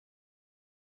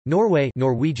Norway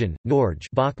Norwegian, Norge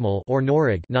Bokmål or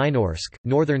Noreg Nynorsk,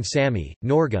 Northern Sami,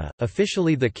 Norge,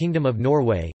 officially the Kingdom of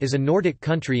Norway, is a Nordic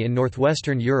country in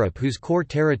northwestern Europe whose core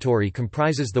territory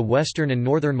comprises the western and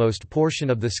northernmost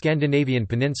portion of the Scandinavian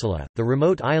peninsula. The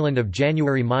remote island of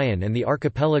January Mayen and the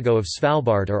archipelago of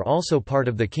Svalbard are also part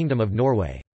of the Kingdom of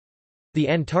Norway. The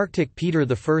Antarctic Peter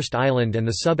I Island and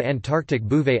the sub-Antarctic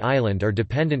Bouvet Island are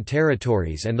dependent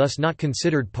territories and thus not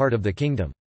considered part of the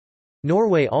kingdom.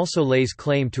 Norway also lays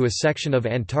claim to a section of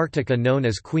Antarctica known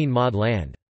as Queen Maud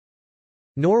Land.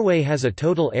 Norway has a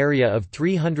total area of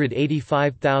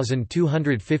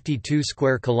 385,252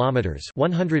 square kilometers,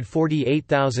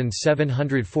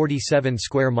 148,747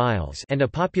 square miles, and a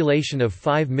population of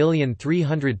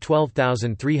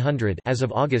 5,312,300 as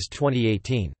of August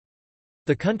 2018.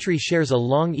 The country shares a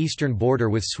long eastern border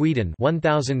with Sweden,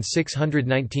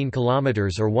 1,619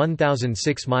 kilometers or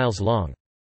 1,006 miles long.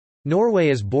 Norway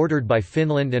is bordered by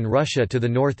Finland and Russia to the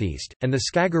northeast, and the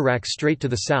Skagerrak Strait to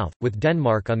the south, with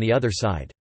Denmark on the other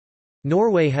side.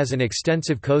 Norway has an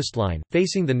extensive coastline,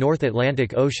 facing the North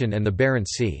Atlantic Ocean and the Barents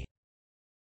Sea.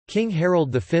 King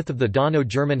Harald V of the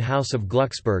Dano-German House of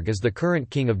Glucksburg is the current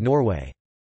King of Norway.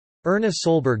 Erna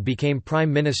Solberg became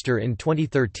Prime Minister in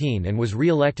 2013 and was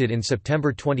re-elected in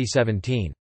September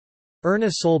 2017.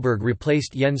 Erna Solberg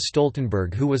replaced Jens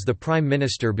Stoltenberg, who was the Prime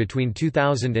Minister between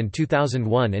 2000 and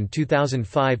 2001 and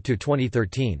 2005 to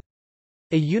 2013.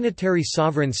 A unitary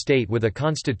sovereign state with a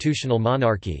constitutional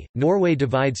monarchy, Norway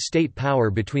divides state power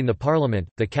between the parliament,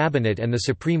 the cabinet and the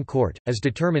Supreme Court, as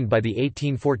determined by the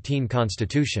 1814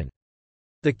 constitution.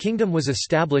 The kingdom was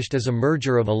established as a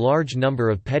merger of a large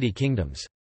number of petty kingdoms.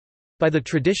 By the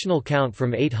traditional count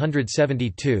from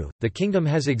 872, the kingdom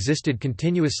has existed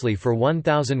continuously for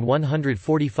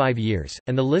 1,145 years,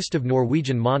 and the list of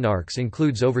Norwegian monarchs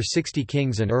includes over 60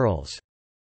 kings and earls.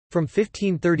 From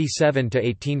 1537 to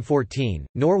 1814,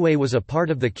 Norway was a part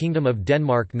of the Kingdom of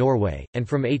Denmark-Norway, and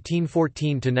from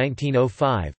 1814 to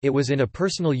 1905, it was in a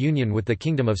personal union with the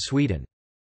Kingdom of Sweden.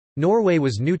 Norway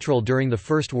was neutral during the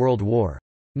First World War.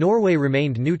 Norway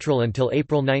remained neutral until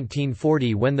April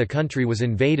 1940 when the country was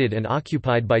invaded and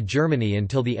occupied by Germany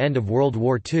until the end of World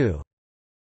War II.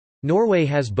 Norway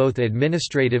has both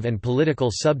administrative and political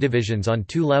subdivisions on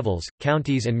two levels,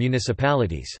 counties and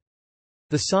municipalities.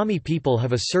 The Sami people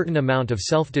have a certain amount of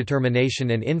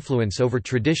self-determination and influence over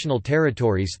traditional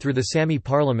territories through the Sami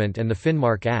Parliament and the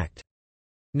Finnmark Act.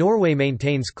 Norway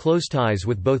maintains close ties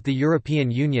with both the European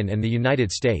Union and the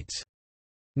United States.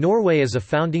 Norway is a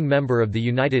founding member of the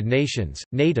United Nations,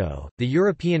 NATO, the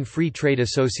European Free Trade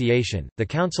Association, the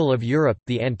Council of Europe,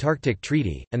 the Antarctic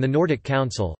Treaty, and the Nordic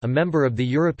Council, a member of the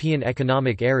European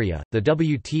Economic Area, the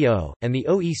WTO, and the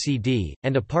OECD,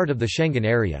 and a part of the Schengen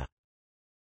area.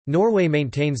 Norway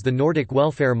maintains the Nordic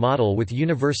welfare model with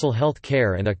universal health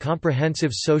care and a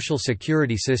comprehensive social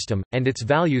security system, and its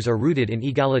values are rooted in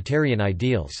egalitarian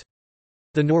ideals.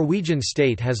 The Norwegian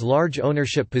state has large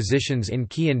ownership positions in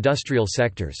key industrial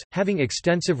sectors, having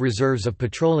extensive reserves of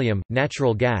petroleum,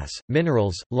 natural gas,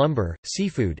 minerals, lumber,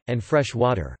 seafood, and fresh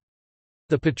water.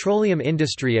 The petroleum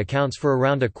industry accounts for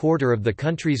around a quarter of the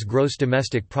country's gross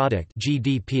domestic product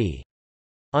 (GDP).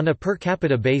 On a per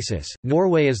capita basis,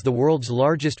 Norway is the world's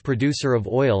largest producer of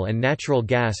oil and natural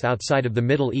gas outside of the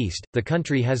Middle East. The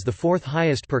country has the fourth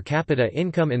highest per capita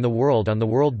income in the world on the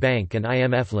World Bank and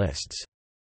IMF lists.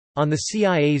 On the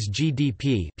CIA's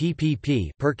GDP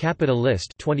 (PPP) per capita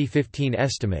list 2015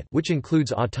 estimate, which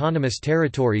includes autonomous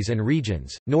territories and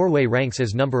regions, Norway ranks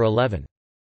as number 11.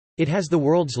 It has the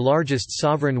world's largest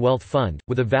sovereign wealth fund,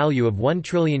 with a value of $1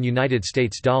 trillion.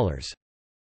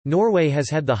 Norway has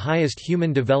had the highest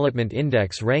Human Development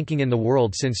Index ranking in the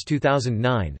world since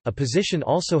 2009, a position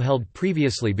also held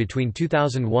previously between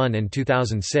 2001 and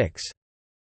 2006.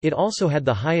 It also had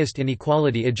the highest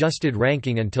inequality-adjusted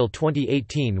ranking until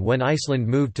 2018 when Iceland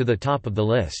moved to the top of the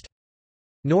list.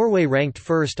 Norway ranked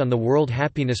first on the World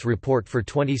Happiness Report for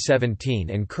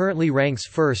 2017 and currently ranks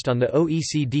first on the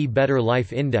OECD Better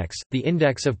Life Index, the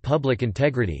Index of Public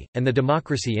Integrity, and the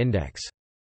Democracy Index.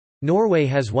 Norway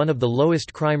has one of the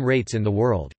lowest crime rates in the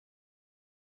world.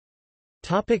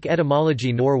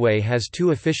 Etymology. Norway has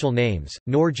two official names,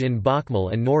 Norge in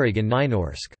Bokmål and Noreg in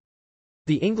Nynorsk.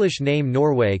 The English name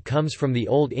Norway comes from the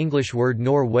Old English word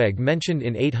Norweg mentioned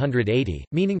in 880,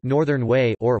 meaning northern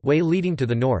way or way leading to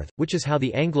the north, which is how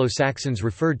the Anglo-Saxons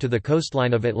referred to the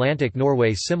coastline of Atlantic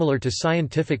Norway, similar to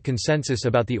scientific consensus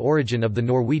about the origin of the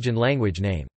Norwegian language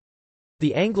name.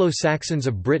 The Anglo-Saxons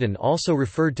of Britain also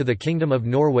referred to the Kingdom of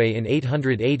Norway in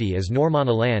 880 as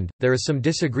Normanna land. There is some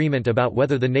disagreement about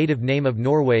whether the native name of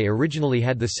Norway originally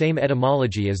had the same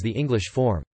etymology as the English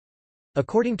form.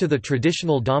 According to the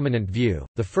traditional dominant view,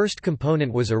 the first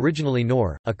component was originally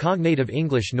Nor, a cognate of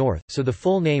English north, so the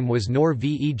full name was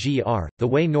Norvegr, the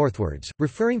way northwards,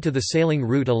 referring to the sailing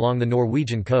route along the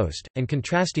Norwegian coast, and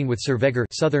contrasting with Survegr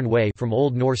southern way from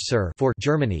Old Norse Sur for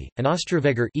Germany, and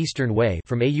Ostrovegr eastern way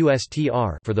from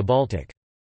Austr for the Baltic.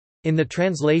 In the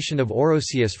translation of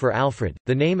Orosius for Alfred,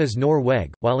 the name is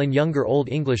Norweg, while in younger Old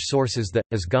English sources the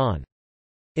is gone.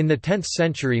 In the 10th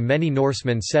century many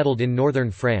Norsemen settled in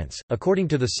northern France, according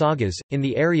to the sagas, in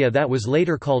the area that was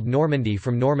later called Normandy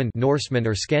from Norman Norseman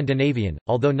or Scandinavian,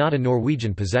 although not a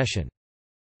Norwegian possession.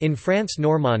 In France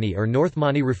Normanni or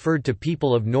Northmanni referred to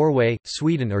people of Norway,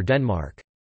 Sweden or Denmark.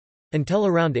 Until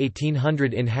around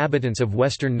 1800 inhabitants of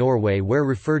western Norway were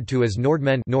referred to as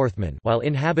Nordmen Northmen, while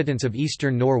inhabitants of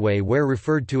eastern Norway were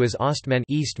referred to as Ostmen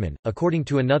Eastmen. According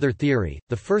to another theory,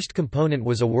 the first component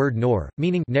was a word Nor,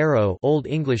 meaning narrow Old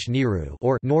English Niru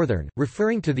or northern,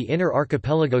 referring to the inner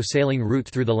archipelago sailing route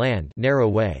through the land narrow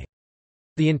way.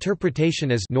 The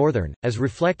interpretation as northern, as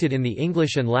reflected in the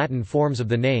English and Latin forms of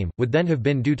the name, would then have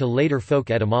been due to later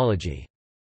folk etymology.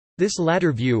 This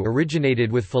latter view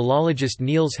originated with philologist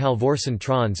Niels Halvorsen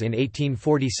Trons in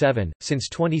 1847. Since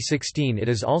 2016, it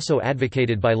is also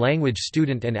advocated by language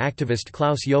student and activist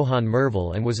Klaus Johan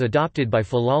Merville and was adopted by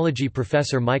philology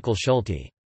professor Michael Schulte.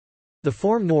 The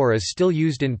form Nor is still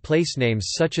used in place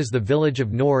names such as the village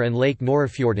of Nor and Lake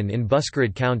Norafjorden in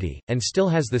Buskerud County, and still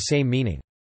has the same meaning.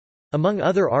 Among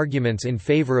other arguments in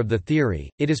favor of the theory,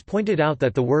 it is pointed out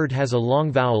that the word has a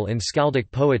long vowel in skaldic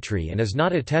poetry and is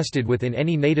not attested within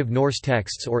any native Norse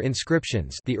texts or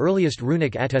inscriptions. The earliest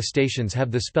runic attestations have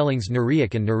the spellings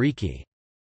Nuriak and Nuriki.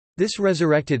 This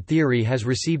resurrected theory has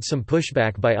received some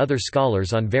pushback by other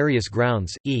scholars on various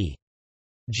grounds,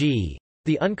 e.g.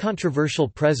 the uncontroversial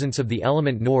presence of the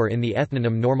element Nor in the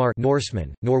ethnonym Normar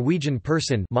Norseman, Norwegian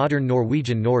person modern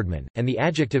Norwegian Nordman, and the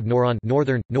adjective Noron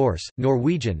Northern, Norse,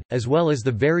 Norwegian, as well as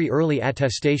the very early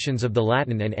attestations of the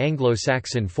Latin and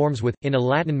Anglo-Saxon forms with, in a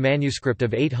Latin manuscript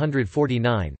of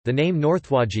 849, the name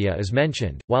Northwagia is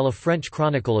mentioned, while a French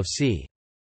chronicle of c.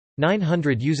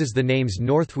 900 uses the names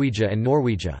Northwegia and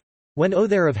Norwegia. When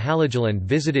Othere of Halageland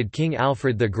visited King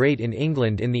Alfred the Great in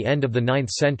England in the end of the 9th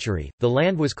century, the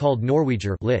land was called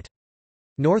Norweger lit.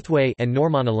 Northway and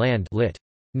Normanna land lit.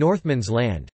 Northman's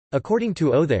land. According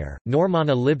to Othere,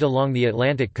 Normanna lived along the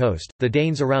Atlantic coast, the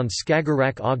Danes around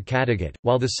Skagerrak og Kattegat,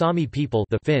 while the Sami people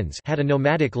the Finns had a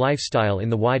nomadic lifestyle in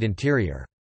the wide interior.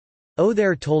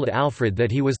 Othere told Alfred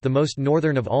that he was the most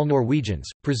northern of all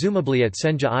Norwegians, presumably at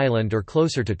Senja Island or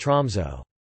closer to Tromsø.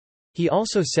 He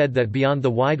also said that beyond the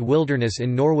wide wilderness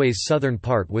in Norway's southern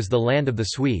part was the land of the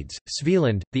Swedes.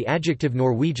 Svealand, the adjective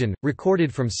Norwegian,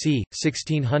 recorded from c.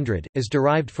 1600, is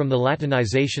derived from the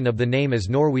Latinization of the name as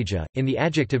Norwegia. In the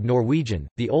adjective Norwegian,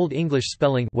 the Old English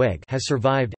spelling weg has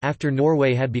survived. After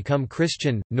Norway had become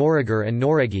Christian, Noreger and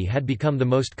Noregi had become the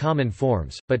most common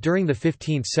forms, but during the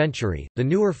 15th century, the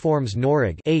newer forms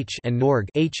Noreg h and Norg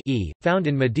h e, found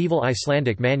in medieval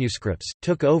Icelandic manuscripts,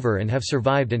 took over and have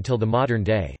survived until the modern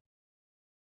day.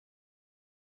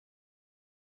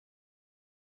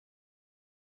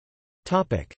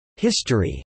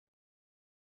 History.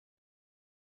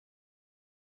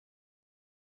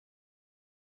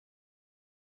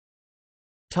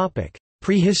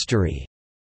 Prehistory.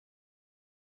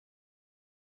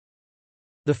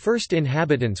 The first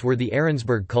inhabitants were the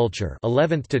Arensberg culture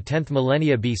 11th to 10th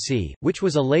millennia BC, which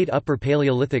was a late Upper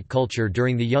Paleolithic culture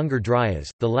during the Younger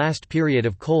Dryas, the last period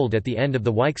of cold at the end of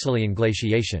the Weichselian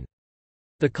glaciation.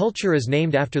 The culture is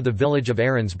named after the village of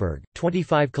Arensberg,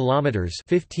 25 kilometers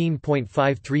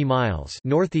 (15.53 miles)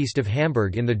 northeast of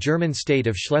Hamburg in the German state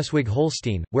of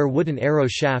Schleswig-Holstein, where wooden arrow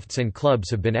shafts and clubs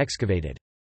have been excavated.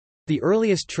 The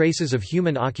earliest traces of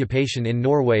human occupation in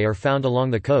Norway are found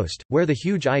along the coast, where the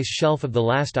huge ice shelf of the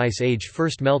last ice age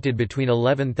first melted between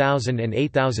 11,000 and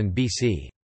 8,000 BC.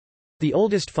 The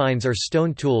oldest finds are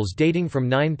stone tools dating from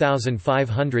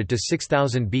 9,500 to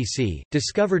 6,000 BC,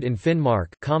 discovered in Finnmark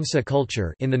Kamsa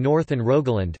culture in the north and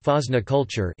Rogaland Fasna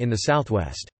culture in the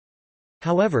southwest.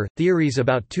 However, theories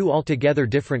about two altogether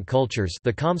different cultures,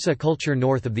 the Kamsa culture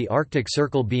north of the Arctic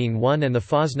Circle being one and the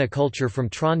Fasna culture from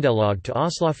Trondelag to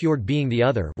Oslofjord being the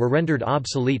other, were rendered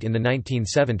obsolete in the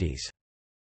 1970s.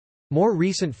 More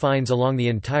recent finds along the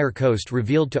entire coast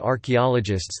revealed to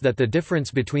archaeologists that the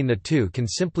difference between the two can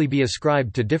simply be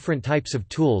ascribed to different types of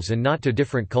tools and not to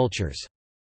different cultures.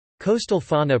 Coastal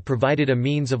fauna provided a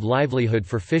means of livelihood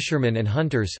for fishermen and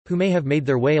hunters, who may have made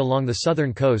their way along the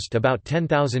southern coast about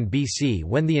 10,000 BC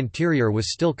when the interior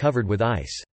was still covered with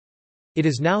ice. It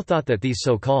is now thought that these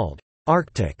so-called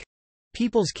Arctic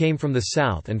peoples came from the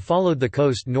south and followed the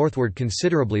coast northward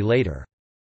considerably later.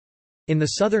 In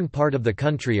the southern part of the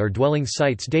country are dwelling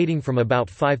sites dating from about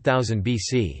 5000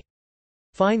 BC.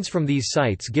 Finds from these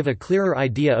sites give a clearer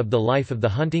idea of the life of the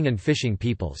hunting and fishing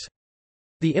peoples.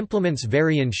 The implements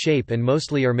vary in shape and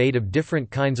mostly are made of different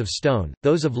kinds of stone,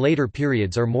 those of later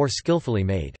periods are more skillfully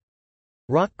made.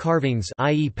 Rock carvings,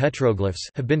 i.e. petroglyphs,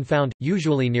 have been found,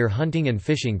 usually near hunting and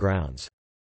fishing grounds.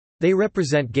 They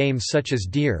represent games such as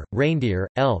deer, reindeer,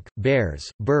 elk,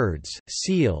 bears, birds,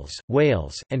 seals,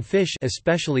 whales, and fish,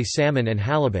 especially salmon and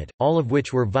halibut, all of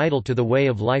which were vital to the way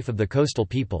of life of the coastal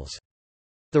peoples.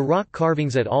 The rock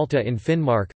carvings at Alta in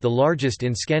Finnmark, the largest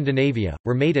in Scandinavia,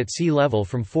 were made at sea level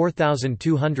from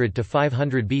 4200 to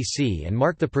 500 BC and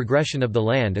mark the progression of the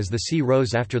land as the sea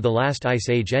rose after the last ice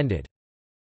age ended.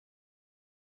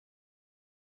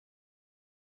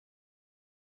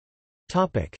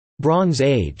 Bronze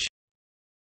Age.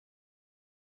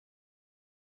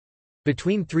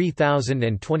 Between 3000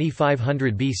 and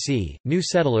 2500 BC, new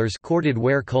settlers corded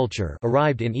ware culture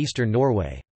arrived in eastern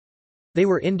Norway. They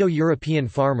were Indo-European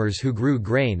farmers who grew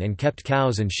grain and kept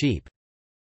cows and sheep.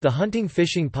 The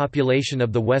hunting-fishing population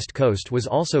of the west coast was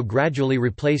also gradually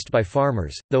replaced by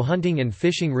farmers, though hunting and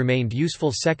fishing remained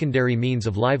useful secondary means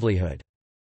of livelihood.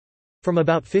 From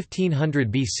about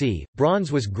 1500 BC,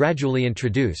 bronze was gradually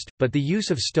introduced, but the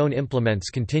use of stone implements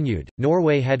continued.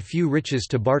 Norway had few riches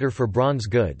to barter for bronze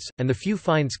goods, and the few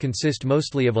finds consist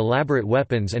mostly of elaborate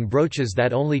weapons and brooches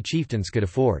that only chieftains could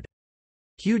afford.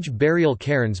 Huge burial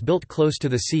cairns built close to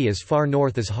the sea as far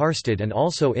north as Harstad and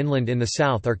also inland in the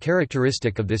south are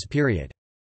characteristic of this period.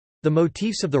 The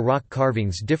motifs of the rock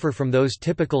carvings differ from those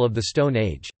typical of the Stone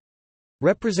Age.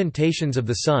 Representations of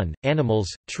the sun, animals,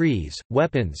 trees,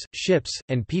 weapons, ships,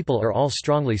 and people are all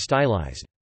strongly stylized.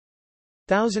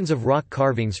 Thousands of rock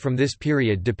carvings from this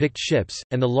period depict ships,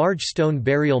 and the large stone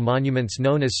burial monuments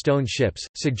known as stone ships,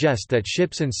 suggest that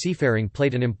ships and seafaring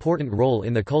played an important role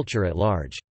in the culture at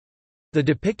large. The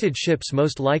depicted ships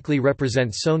most likely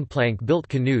represent sewn plank-built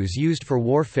canoes used for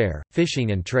warfare,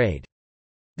 fishing and trade.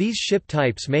 These ship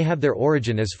types may have their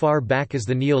origin as far back as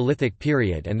the Neolithic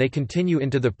period and they continue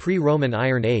into the pre-Roman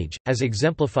Iron Age, as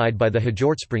exemplified by the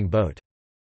Hjortspring boat.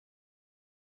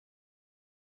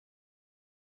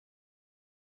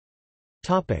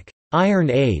 Iron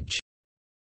Age.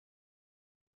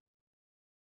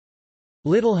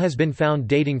 Little has been found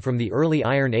dating from the early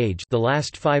Iron Age, the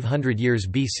last 500 years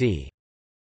BC.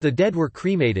 The dead were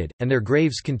cremated, and their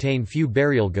graves contain few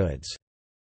burial goods.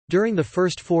 During the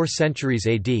first 4 centuries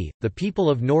AD, the people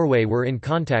of Norway were in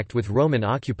contact with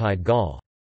Roman-occupied Gaul.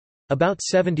 About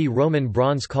 70 Roman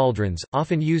bronze cauldrons,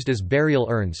 often used as burial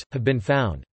urns, have been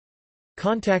found.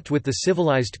 Contact with the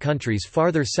civilized countries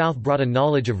farther south brought a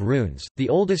knowledge of runes. The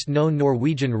oldest known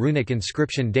Norwegian runic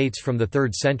inscription dates from the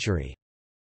 3rd century.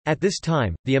 At this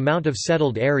time, the amount of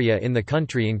settled area in the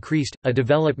country increased, a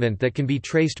development that can be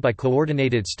traced by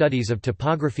coordinated studies of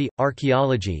topography,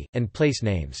 archaeology, and place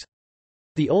names.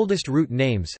 The oldest root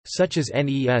names, such as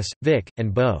Nes, Vik,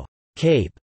 and Bo,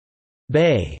 Cape,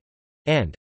 Bay,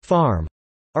 and Farm,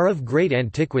 are of great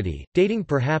antiquity, dating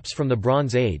perhaps from the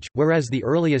Bronze Age, whereas the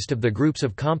earliest of the groups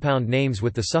of compound names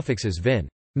with the suffixes vin,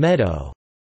 meadow,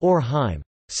 or heim,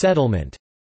 settlement,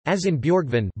 as in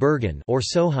Bjorgvin, Bergen, or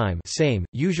Soheim, same,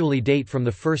 usually date from the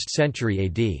 1st century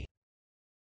AD.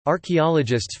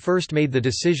 Archaeologists first made the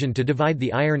decision to divide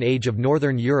the Iron Age of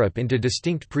Northern Europe into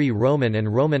distinct pre-Roman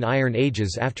and Roman Iron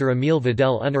Ages after Emil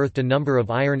Vidal unearthed a number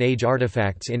of Iron Age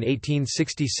artifacts in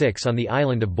 1866 on the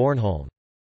island of Bornholm.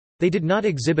 They did not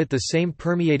exhibit the same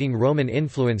permeating Roman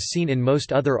influence seen in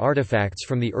most other artifacts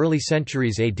from the early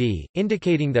centuries AD,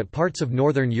 indicating that parts of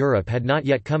Northern Europe had not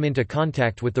yet come into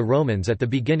contact with the Romans at the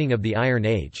beginning of the Iron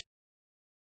Age.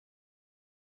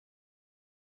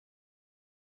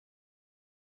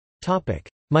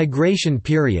 Migration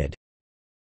period.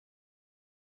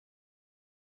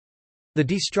 The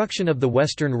destruction of the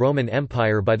Western Roman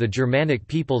Empire by the Germanic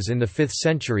peoples in the 5th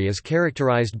century is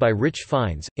characterized by rich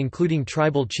finds, including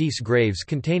tribal chiefs' graves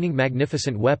containing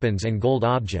magnificent weapons and gold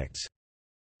objects.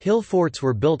 Hill forts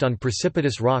were built on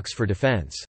precipitous rocks for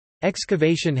defense.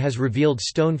 Excavation has revealed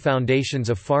stone foundations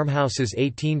of farmhouses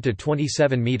 18 to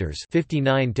 27 meters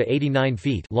 (59 to 89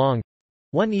 feet) long,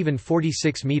 one even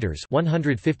 46 meters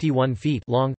 (151 feet)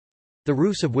 long, the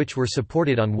roofs of which were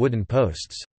supported on wooden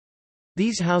posts.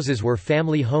 These houses were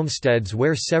family homesteads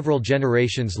where several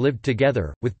generations lived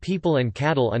together, with people and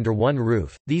cattle under one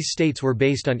roof. These states were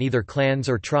based on either clans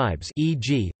or tribes,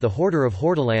 e.g., the Horder of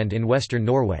Hordaland in western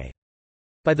Norway.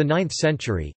 By the 9th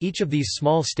century, each of these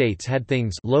small states had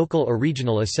things, local or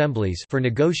regional assemblies, for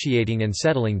negotiating and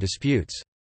settling disputes.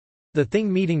 The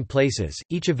thing meeting places,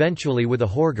 each eventually with a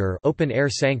horger, open-air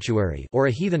sanctuary, or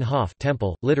a heathen hof,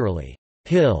 temple, literally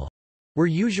hill, were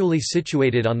usually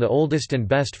situated on the oldest and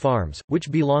best farms,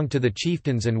 which belonged to the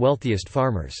chieftains and wealthiest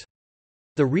farmers.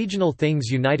 The regional things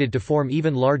united to form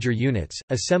even larger units,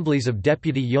 assemblies of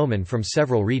deputy yeomen from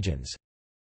several regions.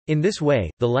 In this way,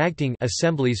 the lagting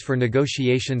assemblies for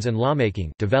negotiations and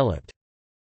lawmaking developed.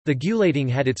 The Gulating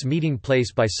had its meeting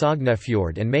place by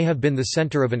Sognefjord and may have been the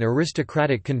centre of an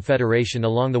aristocratic confederation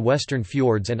along the western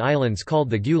fjords and islands called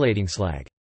the Gulatingsslag.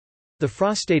 The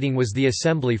Frostating was the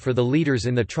assembly for the leaders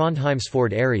in the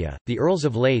Trondheimsfjord area. The Earls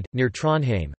of Lade, near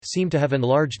Trondheim, seem to have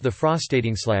enlarged the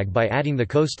Frostatingsslag by adding the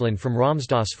coastland from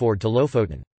Romsdalsfjord to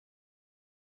Lofoten.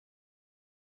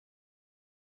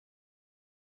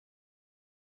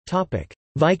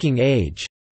 Viking Age.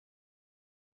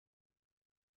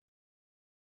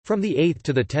 From the 8th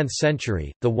to the 10th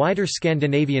century, the wider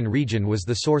Scandinavian region was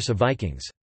the source of Vikings.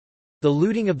 The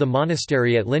looting of the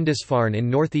monastery at Lindisfarne in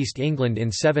northeast England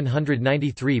in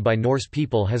 793 by Norse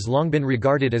people has long been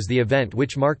regarded as the event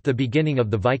which marked the beginning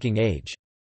of the Viking Age.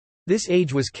 This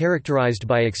age was characterized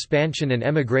by expansion and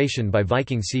emigration by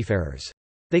Viking seafarers.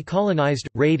 They colonized,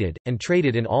 raided, and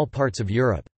traded in all parts of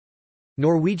Europe.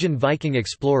 Norwegian Viking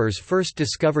explorers first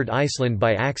discovered Iceland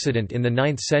by accident in the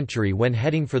 9th century when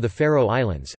heading for the Faroe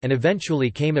Islands, and eventually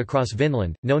came across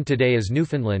Vinland, known today as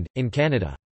Newfoundland, in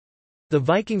Canada. The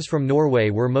Vikings from Norway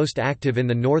were most active in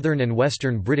the northern and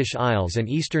western British Isles and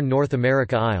eastern North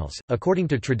America Isles. According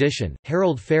to tradition,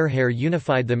 Harold Fairhair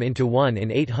unified them into one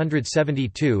in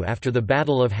 872 after the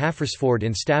Battle of Hafrsfjord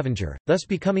in Stavanger, thus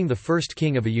becoming the first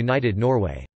king of a united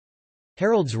Norway.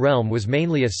 Harold's realm was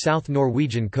mainly a South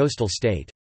Norwegian coastal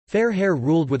state. Fairhair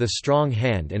ruled with a strong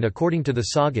hand, and according to the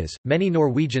sagas, many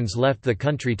Norwegians left the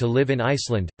country to live in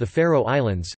Iceland, the Faroe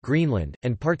Islands, Greenland,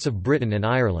 and parts of Britain and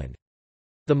Ireland.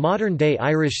 The modern-day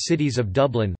Irish cities of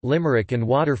Dublin, Limerick and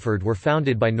Waterford were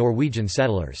founded by Norwegian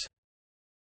settlers.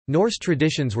 Norse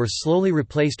traditions were slowly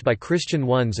replaced by Christian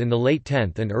ones in the late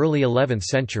 10th and early 11th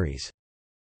centuries.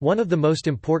 One of the most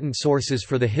important sources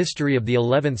for the history of the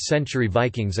 11th century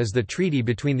Vikings is the treaty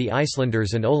between the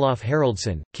Icelanders and Olaf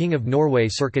Haraldsson, King of Norway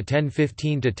circa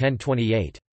 1015 to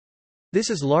 1028. This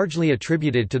is largely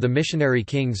attributed to the missionary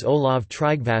kings Olav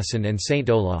Tryggvason and Saint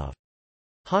Olav.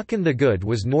 Håkon the Good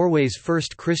was Norway's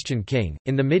first Christian king,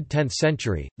 in the mid-10th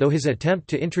century, though his attempt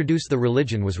to introduce the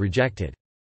religion was rejected.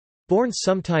 Born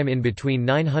sometime in between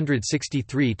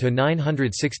 963 to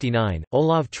 969,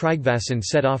 Olav Tryggvason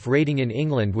set off raiding in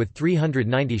England with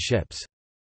 390 ships.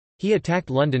 He attacked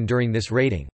London during this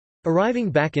raiding. Arriving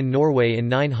back in Norway in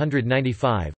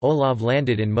 995, Olav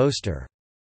landed in Moster.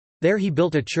 There he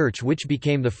built a church which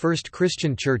became the first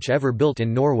Christian church ever built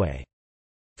in Norway.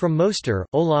 From Moster,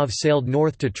 Olav sailed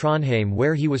north to Trondheim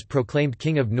where he was proclaimed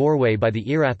King of Norway by the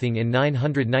Irathing in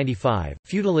 995.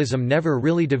 Feudalism never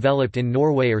really developed in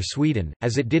Norway or Sweden,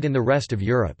 as it did in the rest of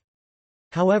Europe.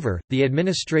 However, the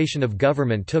administration of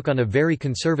government took on a very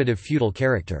conservative feudal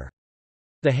character.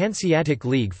 The Hanseatic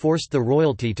League forced the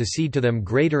royalty to cede to them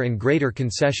greater and greater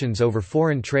concessions over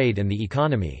foreign trade and the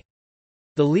economy.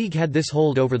 The League had this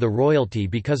hold over the royalty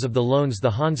because of the loans the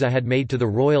Hansa had made to the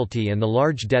royalty and the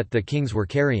large debt the kings were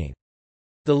carrying.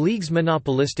 The League's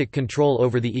monopolistic control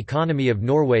over the economy of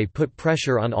Norway put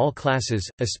pressure on all classes,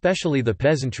 especially the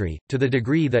peasantry, to the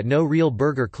degree that no real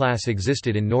burgher class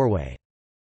existed in Norway.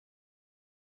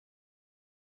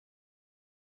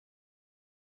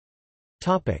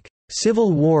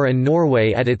 Civil War and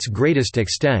Norway at its greatest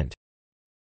extent.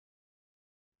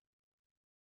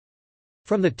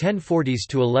 From the 1040s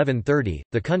to 1130,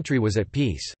 the country was at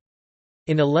peace.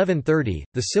 In 1130,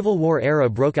 the Civil War era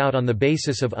broke out on the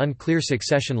basis of unclear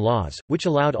succession laws, which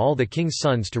allowed all the king's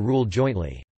sons to rule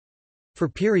jointly. For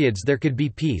periods there could be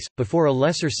peace, before a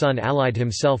lesser son allied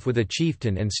himself with a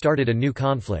chieftain and started a new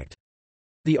conflict.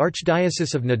 The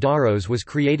Archdiocese of Nidaros was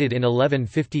created in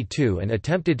 1152 and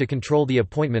attempted to control the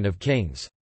appointment of kings.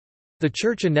 The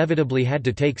Church inevitably had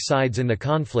to take sides in the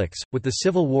conflicts, with the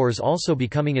civil wars also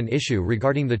becoming an issue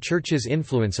regarding the Church's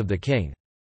influence of the king.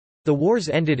 The wars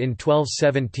ended in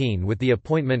 1217 with the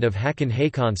appointment of Hakon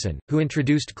Håkonsson, who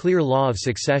introduced clear law of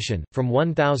succession. From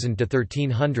 1000 to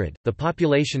 1300, the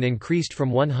population increased from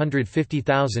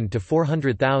 150,000 to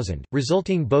 400,000,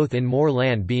 resulting both in more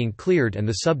land being cleared and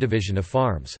the subdivision of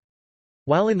farms.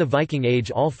 While in the Viking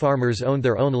Age all farmers owned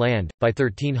their own land, by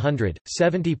 1300,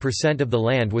 70% of the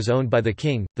land was owned by the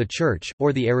king, the church,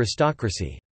 or the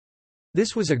aristocracy.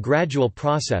 This was a gradual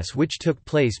process which took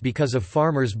place because of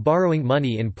farmers borrowing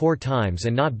money in poor times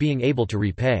and not being able to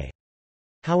repay.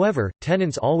 However,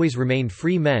 tenants always remained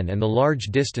free men, and the large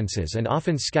distances and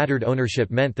often scattered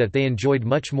ownership meant that they enjoyed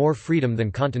much more freedom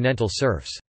than continental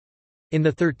serfs. In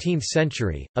the 13th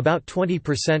century, about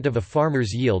 20% of a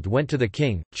farmer's yield went to the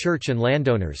king, church, and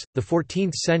landowners. The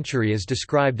 14th century is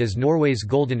described as Norway's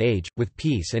golden age, with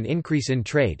peace and increase in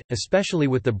trade, especially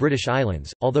with the British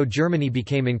Islands, although Germany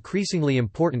became increasingly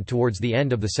important towards the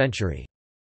end of the century.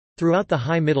 Throughout the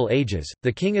High Middle Ages,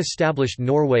 the king established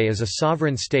Norway as a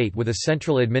sovereign state with a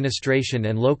central administration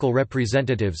and local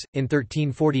representatives. In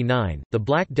 1349, the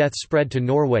Black Death spread to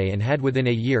Norway and had within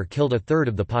a year killed a third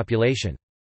of the population.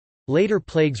 Later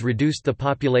plagues reduced the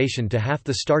population to half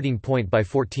the starting point by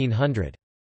 1400.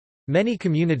 Many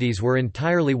communities were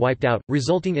entirely wiped out,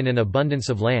 resulting in an abundance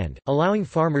of land, allowing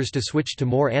farmers to switch to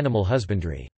more animal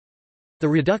husbandry. The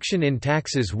reduction in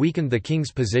taxes weakened the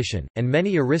king's position, and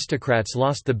many aristocrats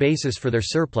lost the basis for their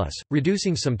surplus,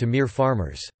 reducing some to mere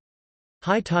farmers.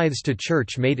 High tithes to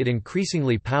church made it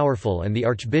increasingly powerful, and the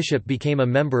archbishop became a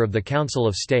member of the Council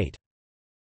of State.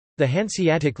 The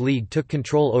Hanseatic League took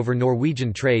control over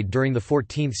Norwegian trade during the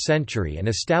 14th century and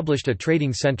established a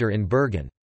trading centre in Bergen.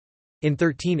 In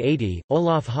 1380,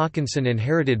 Olaf Håkonsson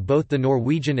inherited both the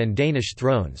Norwegian and Danish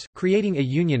thrones, creating a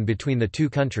union between the two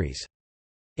countries.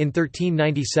 In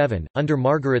 1397, under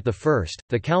Margaret I,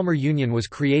 the Kalmar Union was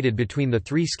created between the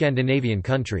three Scandinavian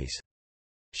countries.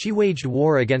 She waged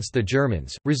war against the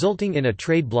Germans, resulting in a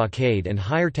trade blockade and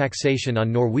higher taxation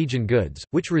on Norwegian goods,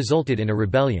 which resulted in a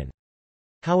rebellion.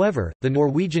 However, the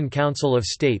Norwegian Council of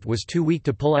State was too weak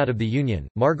to pull out of the Union.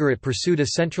 Margaret pursued a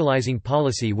centralizing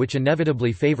policy which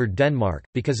inevitably favored Denmark,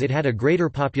 because it had a greater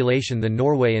population than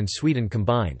Norway and Sweden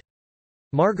combined.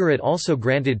 Margaret also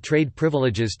granted trade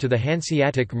privileges to the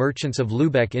Hanseatic merchants of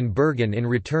Lübeck in Bergen in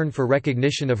return for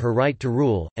recognition of her right to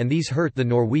rule, and these hurt the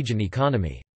Norwegian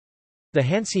economy. The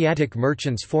Hanseatic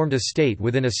merchants formed a state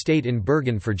within a state in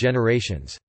Bergen for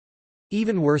generations.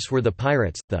 Even worse were the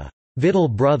pirates, the Vidal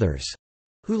brothers,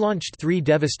 who launched 3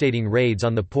 devastating raids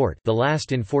on the port, the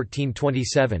last in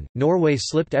 1427. Norway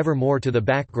slipped ever more to the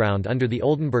background under the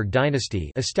Oldenburg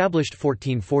dynasty, established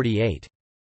 1448.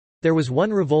 There was one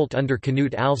revolt under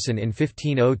Knut Alvsson in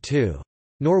 1502.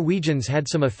 Norwegians had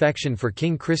some affection for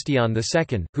King Christian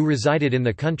II, who resided in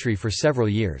the country for several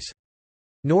years.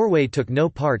 Norway took no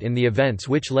part in the events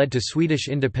which led to Swedish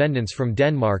independence from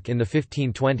Denmark in the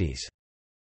 1520s.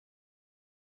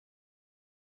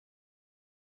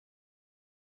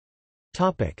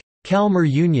 Kalmar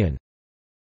Union.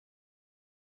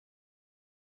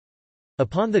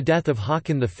 Upon the death of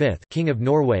Håkon V, King of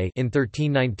Norway, in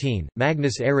 1319,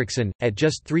 Magnus Eriksson, at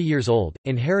just 3 years old,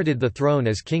 inherited the throne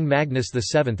as King Magnus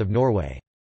VII of Norway.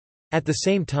 At the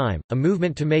same time, a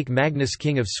movement to make Magnus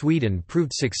King of Sweden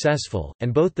proved successful,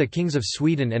 and both the kings of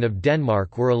Sweden and of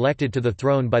Denmark were elected to the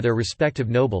throne by their respective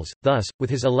nobles. Thus, with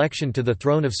his election to the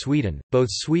throne of Sweden, both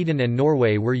Sweden and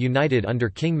Norway were united under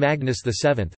King Magnus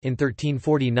VII. In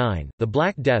 1349, the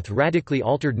Black Death radically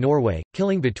altered Norway,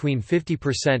 killing between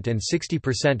 50% and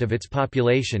 60% of its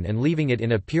population and leaving it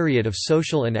in a period of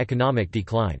social and economic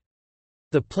decline.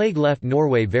 The plague left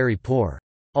Norway very poor.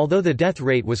 Although the death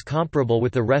rate was comparable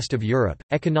with the rest of Europe,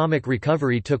 economic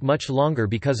recovery took much longer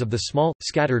because of the small,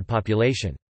 scattered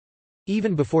population.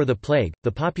 Even before the plague,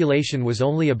 the population was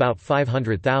only about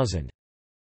 500,000.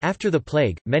 After the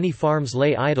plague, many farms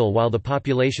lay idle while the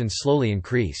population slowly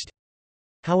increased.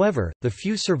 However, the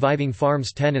few surviving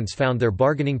farms' tenants found their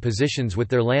bargaining positions with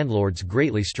their landlords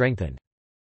greatly strengthened.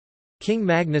 King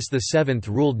Magnus VII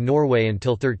ruled Norway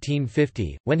until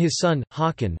 1350, when his son,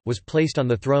 Håkon, was placed on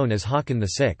the throne as Håkon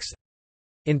VI.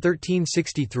 In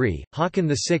 1363, Håkon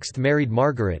VI married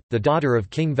Margaret, the daughter of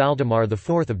King Valdemar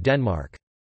IV of Denmark.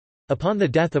 Upon the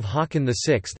death of Håkon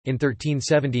VI, in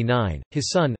 1379, his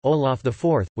son, Olaf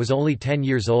IV, was only 10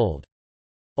 years old.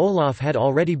 Olaf had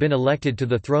already been elected to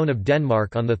the throne of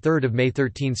Denmark on 3 May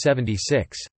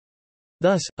 1376.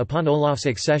 Thus, upon Olaf's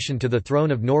accession to the throne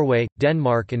of Norway,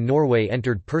 Denmark and Norway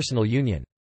entered personal union.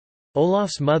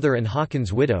 Olaf's mother and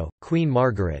Håkon's widow, Queen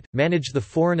Margaret, managed the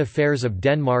foreign affairs of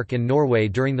Denmark and Norway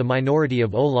during the minority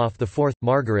of Olaf IV.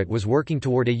 Margaret was working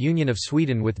toward a union of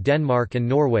Sweden with Denmark and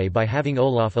Norway by having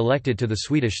Olaf elected to the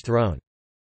Swedish throne.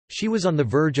 She was on the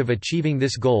verge of achieving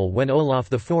this goal when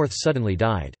Olaf IV suddenly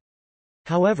died.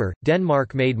 However,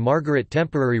 Denmark made Margaret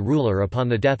temporary ruler upon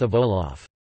the death of Olaf.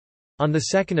 On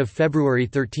 2 February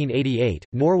 1388,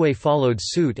 Norway followed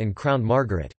suit and crowned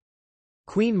Margaret.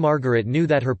 Queen Margaret knew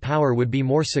that her power would be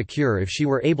more secure if she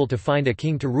were able to find a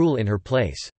king to rule in her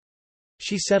place.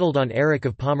 She settled on Eric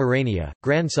of Pomerania,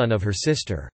 grandson of her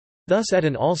sister. Thus at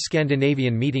an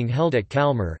all-Scandinavian meeting held at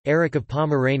Kalmar, Eric of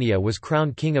Pomerania was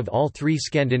crowned king of all 3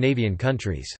 Scandinavian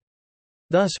countries.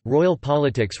 Thus, royal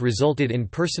politics resulted in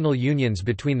personal unions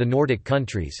between the Nordic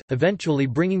countries, eventually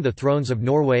bringing the thrones of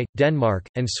Norway, Denmark,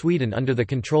 and Sweden under the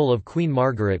control of Queen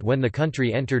Margaret when the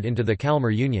country entered into the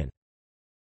Kalmar Union.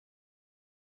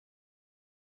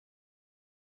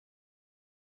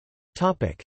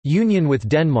 Union with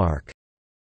Denmark.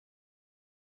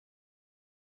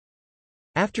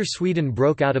 After Sweden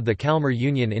broke out of the Kalmar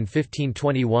Union in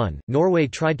 1521, Norway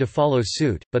tried to follow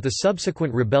suit, but the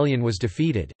subsequent rebellion was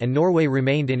defeated, and Norway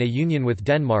remained in a union with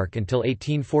Denmark until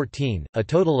 1814, a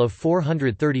total of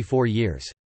 434 years.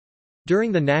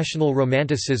 During the national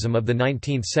romanticism of the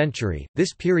 19th century,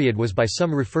 this period was by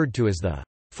some referred to as the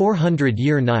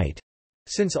 400-year night,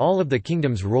 since all of the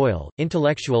kingdom's royal,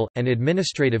 intellectual, and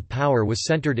administrative power was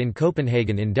centered in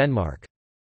Copenhagen in Denmark.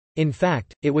 In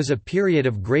fact, it was a period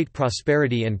of great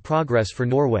prosperity and progress for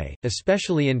Norway,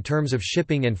 especially in terms of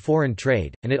shipping and foreign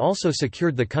trade, and it also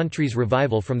secured the country's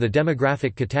revival from the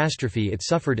demographic catastrophe it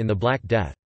suffered in the Black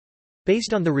Death.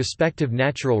 Based on the respective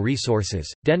natural resources,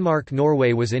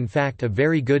 Denmark-Norway was in fact a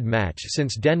very good match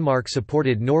since Denmark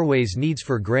supported Norway's needs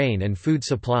for grain and food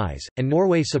supplies, and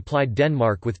Norway supplied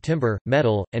Denmark with timber,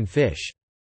 metal, and fish.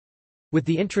 With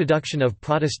the introduction of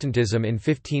Protestantism in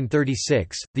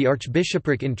 1536, the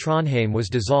archbishopric in Trondheim was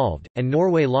dissolved, and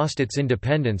Norway lost its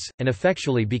independence, and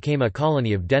effectually became a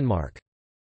colony of Denmark.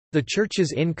 The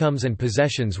church's incomes and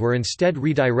possessions were instead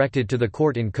redirected to the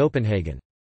court in Copenhagen.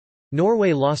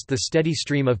 Norway lost the steady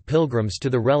stream of pilgrims to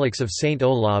the relics of Saint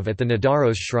Olav at the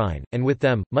Nidaros shrine, and with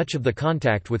them, much of the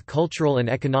contact with cultural and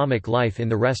economic life in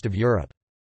the rest of Europe.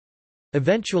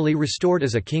 Eventually restored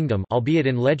as a kingdom, albeit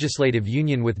in legislative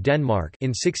union with Denmark,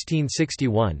 in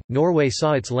 1661, Norway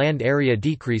saw its land area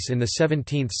decrease in the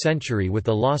 17th century with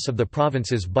the loss of the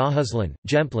provinces Bohuslän,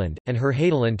 Jämtland, and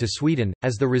Härjedalen to Sweden,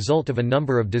 as the result of a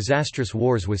number of disastrous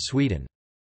wars with Sweden.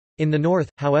 In the north,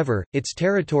 however, its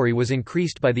territory was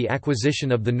increased by the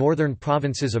acquisition of the northern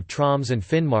provinces of Troms and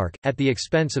Finnmark, at the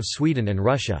expense of Sweden and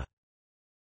Russia.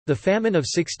 The famine of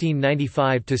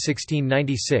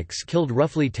 1695–1696 killed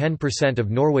roughly 10%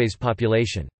 of Norway's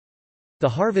population. The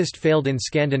harvest failed in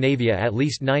Scandinavia at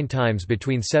least 9 times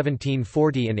between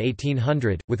 1740 and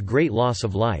 1800, with great loss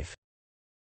of life.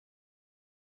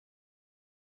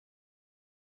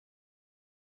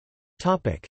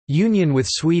 Union with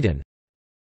Sweden.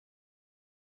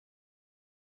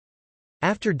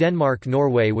 After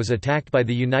Denmark-Norway was attacked by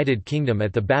the United Kingdom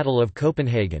at the Battle of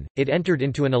Copenhagen, it entered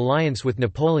into an alliance with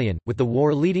Napoleon, with the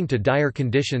war leading to dire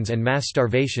conditions and mass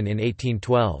starvation in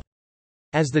 1812.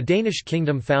 As the Danish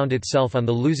kingdom found itself on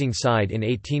the losing side in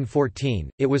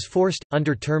 1814, it was forced,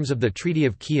 under terms of the Treaty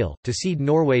of Kiel, to cede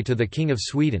Norway to the King of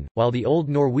Sweden, while the old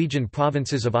Norwegian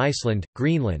provinces of Iceland,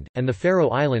 Greenland, and the Faroe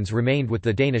Islands remained with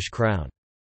the Danish crown.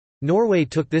 Norway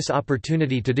took this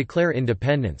opportunity to declare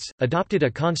independence, adopted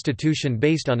a constitution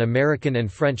based on American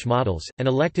and French models, and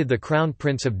elected the Crown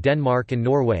Prince of Denmark and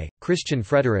Norway, Christian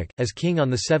Frederik, as king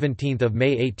on 17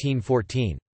 May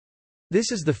 1814.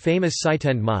 This is the famous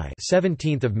 17. Maj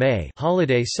 17th of May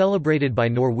holiday celebrated by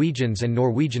Norwegians and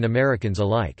Norwegian Americans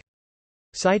alike.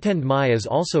 17. Maj is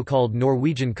also called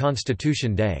Norwegian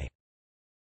Constitution Day.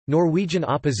 Norwegian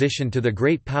opposition to the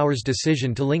Great Powers'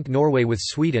 decision to link Norway with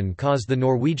Sweden caused the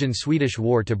Norwegian-Swedish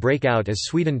War to break out as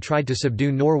Sweden tried to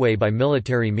subdue Norway by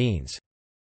military means.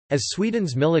 As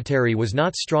Sweden's military was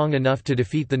not strong enough to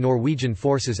defeat the Norwegian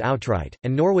forces outright,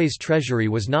 and Norway's treasury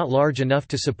was not large enough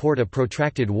to support a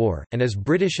protracted war, and as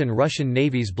British and Russian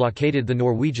navies blockaded the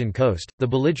Norwegian coast, the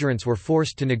belligerents were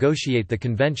forced to negotiate the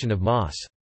Convention of Moss.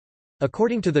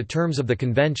 According to the terms of the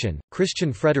convention,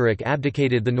 Christian Frederik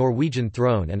abdicated the Norwegian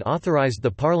throne and authorized the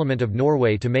Parliament of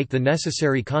Norway to make the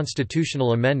necessary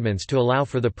constitutional amendments to allow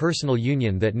for the personal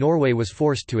union that Norway was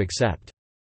forced to accept.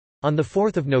 On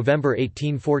 4 November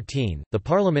 1814, the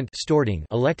Parliament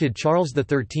elected Charles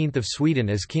XIII of Sweden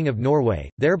as King of Norway,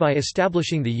 thereby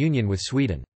establishing the union with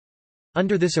Sweden.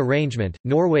 Under this arrangement,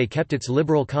 Norway kept its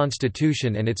liberal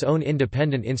constitution and its own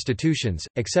independent institutions,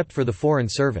 except for the Foreign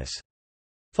Service.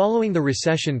 Following the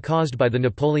recession caused by the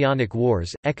Napoleonic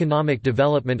Wars, economic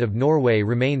development of Norway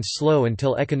remained slow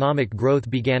until economic growth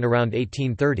began around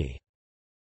 1830.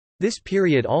 This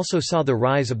period also saw the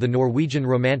rise of the Norwegian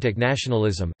Romantic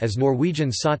nationalism, as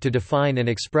Norwegians sought to define and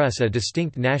express a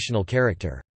distinct national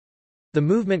character. The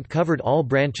movement covered all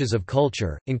branches of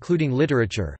culture, including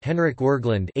literature. Henrik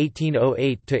Wergeland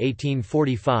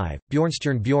 (1808–1845),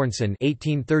 Bjornstjerne Bjornson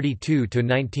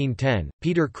 (1832–1910),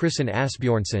 Peter Christen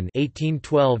Asbjornsen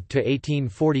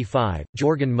 (1812–1845),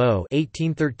 Jorgen Moe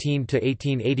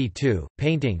 (1813–1882),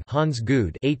 painting Hans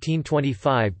Gude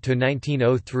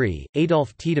 (1825–1903),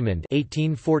 Adolf Tiedemann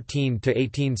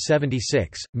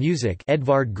 (1814–1876), music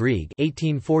Edvard Grieg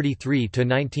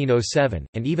 (1843–1907),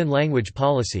 and even language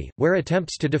policy, where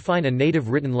attempts to define a native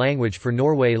written language for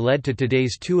Norway led to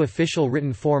today's two official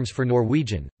written forms for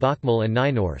Norwegian, Bokmål and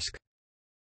Nynorsk.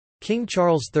 King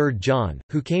Charles III John,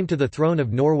 who came to the throne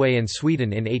of Norway and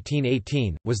Sweden in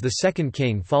 1818, was the second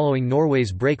king following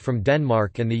Norway's break from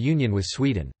Denmark and the union with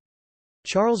Sweden.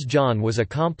 Charles John was a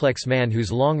complex man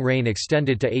whose long reign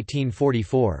extended to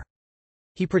 1844.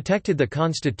 He protected the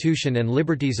constitution and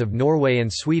liberties of Norway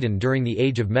and Sweden during the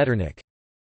Age of Metternich.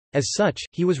 As such,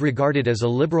 he was regarded as a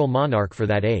liberal monarch for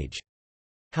that age.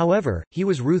 However, he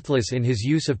was ruthless in his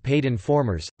use of paid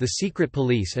informers, the secret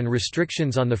police and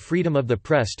restrictions on the freedom of the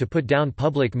press to put down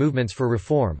public movements for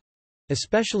reform,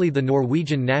 especially the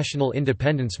Norwegian national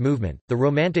independence movement. The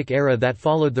Romantic era that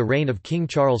followed the reign of King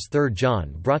Charles III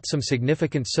John brought some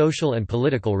significant social and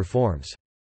political reforms.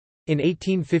 In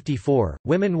 1854,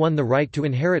 women won the right to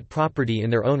inherit property in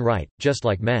their own right, just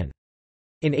like men.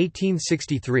 In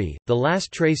 1863, the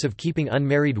last trace of keeping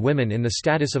unmarried women in the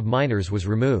status of minors was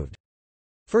removed.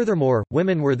 Furthermore,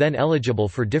 women were then eligible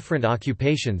for different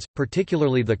occupations,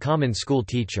 particularly the common school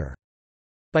teacher.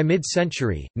 By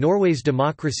mid-century, Norway's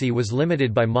democracy was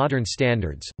limited by modern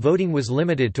standards. Voting was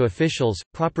limited to officials,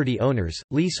 property owners,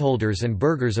 leaseholders and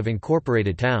burghers of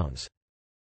incorporated towns.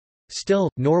 Still,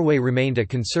 Norway remained a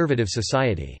conservative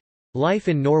society. Life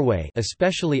in Norway,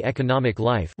 especially economic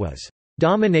life, was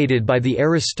dominated by the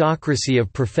aristocracy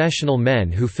of professional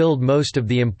men who filled most of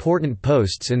the important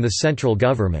posts in the central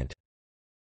government.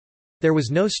 There was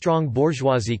no strong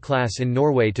bourgeoisie class in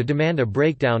Norway to demand a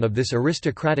breakdown of this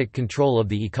aristocratic control of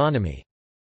the economy.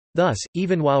 Thus,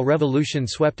 even while revolution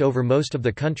swept over most of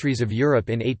the countries of Europe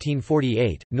in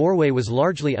 1848, Norway was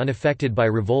largely unaffected by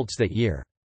revolts that year.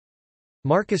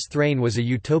 Marcus Thrane was a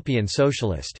utopian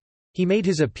socialist. He made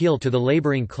his appeal to the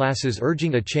laboring classes,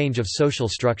 urging a change of social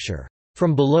structure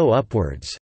from below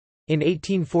upwards. In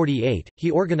 1848,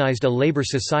 he organized a labor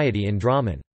society in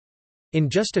Drammen. In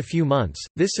just a few months,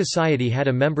 this society had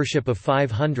a membership of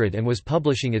 500 and was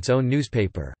publishing its own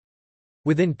newspaper.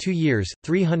 Within 2 years,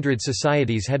 300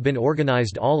 societies had been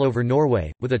organized all over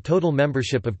Norway, with a total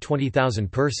membership of 20,000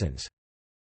 persons.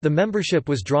 The membership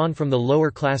was drawn from the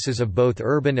lower classes of both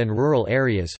urban and rural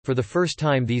areas. For the first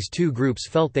time, these two groups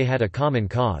felt they had a common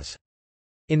cause.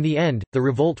 In the end, the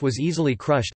revolt was easily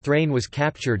crushed. Thrane was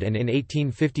captured and in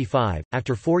 1855,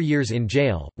 after 4 years in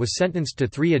jail, was sentenced to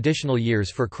 3 additional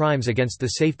years for crimes against the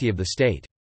safety of the state.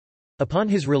 Upon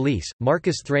his release,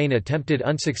 Marcus Thrane attempted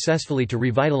unsuccessfully to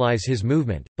revitalize his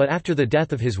movement, but after the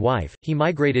death of his wife, he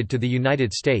migrated to the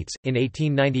United States. In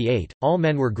 1898, all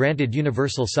men were granted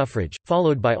universal suffrage,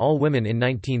 followed by all women in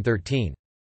 1913.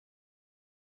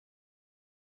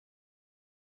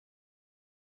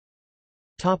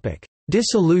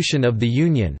 Dissolution of the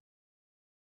Union.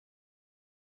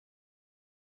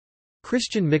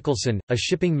 Christian Michelsen, a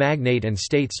shipping magnate and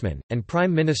statesman, and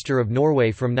Prime Minister of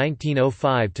Norway from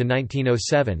 1905 to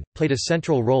 1907, played a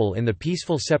central role in the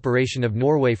peaceful separation of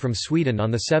Norway from Sweden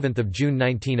on 7 June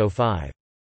 1905.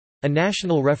 A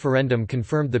national referendum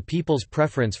confirmed the people's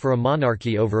preference for a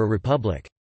monarchy over a republic.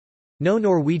 No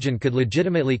Norwegian could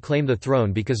legitimately claim the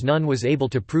throne because none was able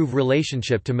to prove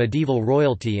relationship to medieval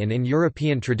royalty, and in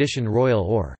European tradition royal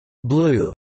or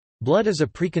blue blood is a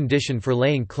precondition for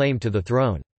laying claim to the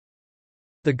throne.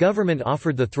 The government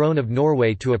offered the throne of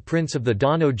Norway to a prince of the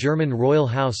Dano-German royal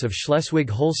house of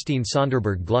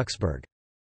Schleswig-Holstein-Sonderburg-Glucksburg.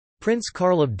 Prince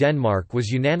Karl of Denmark was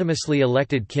unanimously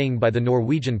elected king by the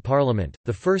Norwegian parliament,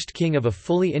 the first king of a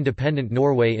fully independent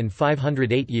Norway in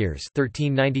 508 years.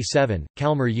 1397,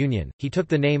 Kalmar Union. He took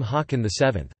the name Haakon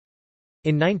VII.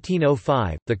 In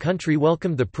 1905, the country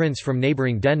welcomed the prince from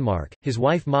neighbouring Denmark, his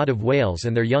wife Maud of Wales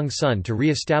and their young son to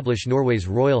re-establish Norway's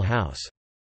royal house.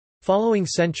 Following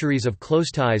centuries of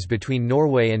close ties between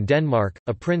Norway and Denmark,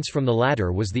 a prince from the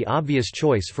latter was the obvious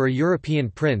choice for a European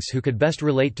prince who could best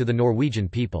relate to the Norwegian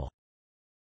people.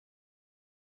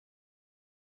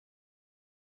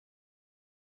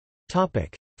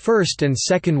 First and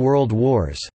Second World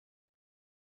Wars.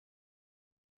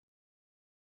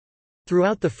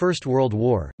 Throughout the First World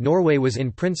War, Norway was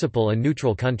in principle a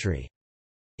neutral country.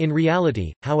 In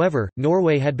reality, however,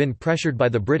 Norway had been pressured by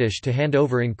the British to hand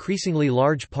over increasingly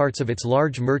large parts of its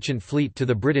large merchant fleet to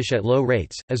the British at low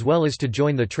rates, as well as to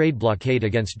join the trade blockade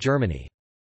against Germany.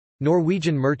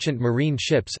 Norwegian merchant marine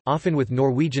ships, often with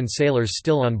Norwegian sailors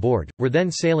still on board, were then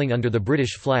sailing under the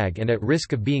British flag and at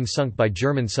risk of being sunk by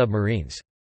German submarines.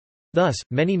 Thus,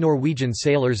 many Norwegian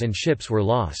sailors and ships were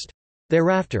lost.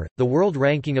 Thereafter, the world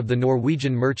ranking of the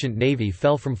Norwegian merchant navy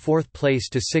fell from 4th place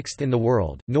to 6th in the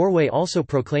world. Norway also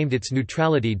proclaimed its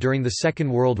neutrality during the Second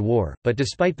World War, but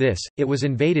despite this, it was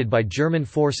invaded by German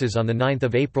forces on 9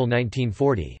 April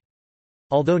 1940.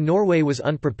 Although Norway was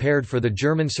unprepared for the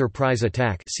German surprise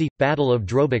attack, see Battle of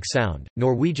Drobak Sound,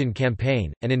 Norwegian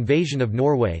campaign, and invasion of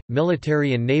Norway,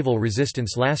 military and naval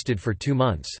resistance lasted for 2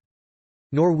 months.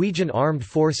 Norwegian armed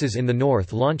forces in the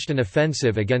north launched an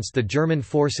offensive against the German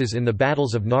forces in the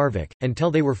battles of Narvik,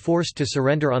 until they were forced to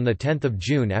surrender on 10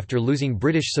 June after losing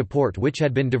British support which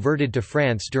had been diverted to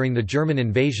France during the German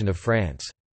invasion of France.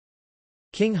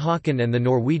 King Haakon and the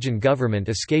Norwegian government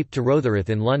escaped to Rotherhithe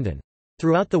in London.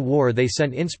 Throughout the war they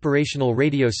sent inspirational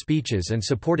radio speeches and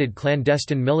supported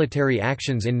clandestine military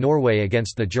actions in Norway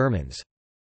against the Germans.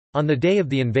 On the day of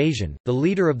the invasion, the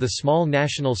leader of the small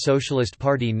National Socialist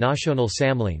Party National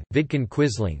Samling, Vidkun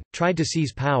Quisling, tried to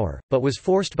seize power, but was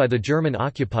forced by the German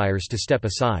occupiers to step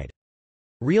aside.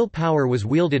 Real power was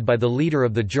wielded by the leader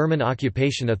of the German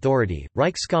occupation authority,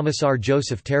 Reichskommissar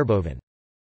Joseph Terboven.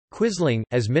 Quisling,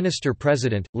 as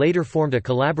minister-president, later formed a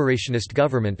collaborationist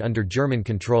government under German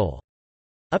control.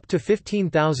 Up to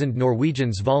 15,000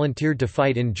 Norwegians volunteered to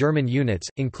fight in German units,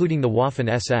 including the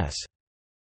Waffen-SS.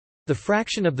 The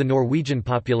fraction of the Norwegian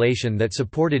population that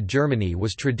supported Germany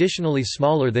was traditionally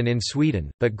smaller than in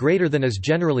Sweden, but greater than is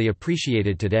generally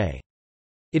appreciated today.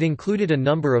 It included a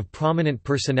number of prominent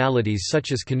personalities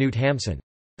such as Knut Hamsun.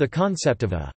 The concept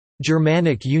of a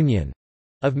 «Germanic Union»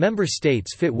 of member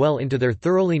states fit well into their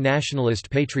thoroughly nationalist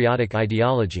patriotic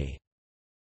ideology.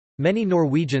 Many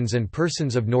Norwegians and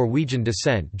persons of Norwegian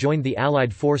descent joined the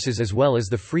Allied forces as well as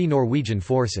the Free Norwegian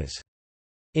forces.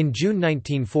 In June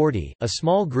 1940, a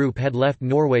small group had left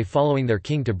Norway following their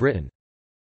king to Britain.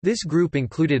 This group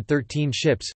included 13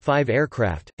 ships, 5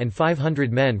 aircraft, and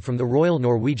 500 men from the Royal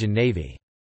Norwegian Navy.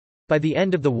 By the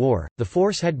end of the war, the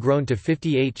force had grown to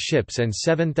 58 ships and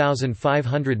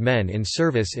 7,500 men in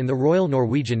service in the Royal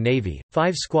Norwegian Navy,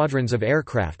 5 squadrons of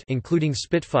aircraft including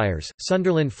Spitfires,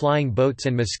 Sunderland flying boats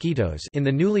and Mosquitoes in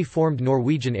the newly formed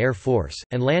Norwegian Air Force,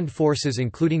 and land forces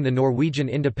including the Norwegian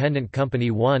Independent Company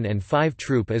 1 and 5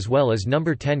 Troop as well as No.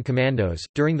 10 Commandos.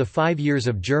 During the 5 years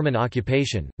of German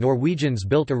occupation, Norwegians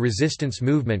built a resistance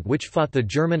movement which fought the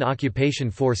German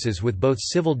occupation forces with both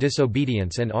civil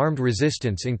disobedience and armed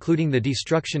resistance, including the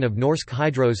destruction of Norsk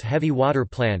Hydro's heavy water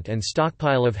plant and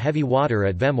stockpile of heavy water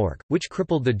at Vemork, which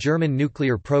crippled the German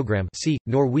nuclear program. See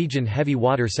Norwegian heavy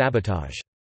water sabotage.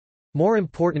 More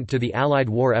important to the Allied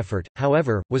war effort,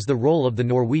 however, was the role of the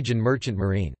Norwegian merchant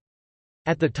marine.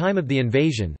 At the time of the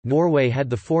invasion, Norway had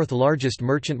the 4th largest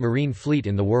merchant marine fleet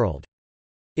in the world.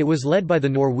 It was led by the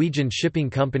Norwegian shipping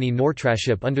company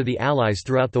Nortraship under the Allies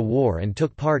throughout the war and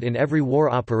took part in every war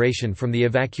operation from the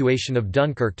evacuation of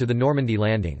Dunkirk to the Normandy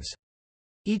landings.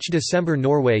 Each December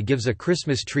Norway gives a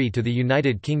Christmas tree to the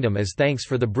United Kingdom as thanks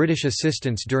for the British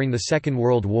assistance during the Second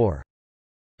World War.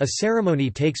 A ceremony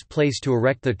takes place to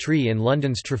erect the tree in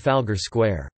London's Trafalgar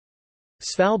Square.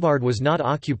 Svalbard was not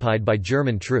occupied by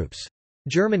German troops.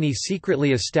 Germany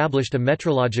secretly established a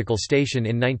meteorological station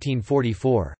in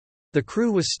 1944. The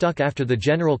crew was stuck after the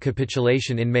general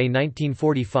capitulation in May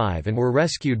 1945 and were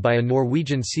rescued by a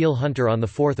Norwegian seal hunter on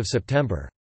 4 September.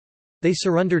 They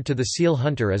surrendered to the seal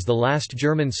hunter as the last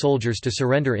German soldiers to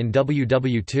surrender in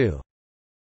WW2.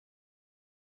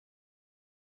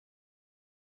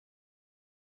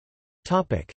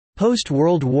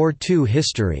 Post-World War II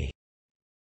history.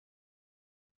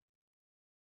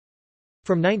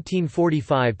 From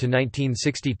 1945 to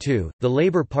 1962, the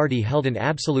Labour Party held an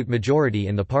absolute majority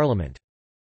in the parliament.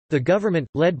 The government,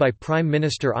 led by Prime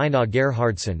Minister Einar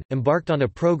Gerhardsen, embarked on a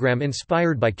program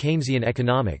inspired by Keynesian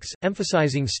economics,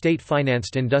 emphasizing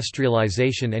state-financed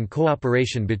industrialization and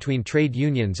cooperation between trade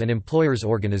unions and employers'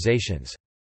 organizations.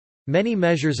 Many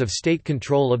measures of state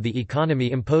control of the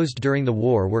economy imposed during the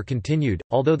war were continued,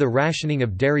 although the rationing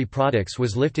of dairy products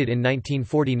was lifted in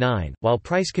 1949, while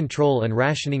price control and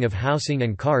rationing of housing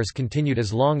and cars continued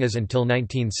as long as until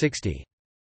 1960.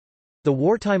 The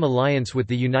wartime alliance with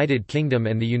the United Kingdom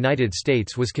and the United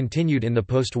States was continued in the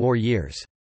post-war years.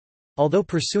 Although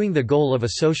pursuing the goal of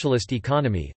a socialist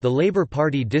economy, the Labour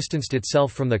Party distanced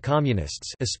itself from the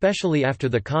Communists, especially after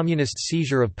the Communists'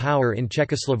 seizure of power in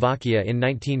Czechoslovakia in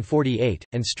 1948,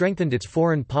 and strengthened its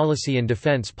foreign policy and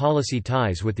defence policy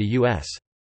ties with the U.S.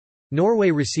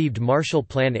 Norway received Marshall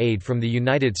Plan aid from the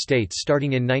United States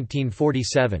starting in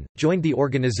 1947, joined the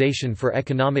Organization for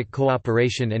Economic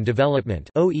Cooperation and Development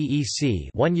 (OEEC)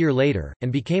 1 year later,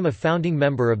 and became a founding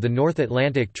member of the North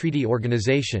Atlantic Treaty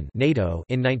Organization (NATO)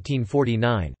 in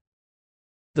 1949.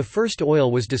 The first oil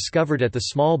was discovered at the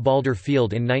small Balder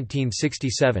field in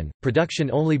 1967. Production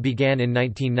only began in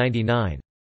 1999.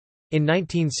 In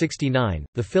 1969,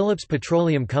 the Phillips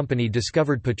Petroleum Company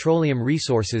discovered petroleum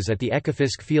resources at the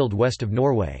Ekofisk field west of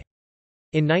Norway.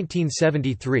 In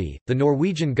 1973, the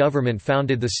Norwegian government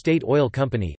founded the state oil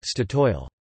company, Statoil.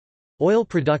 Oil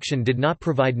production did not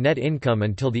provide net income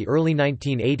until the early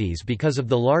 1980s because of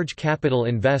the large capital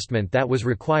investment that was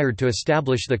required to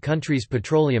establish the country's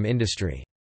petroleum industry.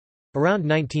 Around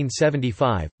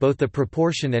 1975, both the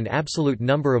proportion and absolute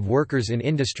number of workers in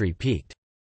industry peaked.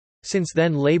 Since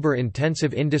then,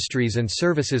 labor-intensive industries and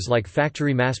services like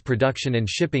factory mass production and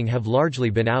shipping have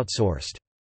largely been outsourced.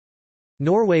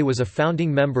 Norway was a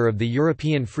founding member of the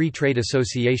European Free Trade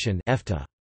Association (EFTA).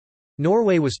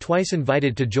 Norway was twice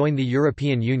invited to join the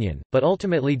European Union, but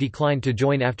ultimately declined to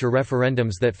join after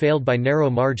referendums that failed by narrow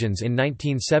margins in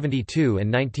 1972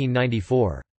 and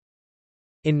 1994.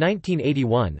 In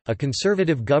 1981, a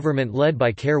conservative government led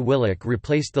by Care Willoch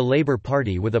replaced the Labour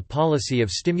Party with a policy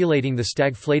of stimulating the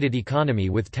stagflated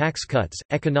economy with tax cuts,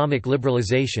 economic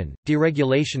liberalisation,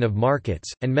 deregulation of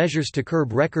markets, and measures to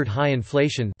curb record-high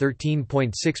inflation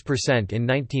 13.6% in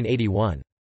 1981.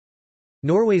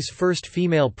 Norway's first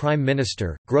female prime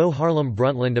minister, Gro Harlem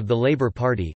Brundtland of the Labour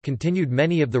Party, continued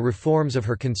many of the reforms of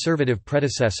her conservative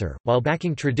predecessor, while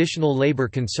backing traditional labour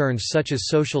concerns such as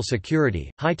social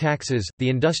security, high taxes,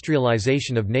 the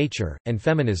industrialisation of nature, and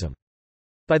feminism.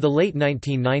 By the late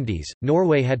 1990s,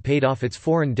 Norway had paid off its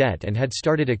foreign debt and had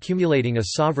started accumulating a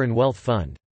sovereign wealth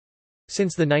fund.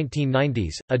 Since the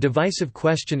 1990s, a divisive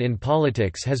question in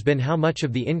politics has been how much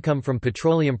of the income from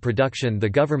petroleum production the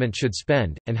government should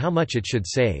spend, and how much it should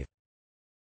save.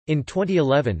 In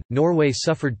 2011, Norway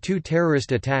suffered 2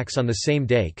 terrorist attacks on the same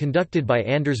day conducted by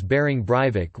Anders Behring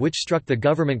Breivik, which struck the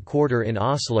government quarter in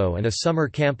Oslo and a summer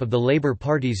camp of the Labour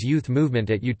Party's youth movement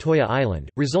at Utøya Island,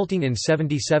 resulting in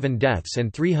 77 deaths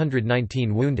and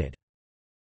 319 wounded.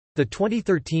 The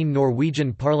 2013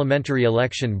 Norwegian parliamentary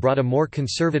election brought a more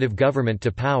conservative government to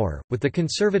power, with the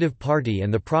Conservative Party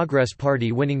and the Progress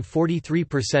Party winning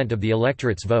 43% of the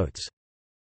electorate's votes.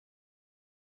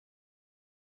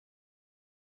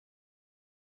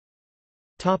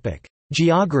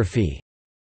 Geography.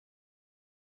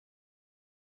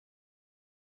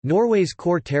 Norway's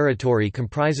core territory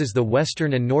comprises the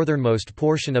western and northernmost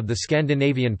portion of the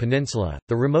Scandinavian peninsula.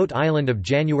 The remote island of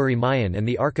January Mayen and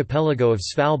the archipelago of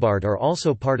Svalbard are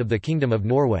also part of the Kingdom of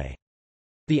Norway.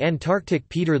 The Antarctic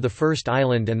Peter I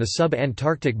Island and the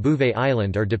sub-Antarctic Bouvet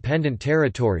Island are dependent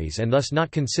territories and thus not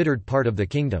considered part of the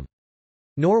kingdom.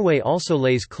 Norway also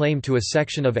lays claim to a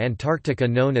section of Antarctica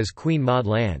known as Queen Maud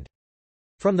Land.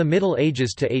 From the Middle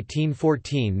Ages to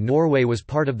 1814, Norway was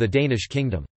part of the Danish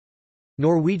kingdom.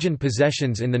 Norwegian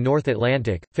possessions in the North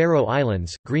Atlantic, Faroe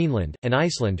Islands, Greenland, and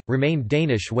Iceland, remained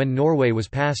Danish when Norway was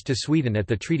passed to Sweden at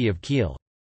the Treaty of Kiel.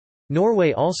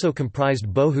 Norway also comprised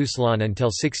Bohuslän until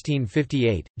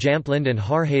 1658, Jämtland and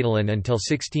Härjedalen until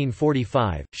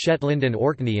 1645, Shetland and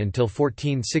Orkney until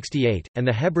 1468, and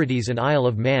the Hebrides and Isle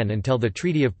of Man until the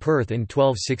Treaty of Perth in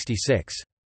 1266.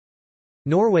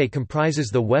 Norway comprises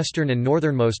the western and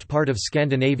northernmost part of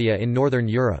Scandinavia in northern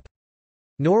Europe.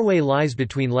 Norway lies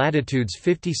between latitudes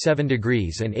 57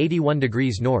 degrees and 81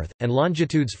 degrees north, and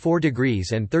longitudes 4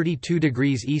 degrees and 32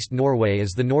 degrees east. Norway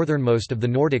is the northernmost of the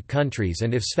Nordic countries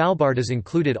and if Svalbard is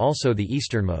included also the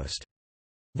easternmost.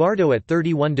 Vardø at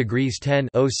 31 degrees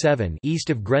 10:07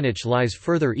 east of Greenwich lies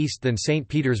further east than St.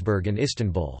 Petersburg and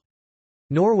Istanbul.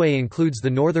 Norway includes the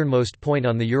northernmost point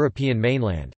on the European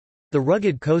mainland. The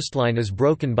rugged coastline is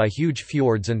broken by huge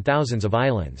fjords and thousands of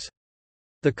islands.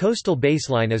 The coastal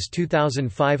baseline is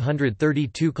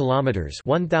 2,532 kilometers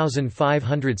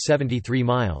 (1,573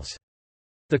 miles).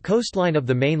 The coastline of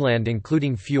the mainland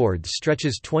including fjords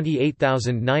stretches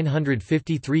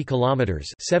 28,953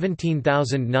 kilometers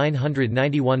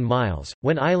 (17,991 miles).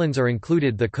 When islands are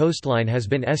included, the coastline has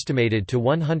been estimated to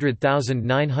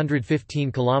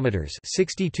 100,915 kilometers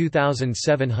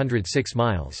 (62,706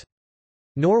 miles).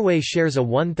 Norway shares a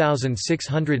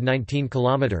 1,619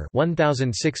 kilometer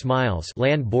 (1,006 miles)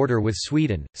 land border with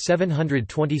Sweden,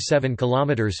 727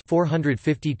 kilometers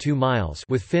 (452 miles)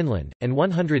 with Finland, and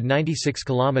 196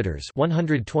 kilometers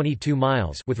 (122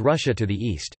 miles) with Russia to the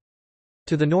east.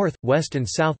 To the north, west and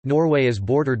south, Norway is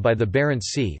bordered by the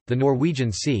Barents Sea, the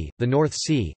Norwegian Sea, the North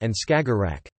Sea, and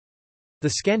Skagerrak.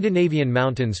 The Scandinavian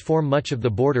mountains form much of the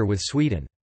border with Sweden.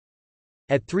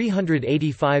 At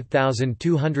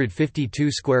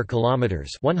 385,252 square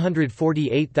kilometers,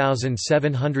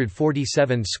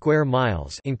 148,747 square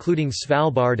miles, including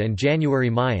Svalbard and January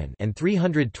Mayen, and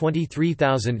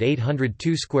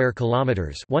 323,802 square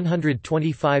kilometers,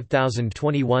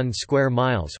 125,021 square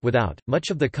miles without, much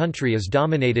of the country is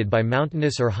dominated by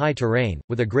mountainous or high terrain,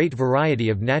 with a great variety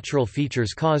of natural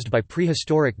features caused by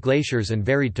prehistoric glaciers and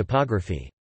varied topography.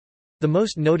 The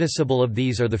most noticeable of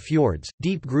these are the fjords,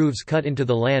 deep grooves cut into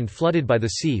the land flooded by the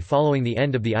sea following the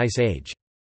end of the Ice Age.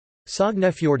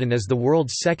 Sognefjorden is the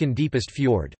world's second deepest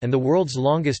fjord, and the world's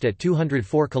longest at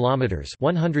 204 kilometers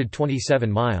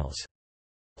 (127 miles).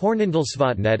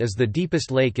 Hornindalsvatnet is the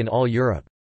deepest lake in all Europe.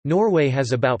 Norway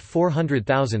has about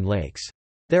 400,000 lakes.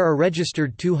 There are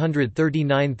registered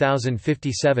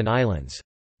 239,057 islands.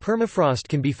 Permafrost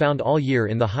can be found all year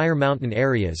in the higher mountain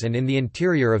areas and in the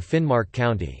interior of Finnmark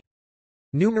County.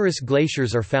 Numerous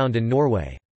glaciers are found in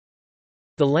Norway.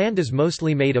 The land is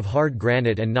mostly made of hard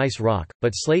granite and gneiss rock,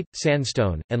 but slate,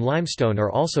 sandstone, and limestone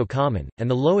are also common, and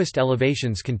the lowest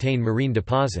elevations contain marine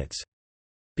deposits.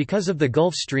 Because of the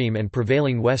Gulf Stream and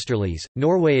prevailing westerlies,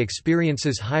 Norway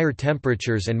experiences higher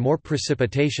temperatures and more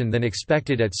precipitation than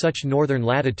expected at such northern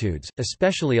latitudes,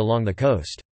 especially along the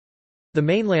coast. The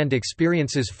mainland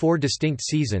experiences 4 distinct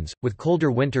seasons, with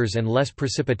colder winters and less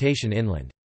precipitation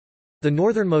inland. The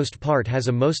northernmost part has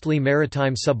a mostly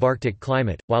maritime subarctic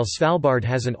climate, while Svalbard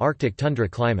has an Arctic tundra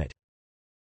climate.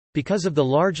 Because of the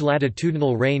large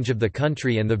latitudinal range of the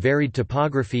country and the varied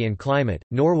topography and climate,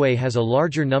 Norway has a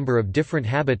larger number of different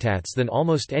habitats than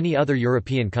almost any other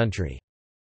European country.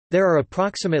 There are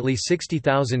approximately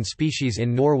 60,000 species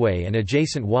in Norway and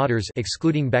adjacent waters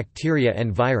excluding bacteria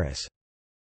and virus.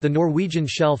 The Norwegian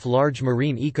shelf large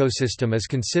marine ecosystem is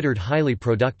considered highly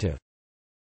productive.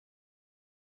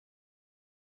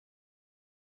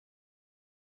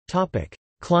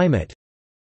 Climate.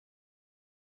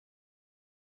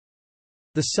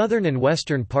 The southern and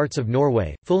western parts of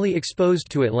Norway, fully exposed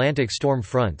to Atlantic storm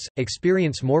fronts,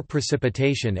 experience more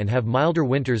precipitation and have milder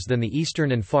winters than the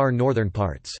eastern and far northern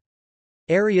parts.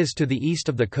 Areas to the east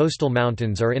of the coastal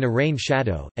mountains are in a rain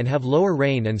shadow, and have lower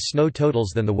rain and snow totals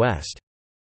than the west.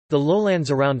 The lowlands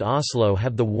around Oslo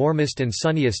have the warmest and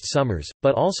sunniest summers,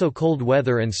 but also cold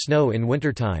weather and snow in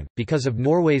wintertime. Because of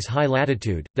Norway's high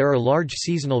latitude, there are large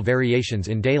seasonal variations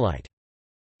in daylight.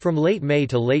 From late May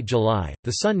to late July,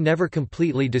 the sun never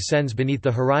completely descends beneath the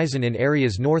horizon in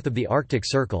areas north of the Arctic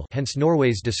Circle, hence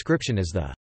Norway's description as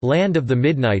the land of the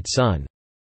midnight sun,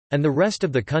 and the rest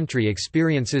of the country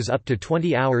experiences up to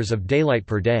 20 hours of daylight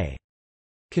per day.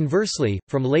 Conversely,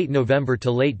 from late November to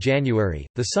late January,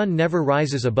 the sun never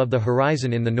rises above the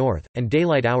horizon in the north, and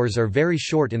daylight hours are very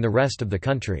short in the rest of the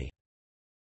country.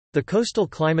 The coastal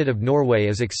climate of Norway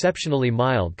is exceptionally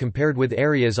mild compared with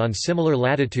areas on similar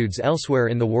latitudes elsewhere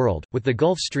in the world, with the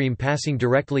Gulf Stream passing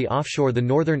directly offshore the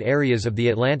northern areas of the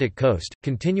Atlantic coast,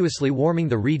 continuously warming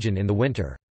the region in the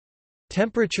winter.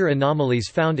 Temperature anomalies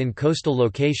found in coastal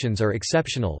locations are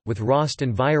exceptional, with Rost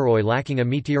and Viðareiði lacking a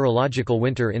meteorological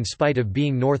winter in spite of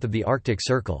being north of the Arctic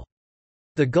Circle.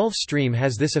 The Gulf Stream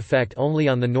has this effect only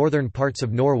on the northern parts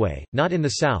of Norway, not in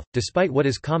the south, despite what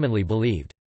is commonly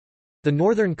believed. The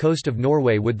northern coast of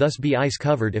Norway would thus be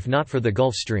ice-covered if not for the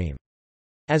Gulf Stream.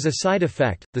 As a side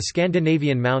effect, the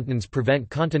Scandinavian mountains prevent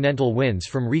continental winds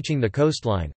from reaching the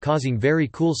coastline, causing very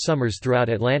cool summers throughout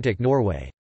Atlantic Norway.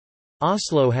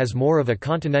 Oslo has more of a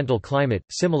continental climate,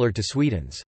 similar to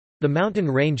Sweden's. The mountain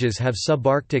ranges have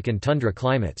subarctic and tundra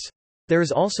climates. There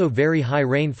is also very high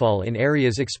rainfall in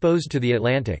areas exposed to the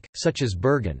Atlantic, such as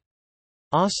Bergen.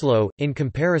 Oslo, in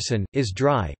comparison, is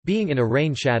dry, being in a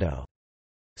rain shadow.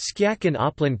 Skjåk in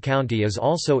Oppland County is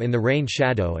also in the rain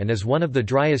shadow and is one of the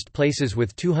driest places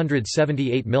with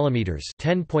 278 mm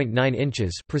 (10.9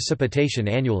 inches) precipitation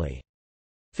annually.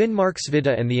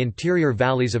 Finnmarksvidda and the interior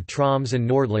valleys of Troms and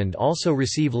Nordland also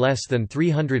receive less than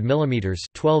 300 mm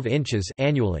 (12 inches)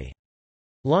 annually.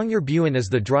 Longyearbyen is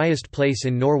the driest place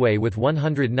in Norway with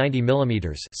 190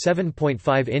 mm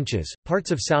 (7.5 inches). Parts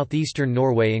of southeastern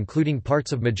Norway including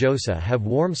parts of Mjøsa have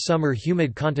warm summer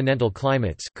humid continental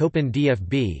climates Köppen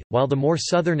DFB, while the more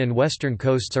southern and western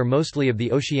coasts are mostly of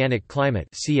the oceanic climate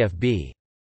CFB.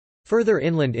 Further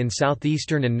inland in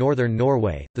southeastern and northern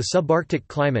Norway, the subarctic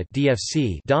climate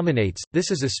 (DFC) dominates.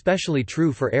 This is especially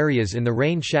true for areas in the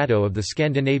rain shadow of the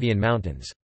Scandinavian mountains.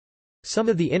 Some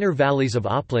of the inner valleys of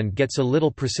Oppland gets a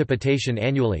little precipitation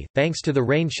annually, thanks to the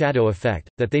rain shadow effect,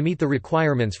 that they meet the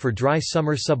requirements for dry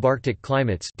summer subarctic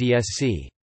climates (DSC).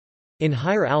 In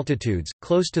higher altitudes,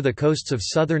 close to the coasts of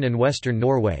southern and western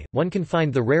Norway, one can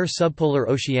find the rare subpolar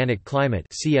oceanic climate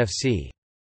 (CFC).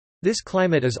 This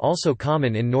climate is also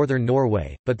common in northern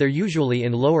Norway, but they're usually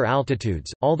in lower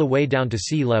altitudes, all the way down to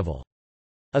sea level.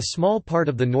 A small part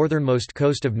of the northernmost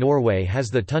coast of Norway has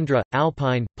the tundra,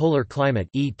 alpine, polar climate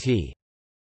 (ET).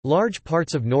 Large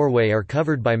parts of Norway are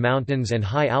covered by mountains and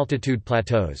high-altitude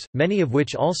plateaus, many of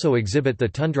which also exhibit the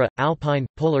tundra, alpine,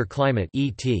 polar climate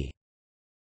 (ET).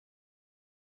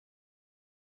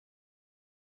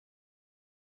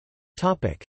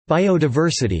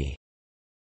 Biodiversity.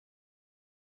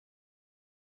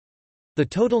 The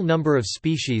total number of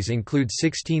species includes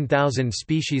 16,000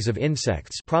 species of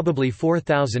insects, probably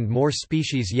 4,000 more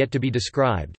species yet to be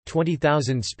described,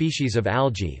 20,000 species of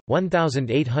algae,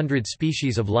 1,800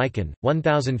 species of lichen,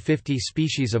 1,050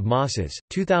 species of mosses,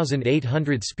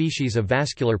 2,800 species of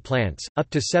vascular plants, up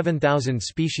to 7,000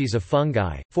 species of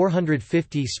fungi,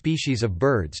 450 species of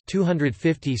birds,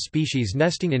 250 species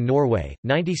nesting in Norway,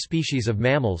 90 species of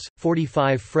mammals,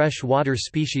 45 fresh-water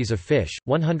species of fish,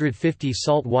 150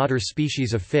 salt-water species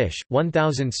of fish,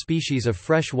 1,000 species of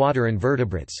freshwater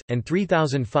invertebrates, and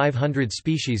 3,500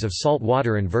 species of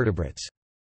saltwater invertebrates.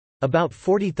 About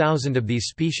 40,000 of these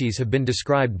species have been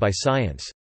described by science.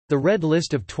 The Red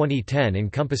List of 2010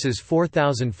 encompasses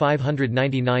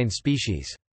 4,599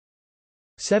 species.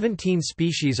 17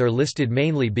 species are listed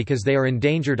mainly because they are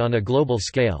endangered on a global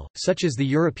scale, such as the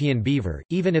European beaver,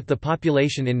 even if the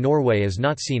population in Norway is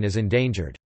not seen as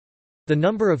endangered. The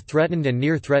number of threatened and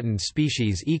near-threatened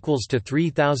species equals to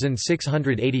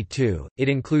 3,682. It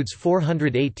includes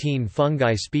 418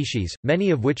 fungi species,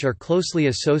 many of which are closely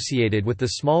associated with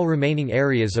the small remaining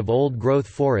areas of old-growth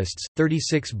forests,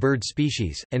 36 bird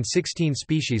species, and 16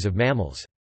 species of mammals.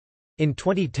 In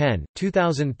 2010,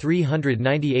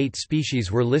 2,398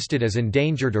 species were listed as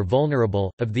endangered or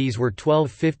vulnerable, of these were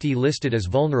 1,250 listed as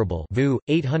vulnerable (VU),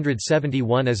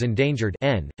 871 as endangered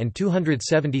 (N), and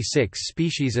 276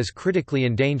 species as critically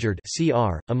endangered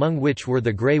 (CR), among which were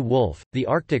the grey wolf, the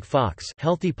Arctic fox,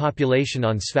 healthy population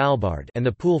on Svalbard, and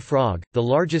the pool frog. The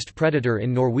largest predator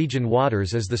in Norwegian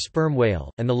waters is the sperm whale,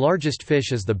 and the largest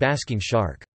fish is the basking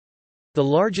shark. The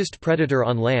largest predator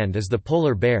on land is the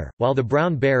polar bear, while the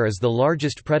brown bear is the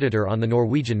largest predator on the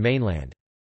Norwegian mainland.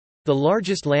 The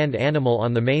largest land animal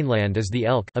on the mainland is the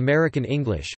elk, American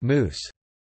English, moose.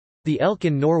 The elk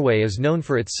in Norway is known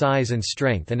for its size and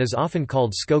strength and is often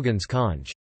called Skogens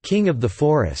konge, king of the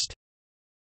forest.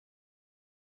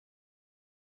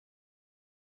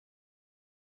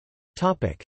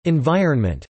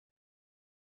 Environment.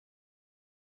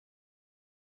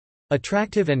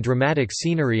 Attractive and dramatic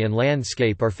scenery and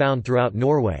landscape are found throughout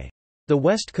Norway. The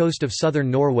west coast of southern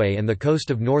Norway and the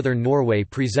coast of northern Norway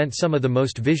present some of the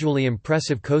most visually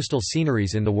impressive coastal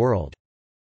sceneries in the world.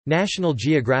 National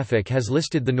Geographic has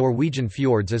listed the Norwegian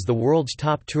fjords as the world's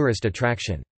top tourist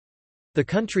attraction. The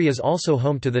country is also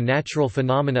home to the natural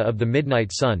phenomena of the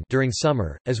midnight sun during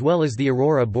summer, as well as the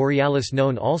aurora borealis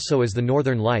known also as the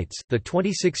Northern Lights. The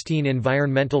 2016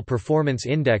 Environmental Performance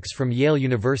Index from Yale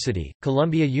University,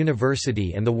 Columbia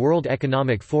University and the World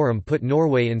Economic Forum put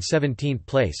Norway in 17th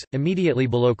place, immediately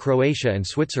below Croatia and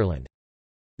Switzerland.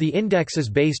 The index is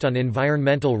based on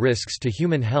environmental risks to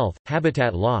human health,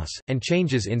 habitat loss, and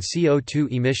changes in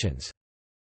CO2 emissions.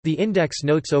 The index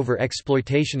notes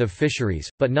over-exploitation of fisheries,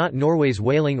 but not Norway's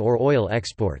whaling or oil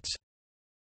exports.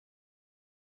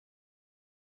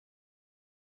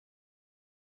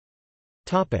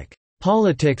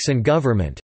 Politics and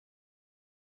government.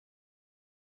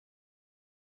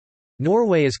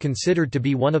 Norway is considered to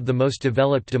be one of the most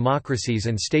developed democracies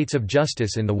and states of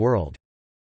justice in the world.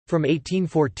 From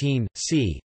 1814,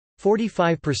 c.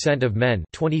 45% of men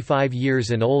 25 years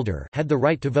and older had the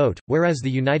right to vote, whereas the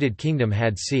United Kingdom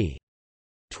had c.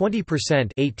 20%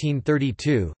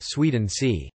 1832, Sweden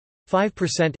c. 5%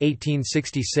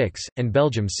 1866, and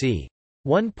Belgium c.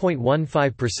 1.15%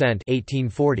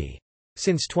 1840.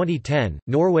 Since 2010,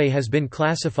 Norway has been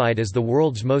classified as the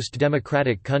world's most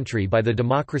democratic country by the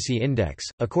Democracy Index,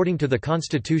 according to the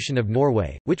Constitution of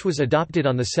Norway, which was adopted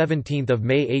on 17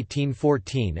 May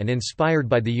 1814 and inspired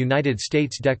by the United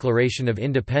States Declaration of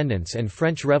Independence and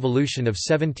French Revolution of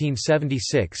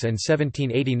 1776 and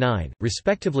 1789,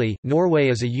 respectively. Norway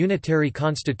is a unitary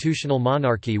constitutional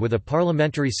monarchy with a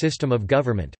parliamentary system of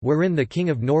government, wherein the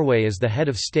King of Norway is the head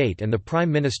of state and the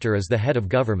Prime Minister is the head of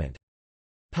government.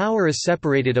 Power is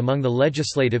separated among the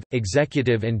legislative,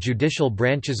 executive and judicial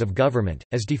branches of government,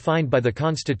 as defined by the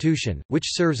Constitution, which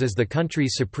serves as the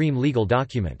country's supreme legal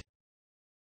document.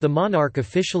 The monarch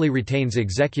officially retains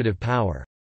executive power.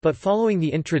 But following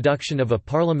the introduction of a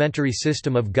parliamentary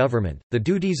system of government, the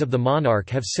duties of the monarch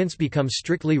have since become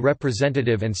strictly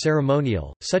representative and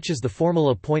ceremonial, such as the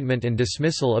formal appointment and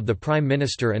dismissal of the Prime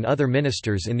Minister and other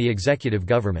ministers in the executive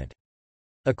government.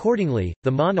 Accordingly, the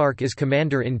monarch is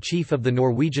commander-in-chief of the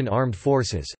Norwegian armed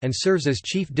forces, and serves as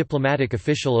chief diplomatic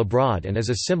official abroad and as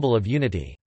a symbol of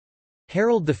unity.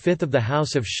 Harald V of the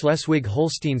House of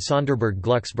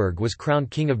Schleswig-Holstein-Sonderburg-Glucksburg was crowned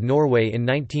King of Norway in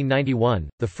 1991,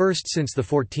 the first since the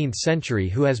 14th century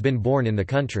who has been born in the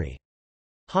country.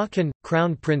 Haakon,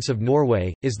 Crown Prince of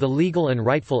Norway, is the legal and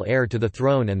rightful heir to the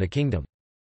throne and the kingdom.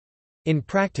 In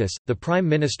practice, the Prime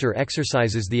Minister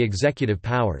exercises the executive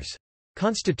powers.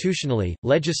 Constitutionally,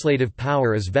 legislative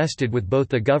power is vested with both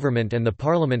the government and the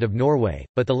Parliament of Norway,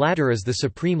 but the latter is the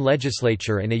supreme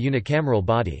legislature and a unicameral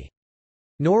body.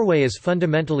 Norway is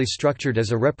fundamentally structured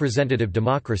as a representative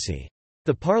democracy.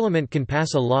 The parliament can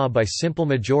pass a law by simple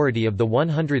majority of the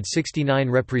 169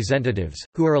 representatives,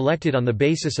 who are elected on the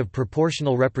basis of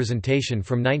proportional representation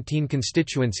from 19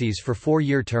 constituencies for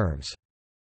 4-year terms.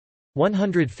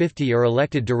 150 are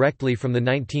elected directly from the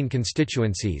 19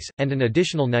 constituencies, and an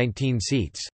additional 19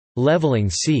 seats, leveling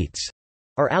seats,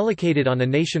 are allocated on a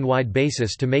nationwide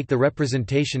basis to make the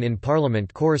representation in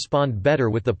parliament correspond better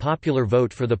with the popular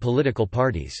vote for the political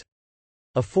parties.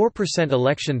 A 4%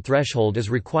 election threshold is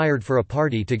required for a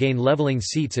party to gain leveling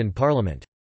seats in parliament.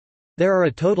 There are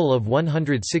a total of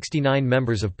 169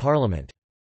 members of parliament.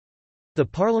 The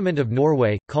Parliament of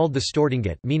Norway, called the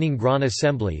Stortinget, meaning Grand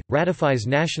Assembly, ratifies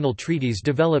national treaties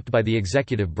developed by the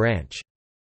executive branch.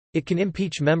 It can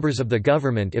impeach members of the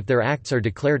government if their acts are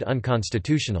declared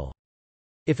unconstitutional.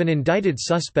 If an indicted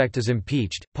suspect is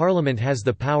impeached, Parliament has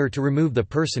the power to remove the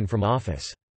person from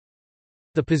office.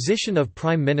 The position of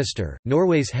Prime Minister,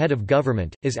 Norway's head of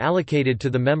government, is allocated to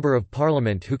the Member of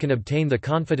Parliament who can obtain the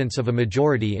confidence of a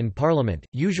majority in Parliament,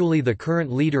 usually the current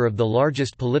leader of the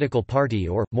largest political party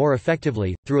or, more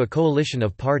effectively, through a coalition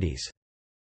of parties.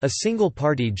 A single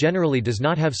party generally does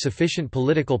not have sufficient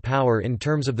political power in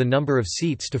terms of the number of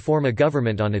seats to form a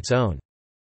government on its own.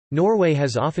 Norway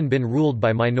has often been ruled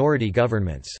by minority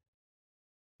governments.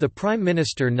 The Prime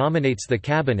Minister nominates the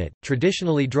cabinet,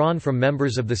 traditionally drawn from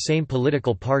members of the same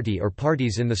political party or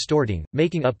parties in the Storting,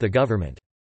 making up the government.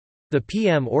 The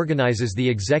PM organizes the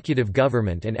executive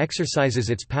government and exercises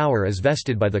its power as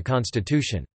vested by the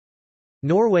constitution.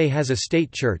 Norway has a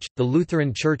state church, the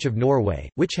Lutheran Church of Norway,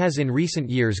 which has in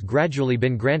recent years gradually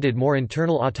been granted more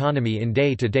internal autonomy in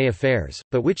day-to-day affairs,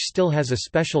 but which still has a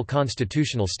special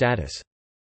constitutional status.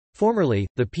 Formerly,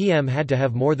 the PM had to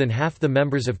have more than half the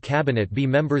members of cabinet be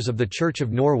members of the Church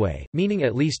of Norway, meaning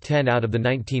at least 10 out of the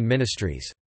 19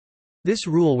 ministries. This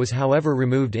rule was however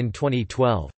removed in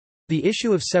 2012. The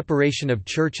issue of separation of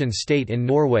church and state in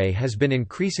Norway has been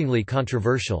increasingly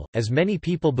controversial, as many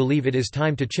people believe it is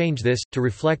time to change this, to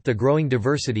reflect the growing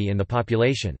diversity in the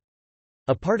population.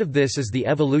 A part of this is the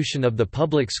evolution of the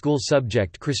public school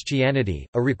subject Christianity,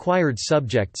 a required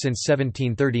subject since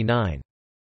 1739.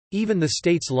 Even the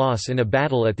state's loss in a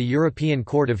battle at the European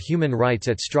Court of Human Rights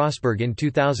at Strasbourg in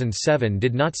 2007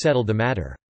 did not settle the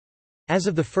matter. As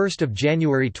of 1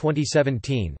 January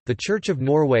 2017, the Church of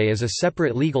Norway is a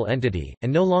separate legal entity,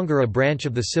 and no longer a branch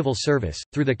of the civil service.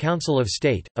 Through the Council of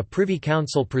State, a Privy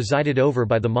Council presided over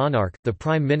by the monarch, the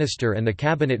Prime Minister and the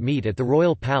cabinet meet at the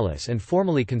Royal Palace and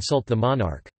formally consult the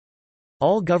monarch.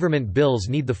 All government bills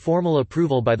need the formal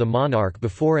approval by the monarch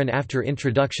before and after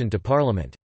introduction to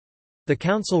Parliament. The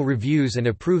Council reviews and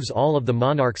approves all of the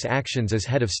monarch's actions as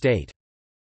head of state.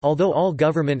 Although all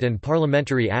government and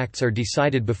parliamentary acts are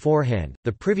decided beforehand,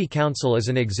 the Privy Council is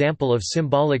an example of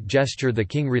symbolic gesture the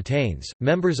king retains.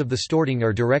 Members of the Storting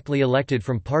are directly elected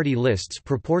from party lists,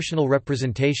 proportional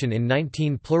representation in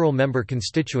 19 plural member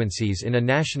constituencies in a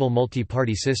national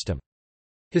multi-party system.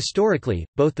 Historically,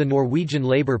 both the Norwegian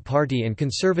Labour Party and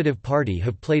Conservative Party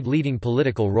have played leading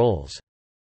political roles.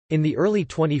 In the early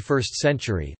 21st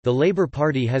century, the Labour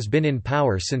Party has been in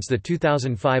power since the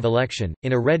 2005 election,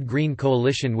 in a red-green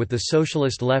coalition with the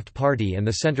Socialist Left Party and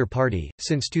the Centre Party.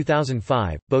 Since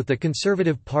 2005, both the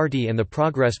Conservative Party and the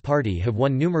Progress Party have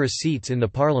won numerous seats in the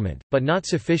parliament, but not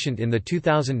sufficient in the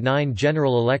 2009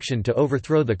 general election to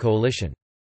overthrow the coalition.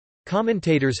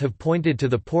 Commentators have pointed to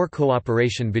the poor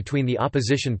cooperation between the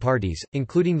opposition parties,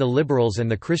 including the Liberals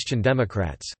and the Christian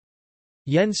Democrats.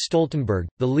 Jens Stoltenberg,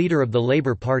 the leader of the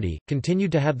Labour Party,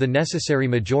 continued to have the necessary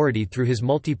majority through his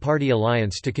multi-party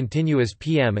alliance to continue as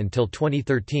PM until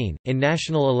 2013. In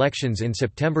national elections in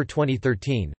September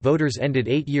 2013, voters ended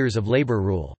 8 years of Labour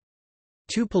rule.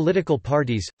 Two political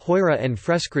parties, Høyre and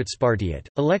Fremskrittspartiet,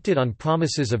 elected on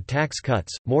promises of tax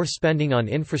cuts, more spending on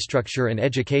infrastructure and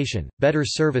education, better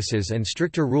services and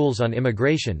stricter rules on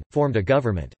immigration, formed a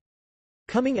government.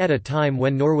 Coming at a time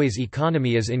when Norway's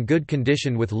economy is in good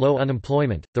condition with low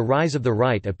unemployment, the rise of the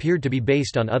right appeared to be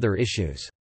based on other issues.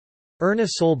 Erna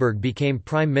Solberg became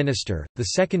Prime Minister, the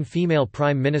second female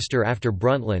Prime Minister after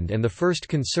Brundtland and the first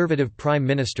Conservative Prime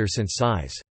Minister since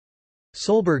Size.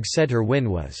 Solberg said her win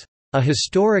was a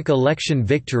historic election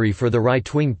victory for the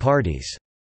right-wing parties.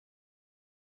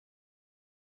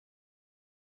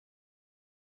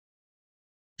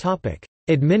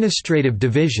 Administrative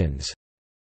divisions.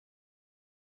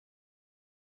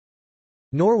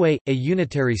 Norway, a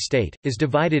unitary state, is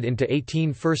divided into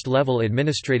 18 first-level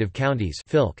administrative counties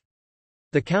fylke.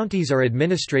 The counties are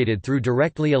administrated through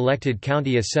directly elected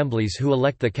county assemblies who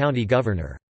elect the county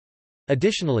governor.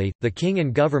 Additionally, the king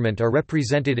and government are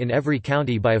represented in every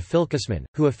county by a fylkesman,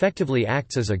 who effectively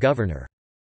acts as a governor.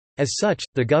 As such,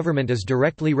 the government is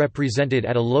directly represented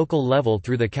at a local level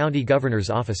through the county governor's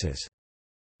offices.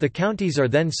 The counties are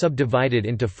then subdivided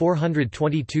into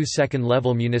 422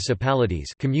 second-level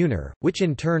municipalities communer, which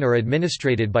in turn are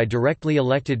administrated by directly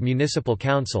elected municipal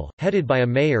council, headed by a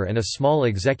mayor and a small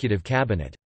executive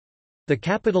cabinet. The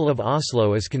capital of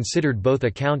Oslo is considered both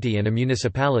a county and a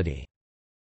municipality.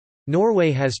 Norway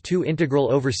has two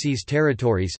integral overseas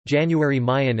territories, January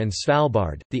Mayen and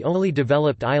Svalbard, the only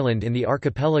developed island in the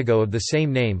archipelago of the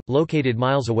same name, located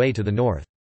miles away to the north.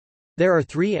 There are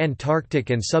 3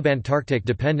 Antarctic and subantarctic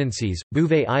dependencies,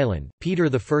 Bouvet Island, Peter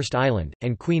I Island,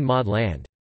 and Queen Maud Land.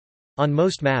 On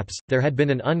most maps, there had been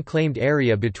an unclaimed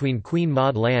area between Queen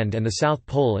Maud Land and the South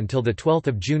Pole until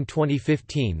 12 June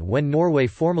 2015 when Norway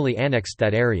formally annexed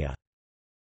that area.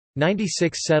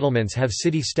 96 settlements have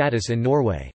city status in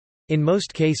Norway. In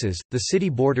most cases, the city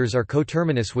borders are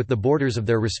coterminous with the borders of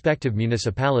their respective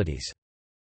municipalities.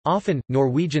 Often,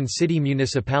 Norwegian city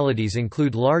municipalities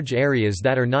include large areas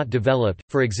that are not developed.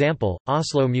 For example,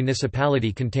 Oslo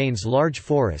municipality contains large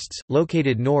forests,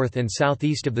 located north and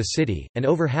southeast of the city, and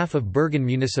over half of Bergen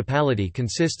municipality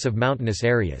consists of mountainous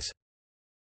areas.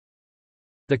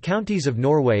 The counties of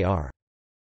Norway are: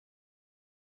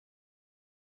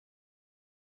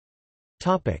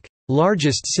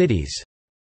 Largest cities.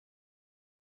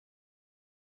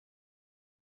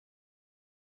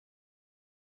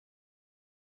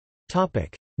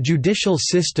 Judicial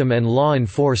system and law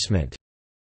enforcement.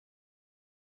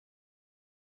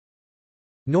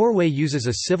 Norway uses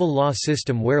a civil law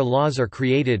system where laws are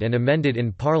created and amended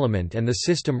in Parliament and the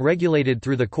system regulated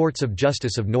through the Courts of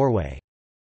Justice of Norway.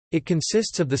 It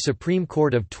consists of the Supreme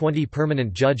Court of 20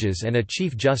 permanent judges and a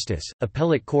Chief Justice,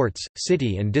 appellate courts,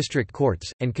 city and district courts,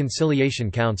 and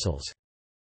conciliation councils.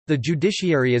 The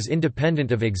judiciary is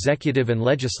independent of executive and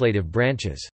legislative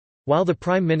branches. While the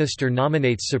Prime Minister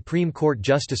nominates Supreme Court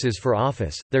justices for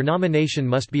office, their nomination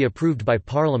must be approved by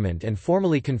Parliament and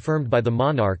formally confirmed by the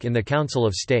monarch in the Council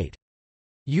of State.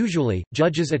 Usually,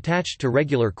 judges attached to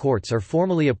regular courts are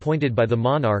formally appointed by the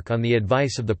monarch on the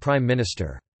advice of the Prime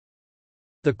Minister.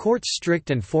 The court's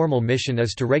strict and formal mission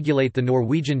is to regulate the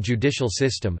Norwegian judicial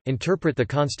system, interpret the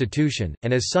constitution,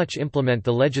 and as such implement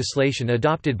the legislation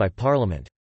adopted by Parliament.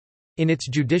 In its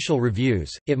judicial reviews,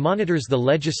 it monitors the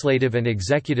legislative and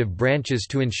executive branches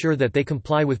to ensure that they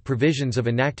comply with provisions of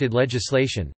enacted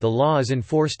legislation. The law is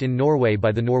enforced in Norway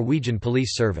by the Norwegian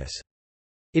Police Service.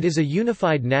 It is a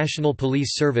unified national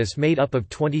police service made up of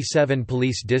 27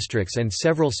 police districts and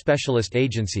several specialist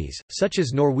agencies, such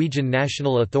as Norwegian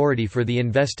National Authority for the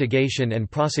Investigation and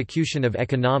Prosecution of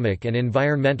Economic and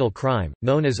Environmental Crime,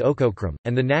 known as Økokrim,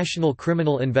 and the National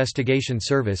Criminal Investigation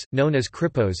Service, known as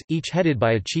Kripos, each headed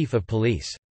by a chief of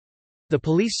police. The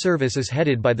police service is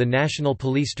headed by the National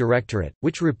Police Directorate,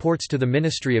 which reports to the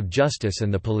Ministry of Justice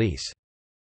and the police.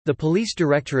 The Police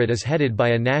Directorate is headed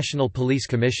by a National Police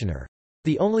Commissioner.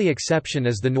 The only exception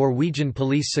is the Norwegian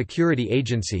Police Security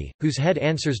Agency, whose head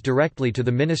answers directly to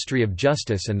the Ministry of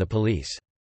Justice and the police.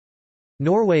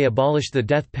 Norway abolished the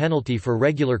death penalty for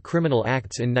regular criminal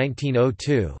acts in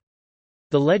 1902.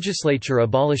 The legislature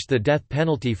abolished the death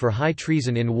penalty for high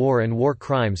treason in war and war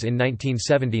crimes in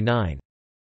 1979.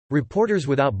 Reporters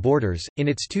Without Borders, in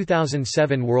its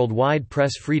 2007 Worldwide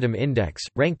Press Freedom Index,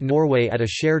 ranked Norway at a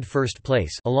shared first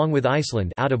place along with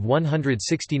Iceland out of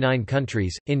 169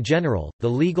 countries. In general, the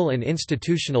legal and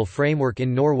institutional framework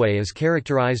in Norway is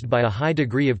characterized by a high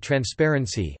degree of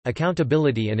transparency,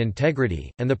 accountability and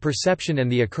integrity, and the perception and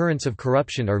the occurrence of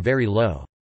corruption are very low.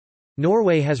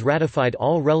 Norway has ratified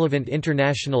all relevant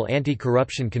international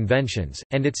anti-corruption conventions,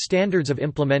 and its standards of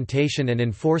implementation and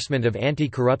enforcement of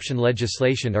anti-corruption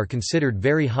legislation are considered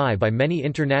very high by many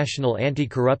international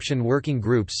anti-corruption working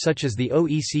groups such as the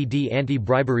OECD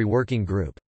Anti-Bribery Working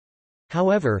Group.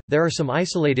 However, there are some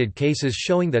isolated cases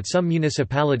showing that some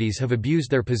municipalities have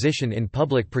abused their position in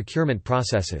public procurement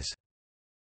processes.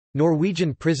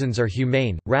 Norwegian prisons are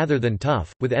humane, rather than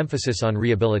tough, with emphasis on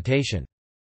rehabilitation.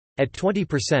 At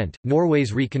 20%,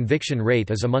 Norway's reconviction rate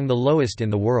is among the lowest in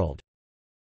the world.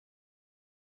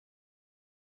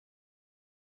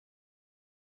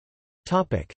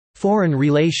 Foreign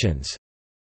relations.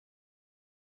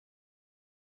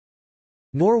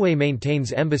 Norway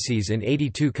maintains embassies in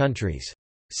 82 countries.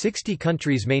 60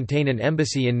 countries maintain an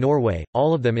embassy in Norway,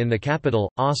 all of them in the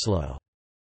capital, Oslo.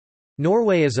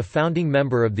 Norway is a founding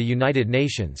member of the United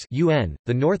Nations (UN),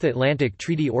 the North Atlantic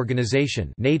Treaty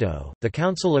Organization (NATO), the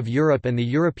Council of Europe and the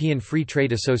European Free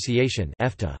Trade Association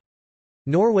 (EFTA).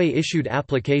 Norway issued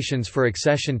applications for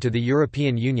accession to the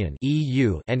European Union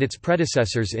 (EU) and its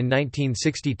predecessors in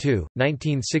 1962,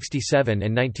 1967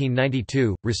 and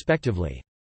 1992, respectively.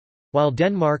 While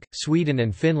Denmark, Sweden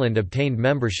and Finland obtained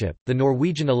membership, the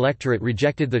Norwegian electorate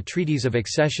rejected the treaties of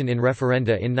accession in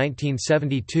referenda in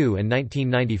 1972 and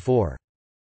 1994.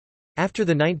 After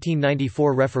the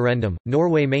 1994 referendum,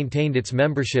 Norway maintained its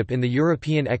membership in the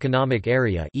European Economic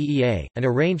Area (EEA), an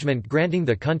arrangement granting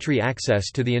the country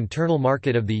access to the internal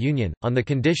market of the Union, on the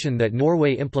condition that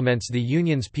Norway implements the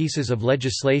Union's pieces of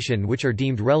legislation which are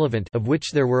deemed relevant, of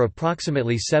which there were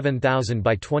approximately 7,000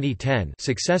 by 2010.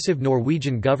 Successive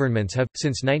Norwegian governments have,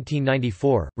 since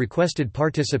 1994, requested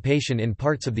participation in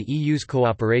parts of the EU's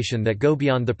cooperation that go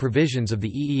beyond the provisions of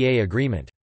the EEA agreement.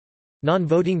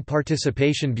 Non-voting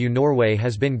participation by Norway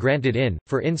has been granted in,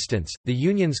 for instance, the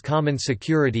Union's Common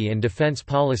Security and Defence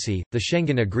Policy, the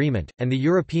Schengen Agreement, and the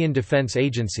European Defence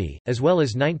Agency, as well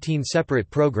as 19 separate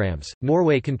programmes.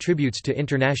 Norway contributes to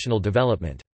international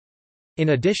development. In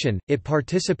addition, it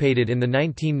participated in the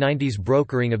 1990s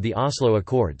brokering of the Oslo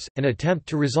Accords, an attempt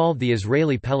to resolve the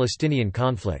Israeli-Palestinian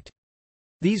conflict.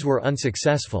 These were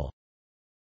unsuccessful.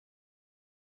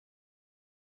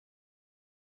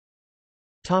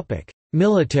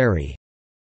 Military.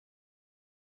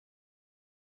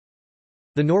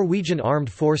 The Norwegian Armed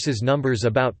Forces numbers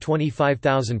about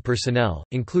 25,000 personnel,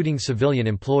 including civilian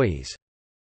employees.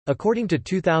 According to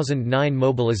 2009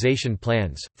 mobilization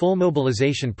plans, full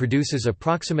mobilization produces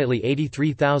approximately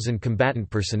 83,000 combatant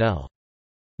personnel.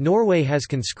 Norway has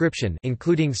conscription,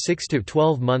 including 6 to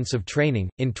 12 months of training.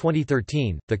 In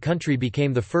 2013, the country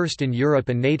became the first in Europe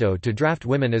and NATO to draft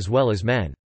women as well as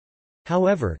men.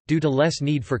 However, due to less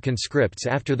need for conscripts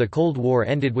after the Cold War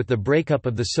ended with the breakup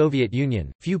of the Soviet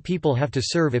Union, few people have to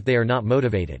serve if they are not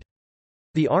motivated.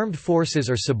 The armed forces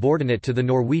are subordinate to the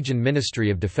Norwegian Ministry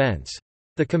of Defence.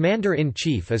 The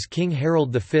Commander-in-Chief is King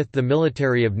Harald V. The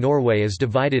military of Norway is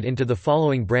divided into the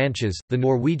following branches: the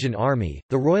Norwegian Army,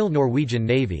 the Royal Norwegian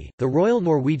Navy, the Royal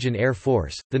Norwegian Air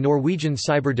Force, the Norwegian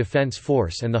Cyber Defence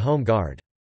Force and the Home Guard.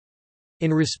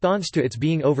 In response to its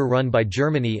being overrun by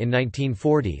Germany in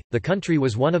 1940, the country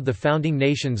was one of the founding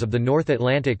nations of the North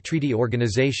Atlantic Treaty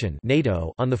Organization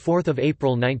 (NATO) on 4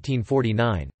 April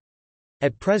 1949.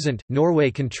 At present, Norway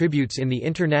contributes in the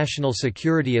International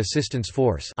Security Assistance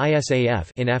Force (ISAF)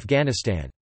 in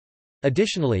Afghanistan.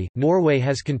 Additionally, Norway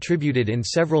has contributed in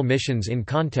several missions in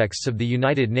contexts of the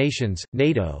United Nations,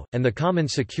 NATO, and the Common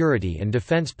Security and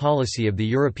Defence Policy of the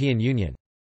European Union.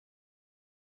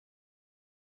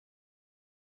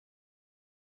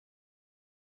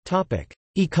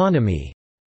 Economy.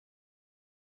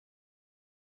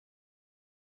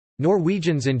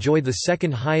 Norwegians enjoy the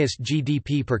second highest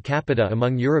GDP per capita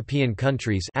among European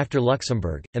countries after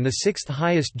Luxembourg, and the sixth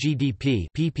highest GDP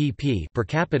 (PPP) per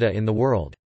capita in the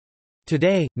world.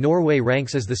 Today, Norway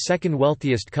ranks as the second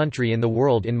wealthiest country in the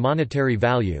world in monetary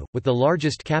value, with the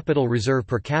largest capital reserve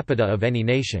per capita of any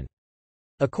nation.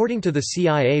 According to the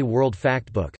CIA World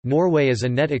Factbook, Norway is a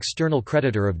net external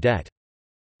creditor of debt.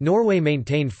 Norway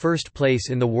maintained first place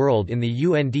in the world in the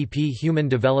UNDP Human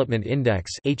Development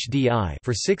Index (HDI)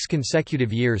 for 6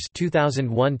 consecutive years,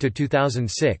 2001 to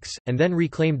 2006, and then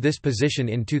reclaimed this position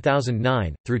in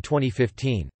 2009 through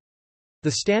 2015. The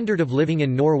standard of living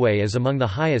in Norway is among the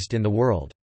highest in the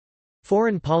world.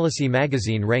 Foreign Policy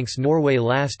magazine ranks Norway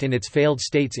last in its Failed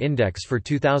States Index for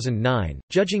 2009,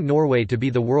 judging Norway to be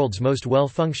the world's most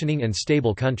well-functioning and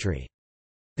stable country.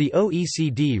 The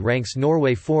OECD ranks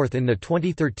Norway 4th in the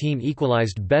 2013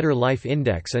 Equalized Better Life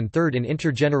Index and 3rd in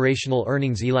intergenerational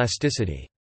earnings elasticity.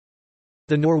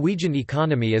 The Norwegian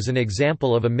economy is an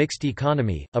example of a mixed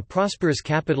economy, a prosperous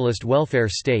capitalist welfare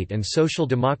state and social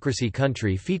democracy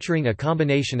country featuring a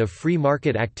combination of free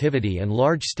market activity and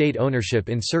large state ownership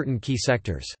in certain key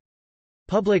sectors.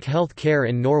 Public health care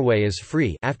in Norway is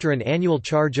free after an annual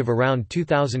charge of around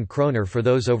 2,000 kroner for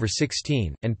those over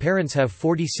 16, and parents have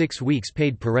 46 weeks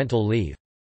paid parental leave.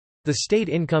 The state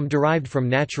income derived from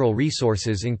natural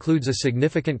resources includes a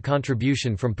significant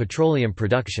contribution from petroleum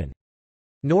production.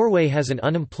 Norway has an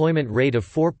unemployment rate of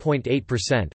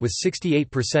 4.8%, with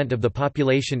 68% of the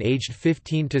population aged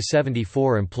 15 to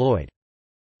 74 employed.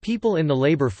 People in the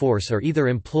labor force are either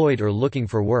employed or looking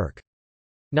for work.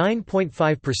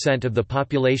 9.5% of the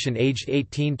population aged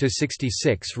 18 to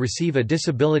 66 receive a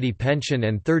disability pension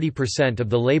and 30% of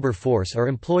the labor force are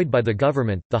employed by the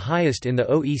government, the highest in the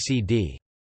OECD.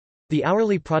 The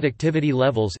hourly productivity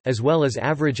levels, as well as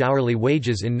average hourly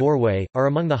wages in Norway, are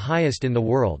among the highest in the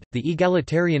world. The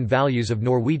egalitarian values of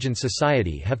Norwegian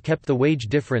society have kept the wage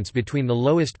difference between the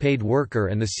lowest paid worker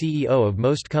and the CEO of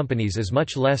most companies as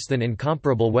much less than in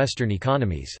comparable Western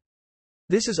economies.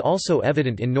 This is also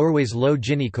evident in Norway's low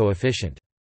Gini coefficient.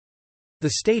 The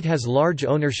state has large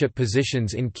ownership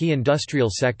positions in key industrial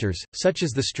sectors, such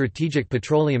as the strategic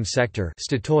petroleum sector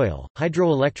Statoil,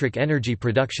 hydroelectric energy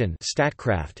production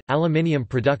Statkraft, aluminium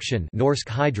production Norsk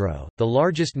Hydro, the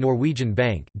largest Norwegian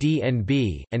bank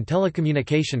DNB, and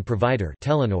telecommunication provider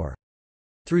Telenor.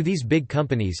 Through these big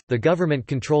companies, the government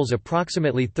controls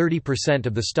approximately 30%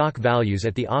 of the stock values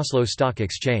at the Oslo Stock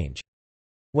Exchange.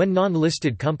 When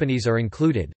non-listed companies are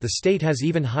included, the state has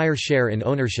even higher share in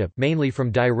ownership, mainly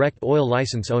from direct oil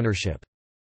license ownership.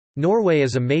 Norway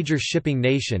is a major shipping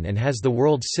nation and has the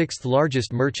world's 6th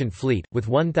largest merchant fleet, with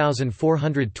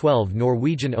 1,412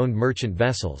 Norwegian-owned merchant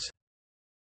vessels.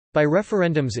 By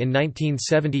referendums in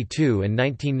 1972 and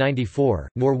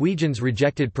 1994, Norwegians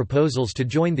rejected proposals to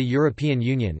join the European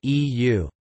Union (EU).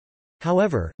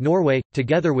 However, Norway,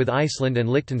 together with Iceland and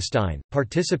Liechtenstein,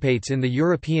 participates in the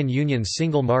European Union's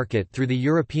single market through the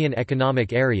European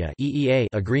Economic Area (EEA)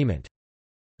 agreement.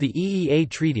 The EEA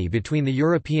treaty between the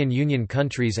European Union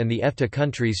countries and the EFTA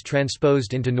countries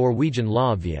transposed into Norwegian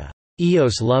law via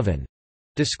EOS-loven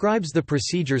describes the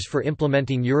procedures for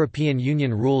implementing European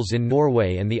Union rules in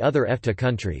Norway and the other EFTA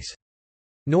countries.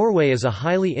 Norway is a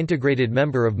highly integrated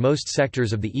member of most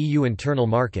sectors of the EU internal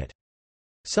market.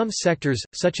 Some sectors,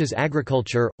 such as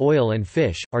agriculture, oil and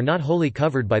fish, are not wholly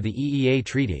covered by the EEA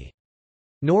treaty.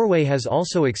 Norway has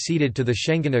also acceded to the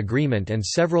Schengen Agreement and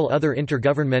several other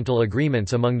intergovernmental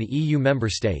agreements among the EU member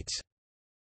states.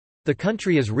 The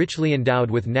country is richly endowed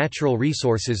with natural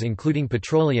resources including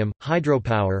petroleum,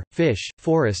 hydropower, fish,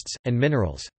 forests, and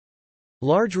minerals.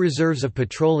 Large reserves of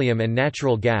petroleum and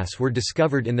natural gas were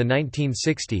discovered in the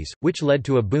 1960s, which led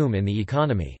to a boom in the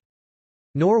economy.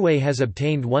 Norway has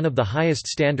obtained one of the highest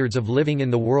standards of living in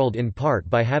the world in part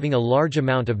by having a large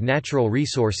amount of natural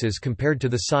resources compared to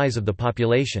the size of the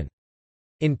population.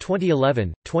 In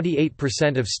 2011,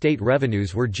 28% of state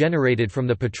revenues were generated from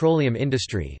the petroleum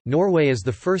industry. Norway is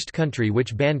the first country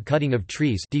which banned cutting of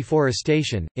trees,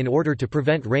 deforestation, in order to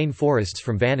prevent rain forests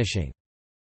from vanishing.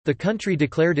 The country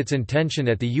declared its intention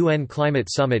at the UN Climate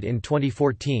Summit in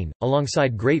 2014,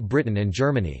 alongside Great Britain and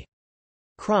Germany.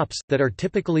 Crops, that are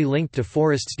typically linked to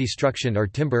forests destruction are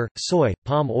timber, soy,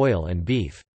 palm oil and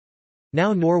beef.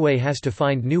 Now Norway has to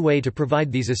find new way to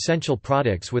provide these essential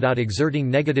products without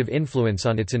exerting negative influence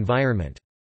on its environment.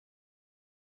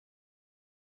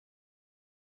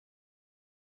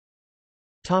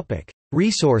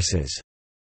 Resources.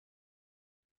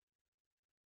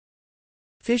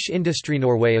 Fish industry.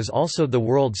 Norway is also the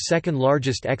world's second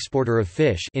largest exporter of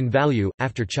fish in value,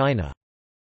 after China.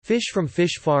 Fish from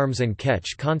fish farms and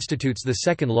catch constitutes the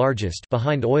second largest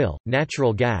behind oil,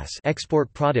 natural gas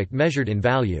export product measured in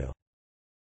value.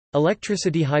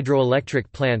 Electricity.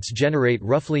 Hydroelectric plants generate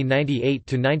roughly 98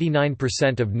 to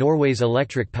 99% of Norway's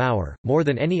electric power, more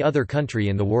than any other country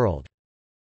in the world.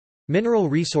 Mineral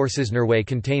resources. Norway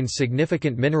contains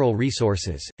significant mineral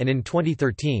resources, and in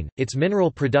 2013, its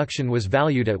mineral production was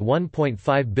valued at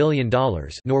 $1.5 billion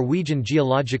Norwegian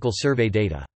Geological Survey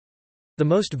data. The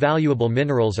most valuable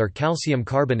minerals are calcium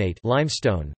carbonate,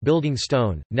 limestone, building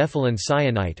stone, nepheline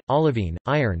syenite, olivine,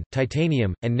 iron,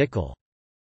 titanium, and nickel.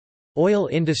 Oil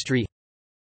industry.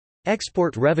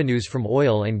 Export revenues from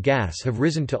oil and gas have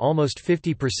risen to almost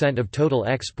 50% of total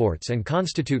exports and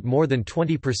constitute more than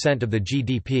 20% of the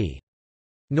GDP.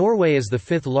 Norway is the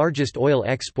fifth largest oil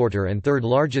exporter and third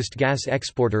largest gas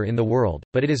exporter in the world,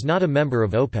 but it is not a member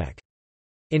of OPEC.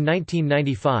 In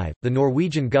 1995, the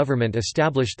Norwegian government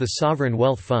established the Sovereign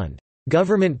Wealth Fund,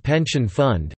 Government Pension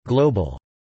Fund, Global,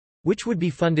 which would be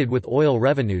funded with oil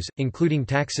revenues, including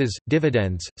taxes,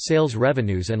 dividends, sales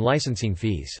revenues and licensing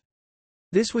fees.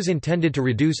 This was intended to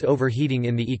reduce overheating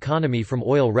in the economy from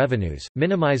oil revenues,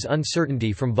 minimize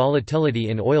uncertainty from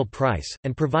volatility in oil price,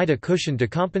 and provide a cushion to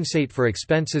compensate for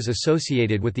expenses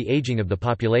associated with the aging of the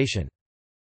population.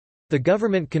 The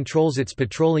government controls its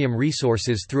petroleum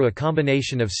resources through a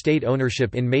combination of state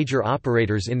ownership in major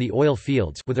operators in the oil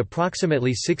fields, with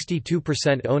approximately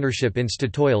 62% ownership in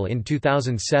Statoil in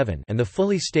 2007, and the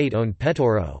fully state-owned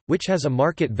Petoro, which has a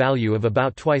market value of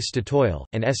about twice Statoil,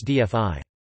 and SDFI.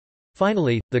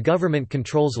 Finally, the government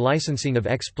controls licensing of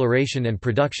exploration and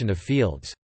production of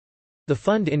fields. The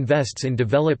fund invests in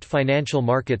developed financial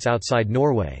markets outside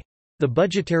Norway. The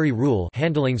budgetary rule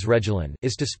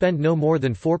is to spend no more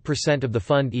than 4% of the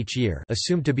fund each year,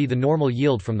 assumed to be the normal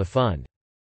yield from the fund.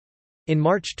 In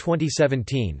March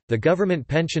 2017, the government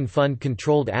pension fund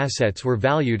controlled assets were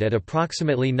valued at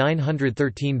approximately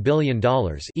 $913 billion,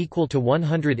 equal to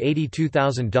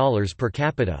 $182,000 per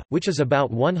capita, which is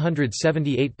about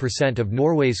 178% of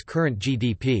Norway's current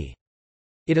GDP.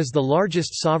 It is the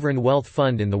largest sovereign wealth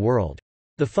fund in the world.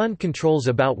 The fund controls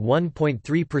about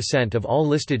 1.3% of all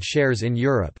listed shares in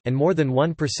Europe, and more than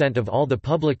 1% of all the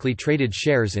publicly traded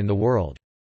shares in the world.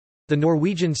 The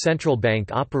Norwegian Central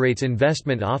Bank operates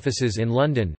investment offices in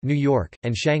London, New York,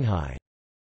 and Shanghai.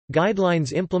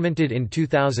 Guidelines implemented in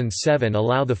 2007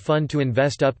 allow the fund to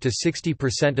invest up to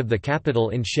 60% of the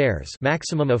capital in shares,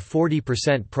 maximum of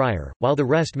 40% prior, while the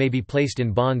rest may be placed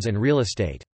in bonds and real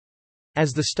estate.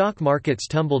 As the stock markets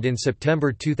tumbled in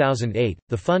September 2008,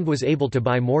 the fund was able to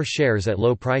buy more shares at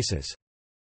low prices.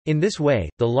 In this way,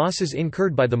 the losses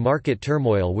incurred by the market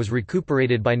turmoil was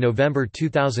recuperated by November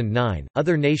 2009.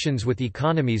 Other nations with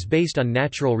economies based on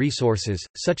natural resources,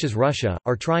 such as Russia,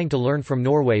 are trying to learn from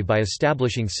Norway by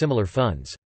establishing similar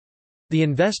funds. The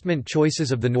investment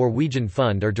choices of the Norwegian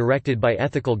fund are directed by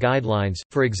ethical guidelines.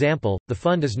 For example, the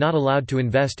fund is not allowed to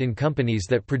invest in companies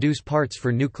that produce parts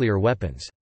for nuclear weapons.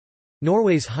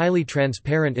 Norway's highly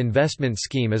transparent investment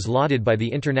scheme is lauded by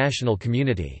the international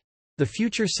community. The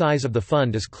future size of the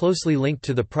fund is closely linked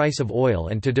to the price of oil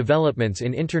and to developments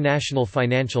in international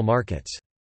financial markets.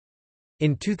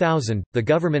 In 2000, the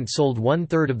government sold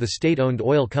one-third of the state-owned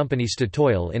oil company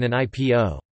Statoil in an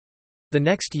IPO. The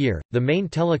next year, the main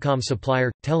telecom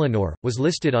supplier, Telenor, was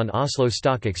listed on Oslo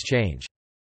Stock Exchange.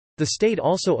 The state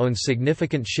also owns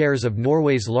significant shares of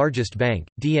Norway's largest bank,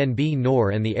 DNB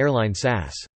Nor, and the airline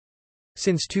SAS.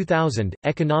 Since 2000,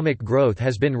 economic growth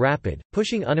has been rapid,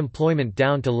 pushing unemployment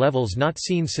down to levels not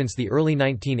seen since the early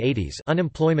 1980s,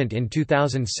 unemployment in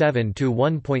 2007 to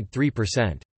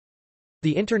 1.3%.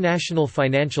 The international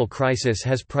financial crisis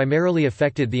has primarily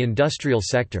affected the industrial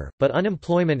sector, but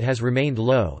unemployment has remained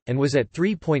low, and was at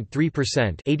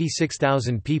 3.3%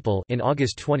 86,000 people in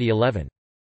August 2011.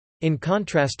 In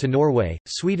contrast to Norway,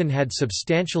 Sweden had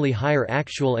substantially higher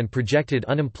actual and projected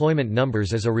unemployment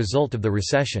numbers as a result of the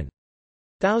recession.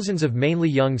 Thousands of mainly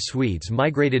young Swedes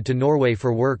migrated to Norway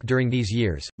for work during these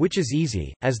years, which is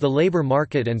easy, as the labour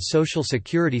market and social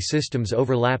security systems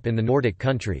overlap in the Nordic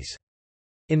countries.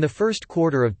 In the first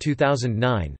quarter of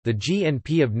 2009, the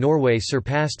GNP of Norway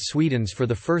surpassed Sweden's for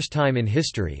the first time in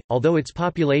history, although its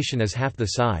population is half the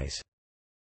size.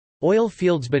 Oil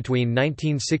fields. Between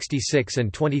 1966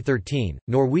 and 2013,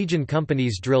 Norwegian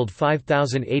companies drilled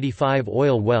 5,085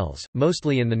 oil wells,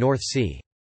 mostly in the North Sea.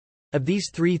 Of these,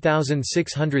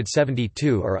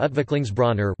 3,672 are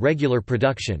Utviklingsbrønner regular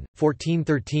production,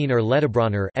 1,413 are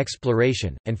Letebrønner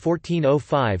exploration, and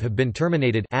 1,405 have been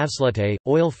terminated avsluttet.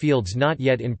 Oil fields not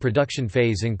yet in production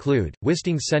phase include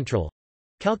Wisting Central.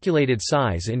 Calculated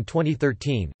size in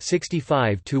 2013,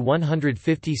 65 to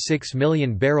 156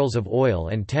 million barrels of oil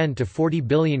and 10 to 40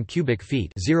 billion cubic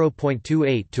feet,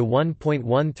 0.28 to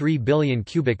 1.13 billion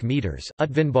cubic meters,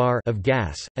 Utvinbar of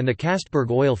gas, and the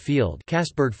Castberg oil field,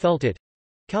 Castbergfeltet,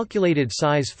 calculated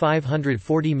size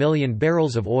 540 million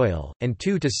barrels of oil and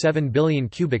 2 to 7 billion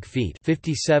cubic feet,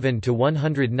 57 to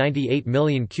 198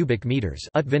 million cubic meters,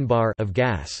 Utvinbar of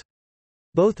gas.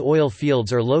 Both oil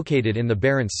fields are located in the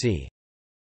Barents Sea.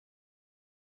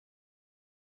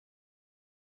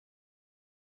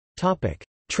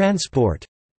 Transport.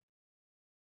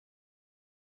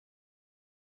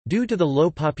 Due to the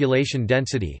low population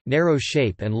density, narrow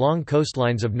shape and long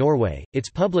coastlines of Norway, its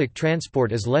public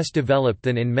transport is less developed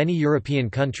than in many European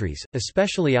countries,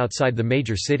 especially outside the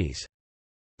major cities.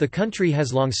 The country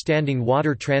has long-standing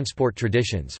water transport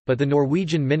traditions, but the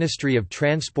Norwegian Ministry of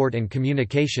Transport and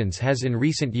Communications has in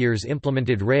recent years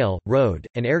implemented rail, road,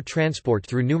 and air transport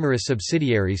through numerous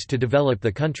subsidiaries to develop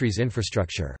the country's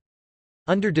infrastructure.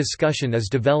 Under discussion is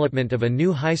development of a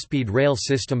new high-speed rail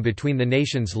system between the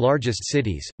nation's largest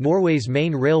cities. Norway's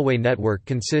main railway network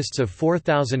consists of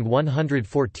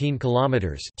 4,114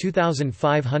 kilometers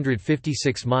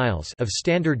 (2,556 miles) of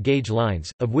standard gauge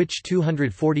lines, of which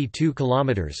 242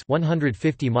 kilometers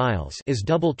 (150 miles) is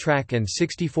double track and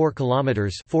 64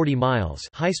 kilometers (40 miles)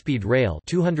 high-speed rail,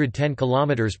 210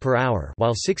 kilometers per hour,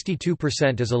 while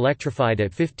 62% is electrified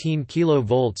at 15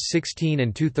 kV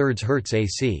 16 2/3 Hz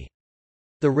AC.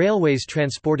 The railways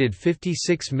transported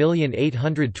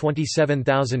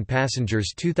 56,827,000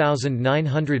 passengers,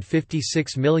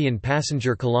 2,956 million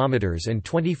passenger kilometers and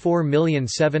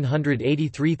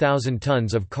 24,783,000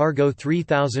 tons of cargo,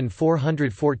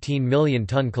 3,414 million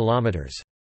ton kilometers.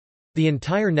 The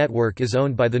entire network is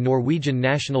owned by the Norwegian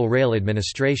National Rail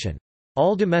Administration.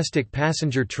 All domestic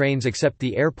passenger trains except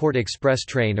the Airport Express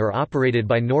train are operated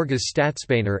by Norges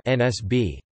Statsbaner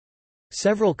 (NSB).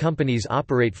 Several companies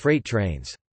operate freight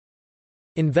trains.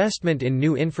 Investment in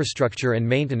new infrastructure and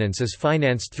maintenance is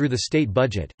financed through the state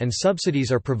budget, and subsidies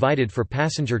are provided for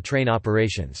passenger train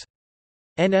operations.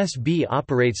 NSB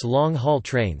operates long-haul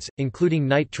trains, including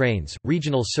night trains,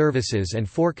 regional services and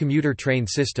 4 commuter train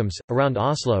systems, around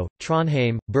Oslo,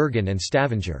 Trondheim, Bergen and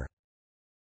Stavanger.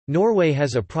 Norway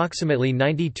has approximately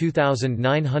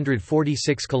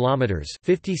 92,946 kilometers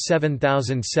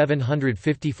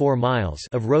 (57,754 miles)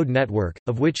 of road network,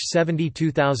 of which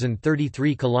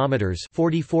 72,033 kilometers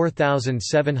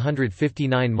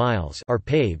 (44,759 miles) are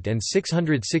paved and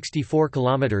 664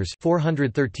 kilometers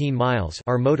 (413 miles)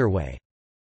 are motorway.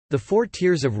 The 4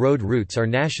 tiers of road routes are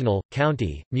national,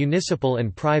 county, municipal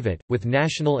and private, with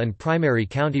national and primary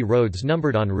county roads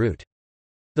numbered en route.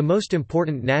 The most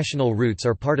important national routes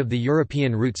are part of the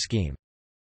European route scheme.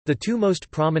 The 2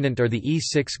 most prominent are the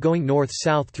E6 going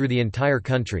north-south through the entire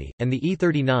country, and the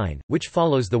E39, which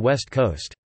follows the west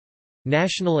coast.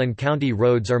 National and county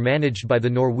roads are managed by the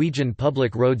Norwegian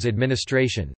Public Roads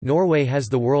Administration. Norway has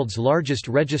the world's largest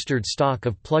registered stock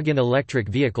of plug-in electric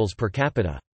vehicles per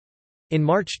capita. In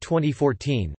March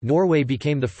 2014, Norway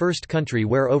became the first country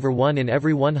where over 1 in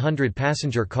every 100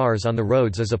 passenger cars on the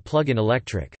roads is a plug-in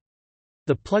electric.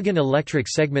 The plug-in electric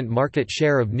segment market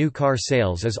share of new car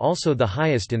sales is also the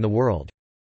highest in the world.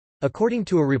 According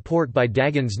to a report by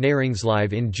Dagens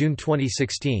Næringsliv in June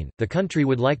 2016, the country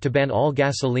would like to ban all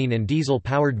gasoline and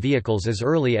diesel-powered vehicles as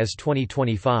early as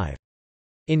 2025.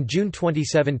 In June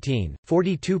 2017,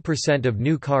 42% of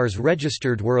new cars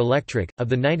registered were electric. Of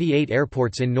the 98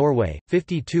 airports in Norway,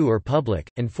 52 are public,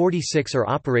 and 46 are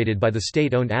operated by the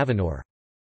state-owned Avinor.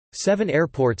 7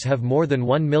 airports have more than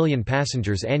 1 million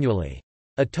passengers annually.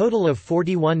 A total of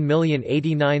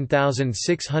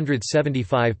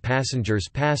 41,089,675 passengers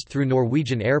passed through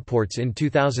Norwegian airports in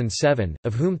 2007,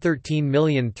 of whom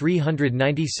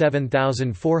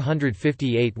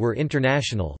 13,397,458 were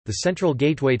international. The central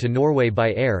gateway to Norway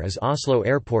by air is Oslo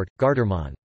Airport,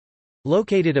 Gardermoen.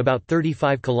 Located about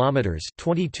 35 kilometers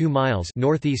 (22 miles)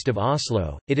 northeast of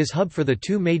Oslo, it is hub for the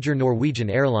 2 major Norwegian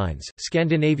airlines,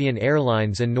 Scandinavian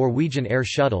Airlines and Norwegian Air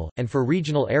Shuttle, and for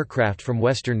regional aircraft from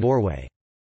western Norway.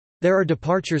 There are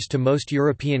departures to most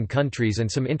European countries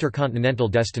and some intercontinental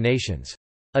destinations.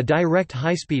 A direct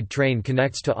high-speed train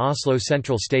connects to Oslo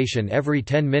Central Station every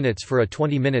 10 minutes for a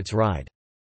 20 minutes ride.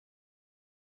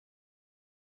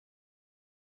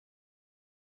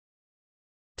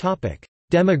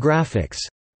 Demographics.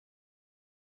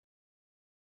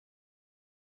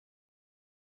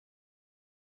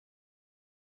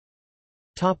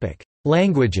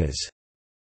 Languages.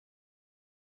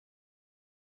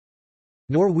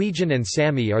 Norwegian and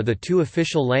Sami are the 2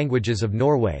 official languages of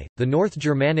Norway. The North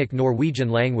Germanic Norwegian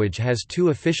language has 2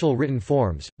 official written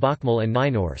forms, Bokmål and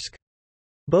Nynorsk.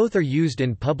 Both are used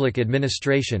in public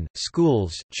administration,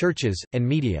 schools, churches, and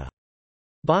media.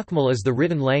 Bokmål is the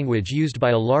written language used by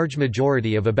a large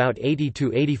majority of about 80 to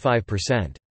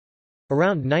 85%.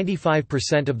 Around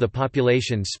 95% of the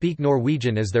population speak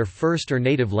Norwegian as their first or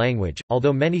native language,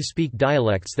 although many speak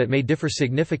dialects that may differ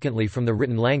significantly from the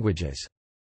written languages.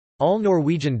 All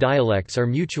Norwegian dialects are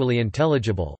mutually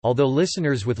intelligible, although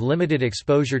listeners with limited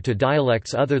exposure to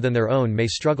dialects other than their own may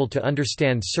struggle to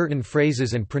understand certain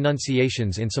phrases and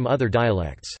pronunciations in some other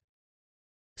dialects.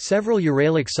 Several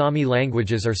Uralic Sami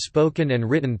languages are spoken and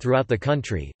written throughout the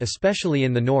country, especially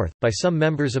in the north, by some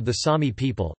members of the Sami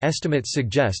people. Estimates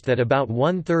suggest that about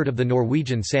 1/3 of the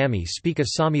Norwegian Sami speak a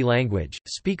Sami language.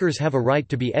 Speakers have a right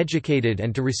to be educated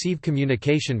and to receive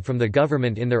communication from the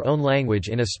government in their own language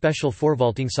in a special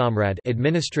Forvaltningsområde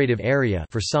administrative area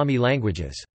for Sami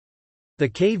languages. The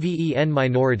Kven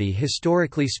minority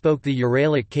historically spoke the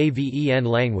Uralic Kven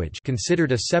language,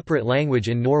 considered a separate language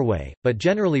in Norway, but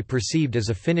generally perceived as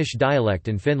a Finnish dialect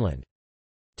in Finland.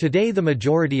 Today the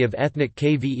majority of ethnic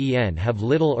Kven have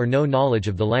little or no knowledge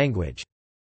of the language.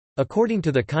 According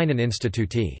to the Kinen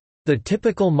Institute, the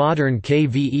typical modern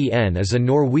Kven is a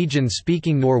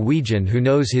Norwegian-speaking Norwegian who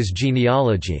knows his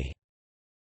genealogy.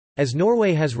 As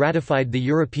Norway has ratified the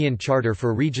European Charter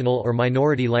for Regional or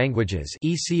Minority Languages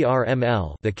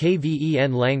 (ECRML), the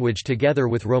Kven language together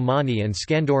with Romani and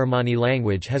Skandoromani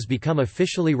language has become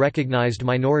officially recognized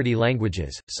minority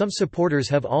languages. Some supporters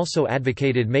have also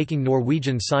advocated making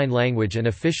Norwegian Sign Language an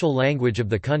official language of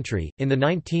the country. In the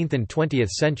 19th and 20th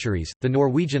centuries, the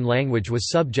Norwegian language was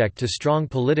subject to strong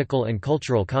political and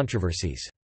cultural controversies.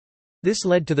 This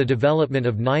led to the development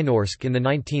of Nynorsk in the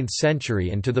 19th century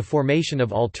and to the formation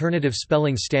of alternative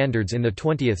spelling standards in the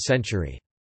 20th century.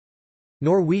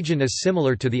 Norwegian is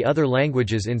similar to the other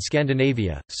languages in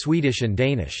Scandinavia, Swedish and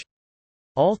Danish.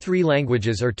 All three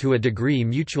languages are to a degree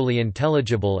mutually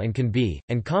intelligible and can be,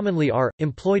 and commonly are,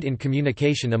 employed in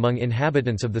communication among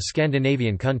inhabitants of the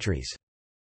Scandinavian countries.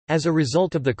 As a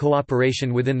result of the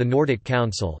cooperation within the Nordic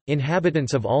Council,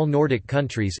 inhabitants of all Nordic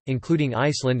countries, including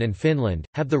Iceland and Finland,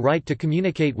 have the right to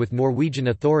communicate with Norwegian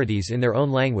authorities in their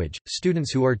own language.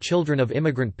 Students who are children of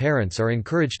immigrant parents are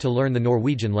encouraged to learn the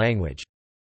Norwegian language.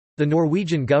 The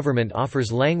Norwegian government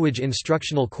offers language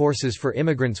instructional courses for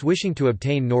immigrants wishing to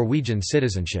obtain Norwegian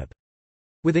citizenship.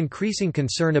 With increasing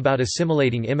concern about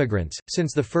assimilating immigrants,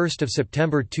 since 1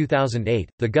 September 2008,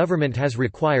 the government has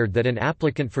required that an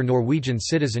applicant for Norwegian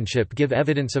citizenship give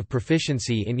evidence of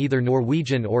proficiency in either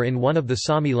Norwegian or in one of the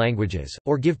Sami languages,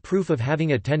 or give proof of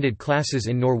having attended classes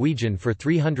in Norwegian for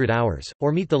 300 hours,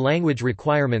 or meet the language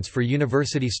requirements for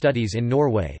university studies in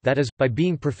Norway, that is, by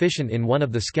being proficient in one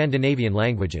of the Scandinavian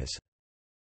languages.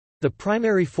 The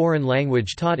primary foreign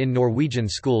language taught in Norwegian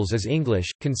schools is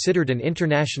English, considered an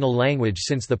international language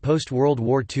since the post-World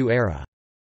War II era.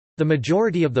 The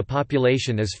majority of the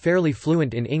population is fairly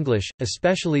fluent in English,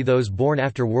 especially those born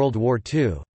after World War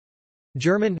II.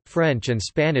 German, French and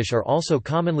Spanish are also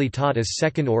commonly taught as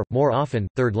second or, more often,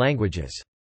 third languages.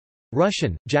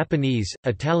 Russian, Japanese,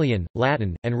 Italian,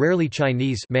 Latin, and rarely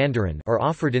Chinese Mandarin are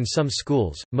offered in some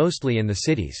schools, mostly in the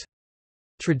cities.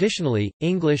 Traditionally,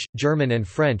 English, German and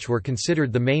French were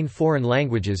considered the main foreign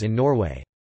languages in Norway.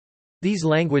 These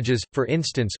languages, for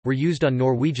instance, were used on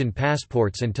Norwegian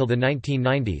passports until the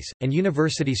 1990s, and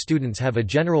university students have a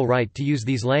general right to use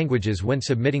these languages when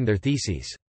submitting their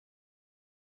theses.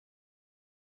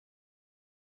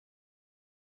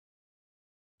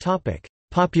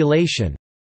 Population.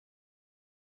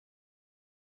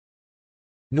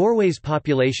 Norway's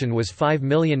population was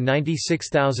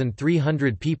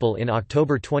 5,096,300 people in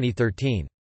October 2013.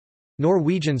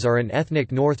 Norwegians are an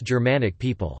ethnic North Germanic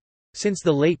people. Since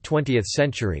the late 20th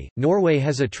century, Norway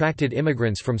has attracted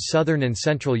immigrants from southern and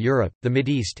central Europe, the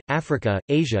Mideast, Africa,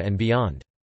 Asia and beyond.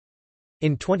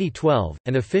 In 2012,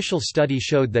 an official study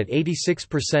showed that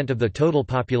 86% of the total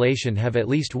population have at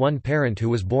least one parent who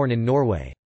was born in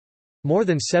Norway. More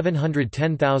than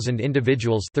 710,000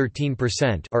 individuals,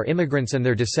 13%, are immigrants and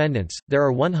their descendants. There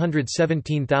are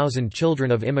 117,000 children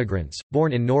of immigrants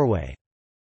born in Norway.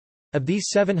 Of these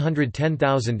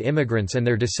 710,000 immigrants and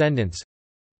their descendants,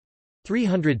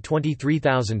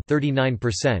 323,000,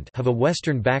 39%, have a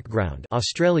Western background,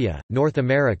 Australia, North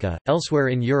America, elsewhere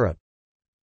in Europe.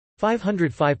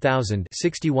 505,000,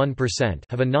 61%,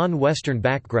 have a non-Western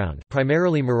background,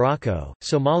 primarily Morocco,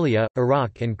 Somalia,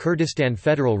 Iraq and Kurdistan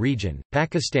Federal Region,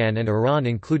 Pakistan and Iran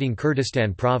including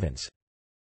Kurdistan Province.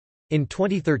 In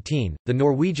 2013, the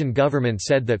Norwegian government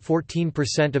said that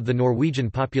 14% of the Norwegian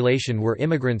population were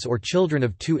immigrants or children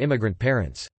of two immigrant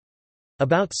parents.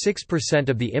 About 6%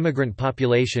 of the immigrant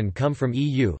population come from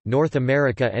EU, North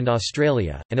America and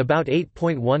Australia, and about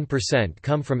 8.1%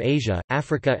 come from Asia,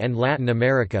 Africa and Latin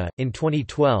America. In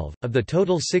 2012, of the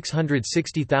total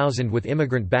 660,000 with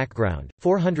immigrant background,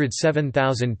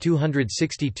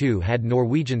 407,262 had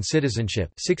Norwegian citizenship,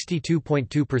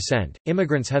 62.2%.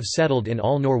 Immigrants have settled in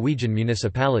all Norwegian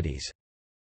municipalities.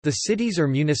 The cities or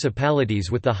municipalities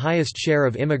with the highest share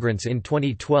of immigrants in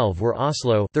 2012 were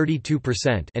Oslo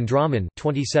 32% and Drammen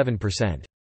 27%.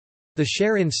 The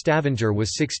share in Stavanger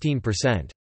was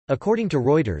 16%. According to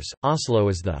Reuters, Oslo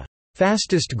is the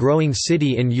fastest growing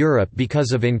city in Europe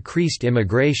because of increased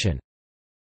immigration.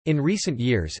 In recent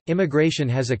years, immigration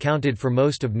has accounted for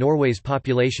most of Norway's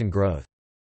population growth.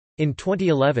 In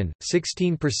 2011,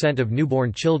 16% of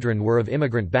newborn children were of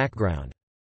immigrant background.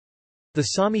 The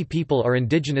Sami people are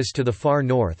indigenous to the far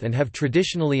north and have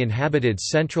traditionally inhabited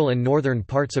central and northern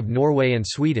parts of Norway and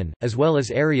Sweden, as well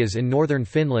as areas in northern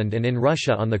Finland and in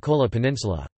Russia on the Kola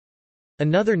Peninsula.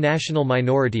 Another national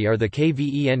minority are the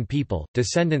Kven people,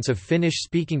 descendants of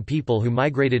Finnish-speaking people who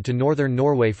migrated to northern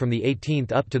Norway from the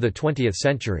 18th up to the 20th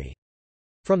century.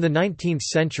 From the 19th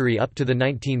century up to the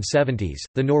 1970s,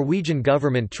 the Norwegian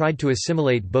government tried to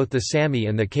assimilate both the Sami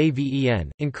and the Kven,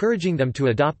 encouraging them to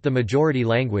adopt the majority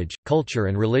language, culture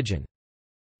and religion.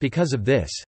 Because of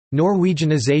this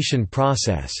Norwegianization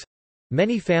process,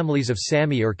 many families of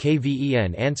Sami or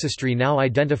Kven ancestry now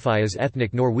identify as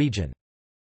ethnic Norwegian.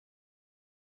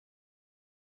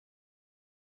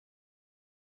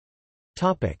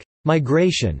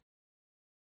 Migration.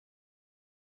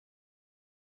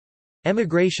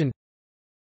 Emigration.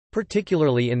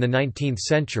 Particularly in the 19th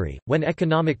century, when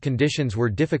economic conditions were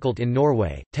difficult in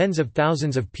Norway, tens of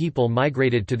thousands of people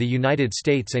migrated to the United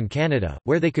States and Canada,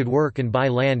 where they could work and buy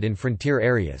land in frontier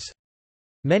areas.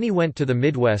 Many went to the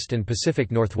Midwest and Pacific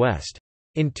Northwest.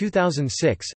 In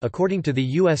 2006, according to the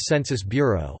U.S. Census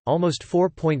Bureau, almost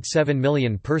 4.7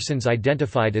 million persons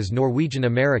identified as Norwegian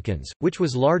Americans, which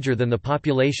was larger than the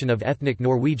population of ethnic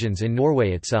Norwegians in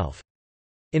Norway itself.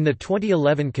 In the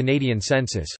 2011 Canadian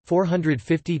census,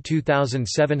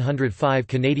 452,705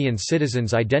 Canadian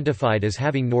citizens identified as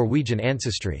having Norwegian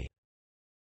ancestry.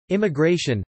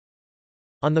 Immigration.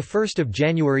 On 1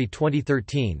 January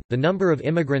 2013, the number of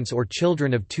immigrants or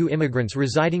children of two immigrants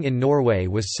residing in Norway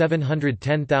was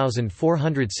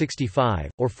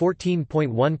 710,465, or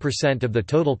 14.1% of the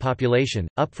total population,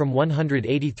 up from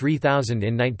 183,000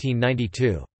 in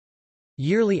 1992.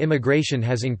 Yearly immigration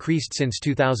has increased since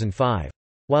 2005.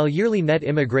 While yearly net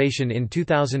immigration in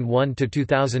 2001 to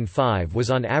 2005 was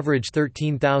on average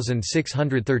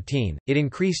 13,613, it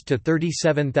increased to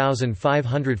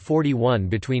 37,541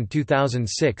 between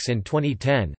 2006 and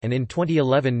 2010, and in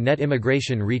 2011 net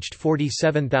immigration reached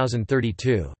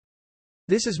 47,032.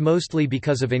 This is mostly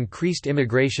because of increased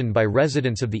immigration by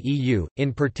residents of the EU,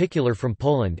 in particular from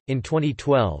Poland. In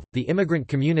 2012, the immigrant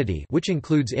community, which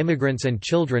includes immigrants and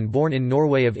children born in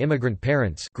Norway of immigrant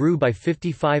parents, grew by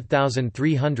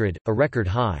 55,300, a record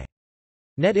high.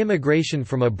 Net immigration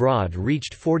from abroad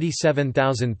reached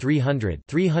 47,300,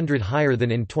 300 higher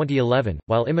than in 2011,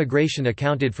 while immigration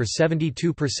accounted for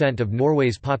 72% of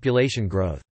Norway's population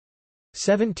growth.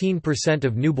 17%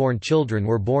 of newborn children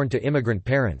were born to immigrant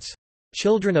parents.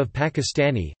 Children of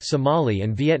Pakistani, Somali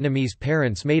and Vietnamese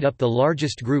parents made up the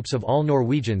largest groups of all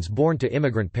Norwegians born to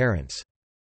immigrant parents.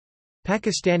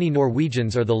 Pakistani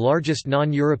Norwegians are the largest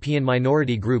non-European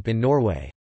minority group in Norway.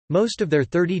 Most of their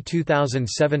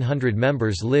 32,700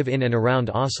 members live in and around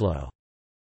Oslo.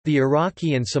 The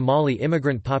Iraqi and Somali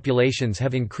immigrant populations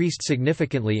have increased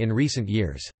significantly in recent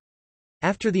years.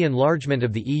 After the enlargement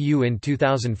of the EU in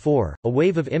 2004, a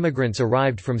wave of immigrants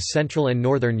arrived from Central and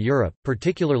Northern Europe,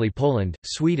 particularly Poland,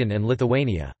 Sweden and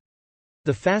Lithuania.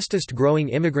 The fastest-growing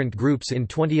immigrant groups in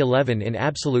 2011 in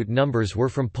absolute numbers were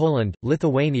from Poland,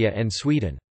 Lithuania and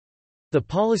Sweden. The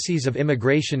policies of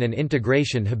immigration and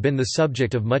integration have been the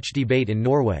subject of much debate in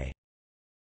Norway.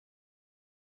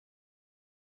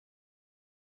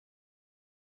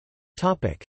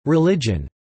 Religion.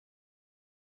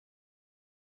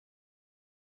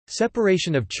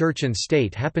 Separation of church and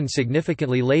state happened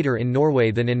significantly later in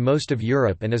Norway than in most of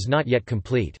Europe and is not yet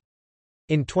complete.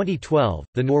 In 2012,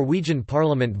 the Norwegian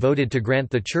parliament voted to grant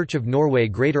the Church of Norway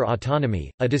greater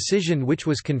autonomy, a decision which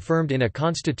was confirmed in a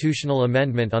constitutional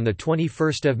amendment on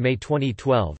 21 May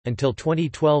 2012. Until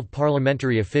 2012,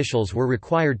 parliamentary officials were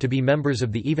required to be members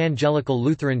of the Evangelical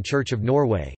Lutheran Church of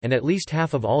Norway, and at least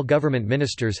half of all government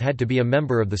ministers had to be a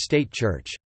member of the state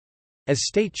church. As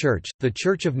state church, the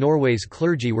Church of Norway's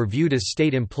clergy were viewed as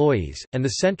state employees, and the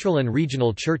central and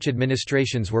regional church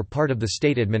administrations were part of the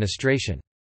state administration.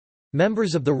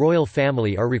 Members of the royal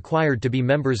family are required to be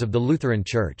members of the Lutheran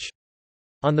Church.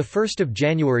 On 1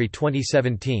 January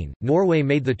 2017, Norway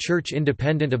made the church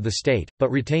independent of the state,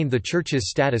 but retained the church's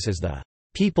status as the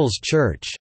People's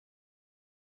Church.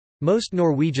 Most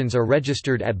Norwegians are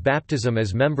registered at baptism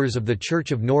as members of the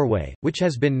Church of Norway, which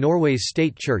has been Norway's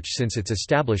state church since its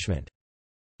establishment.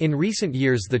 In recent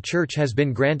years the church has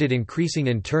been granted increasing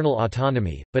internal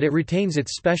autonomy, but it retains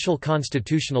its special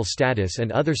constitutional status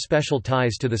and other special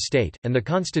ties to the state, and the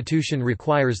constitution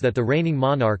requires that the reigning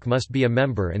monarch must be a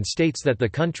member and states that the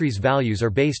country's values are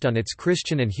based on its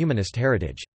Christian and humanist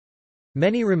heritage.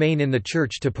 Many remain in the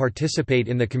church to participate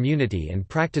in the community and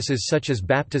practices such as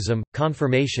baptism,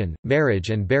 confirmation,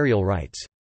 marriage and burial rites.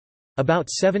 About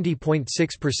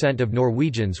 70.6% of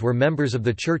Norwegians were members of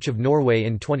the Church of Norway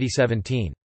in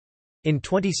 2017. In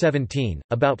 2017,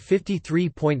 about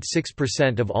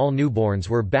 53.6% of all newborns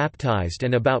were baptized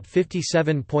and about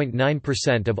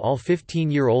 57.9% of all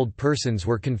 15-year-old persons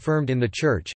were confirmed in the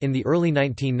church. In the early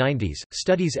 1990s,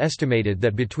 studies estimated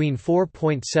that between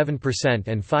 4.7%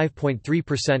 and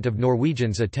 5.3% of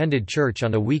Norwegians attended church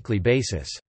on a weekly basis.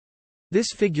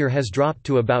 This figure has dropped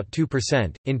to about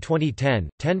 2%. In 2010,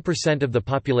 10% of the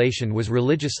population was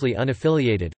religiously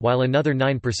unaffiliated, while another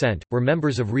 9% were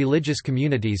members of religious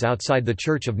communities outside the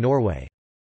Church of Norway.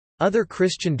 Other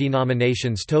Christian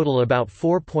denominations total about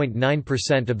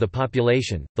 4.9% of the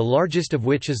population, the largest of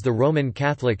which is the Roman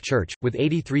Catholic Church, with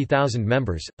 83,000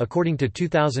 members, according to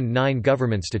 2009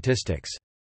 government statistics.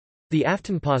 The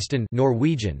Aftenposten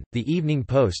Norwegian, the Evening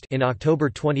Post in October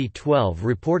 2012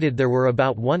 reported there were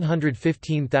about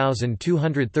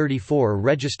 115,234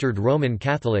 registered Roman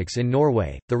Catholics in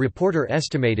Norway. The reporter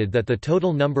estimated that the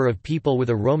total number of people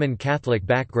with a Roman Catholic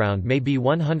background may be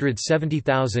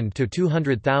 170,000 to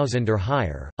 200,000 or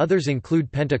higher. Others include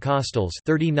Pentecostals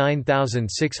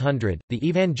 39,600, the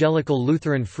Evangelical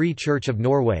Lutheran Free Church of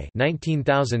Norway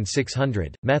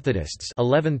 19,600, Methodists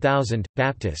 11,000,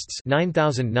 Baptists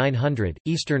 9,900,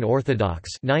 Eastern Orthodox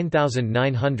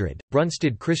 9,900,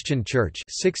 Brunsted Christian Church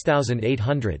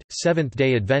 6,800,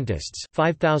 Seventh-day Adventists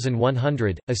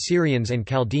 5,100, Assyrians and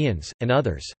Chaldeans, and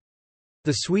others.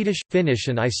 The Swedish, Finnish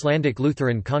and Icelandic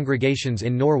Lutheran congregations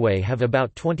in Norway have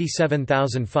about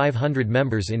 27,500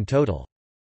 members in total.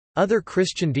 Other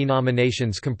Christian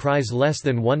denominations comprise less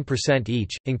than 1%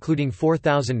 each, including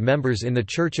 4,000 members in The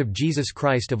Church of Jesus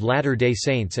Christ of Latter-day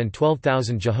Saints and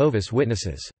 12,000 Jehovah's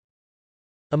Witnesses.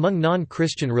 Among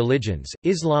non-Christian religions,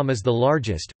 Islam is the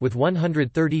largest, with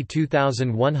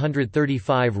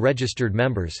 132,135 registered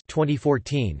members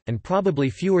 2014, and probably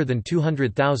fewer than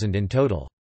 200,000 in total.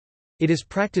 It is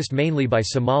practiced mainly by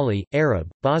Somali, Arab,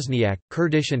 Bosniak,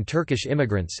 Kurdish and Turkish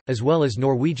immigrants, as well as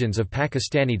Norwegians of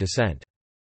Pakistani descent.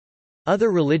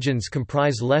 Other religions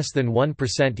comprise less than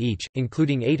 1% each,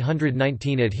 including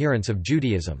 819 adherents of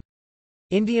Judaism.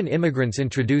 Indian immigrants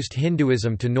introduced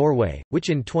Hinduism to Norway, which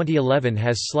in 2011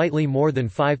 has slightly more than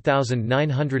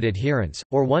 5,900 adherents,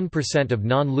 or 1% of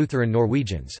non-Lutheran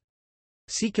Norwegians.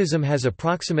 Sikhism has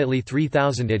approximately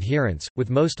 3,000 adherents, with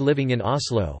most living in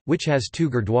Oslo, which has 2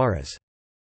 gurdwaras.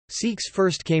 Sikhs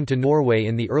first came to Norway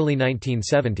in the early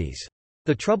 1970s.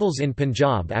 The troubles in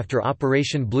Punjab after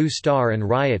Operation Blue Star and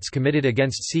riots committed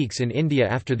against Sikhs in India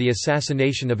after the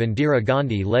assassination of Indira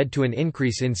Gandhi led to an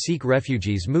increase in Sikh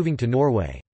refugees moving to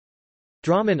Norway.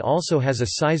 Drammen also has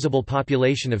a sizable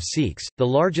population of Sikhs. The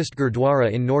largest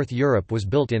Gurdwara in North Europe was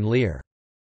built in Lear.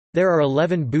 There are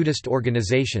 11 Buddhist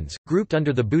organizations, grouped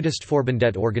under the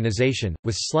Buddhistforbundet organization,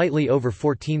 with slightly over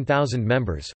 14,000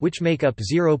 members, which make up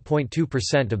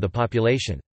 0.2% of the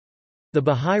population. The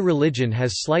Bahá'í religion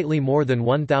has slightly more than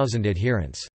 1,000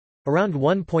 adherents. Around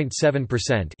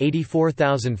 1.7%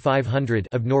 (84,500)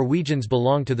 of Norwegians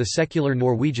belong to the secular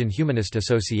Norwegian Humanist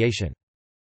Association.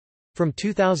 From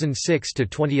 2006 to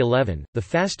 2011, the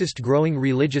fastest-growing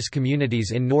religious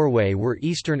communities in Norway were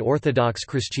Eastern Orthodox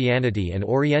Christianity and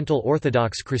Oriental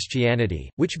Orthodox Christianity,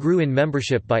 which grew in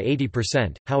membership by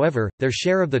 80%, however, their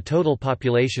share of the total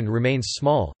population remains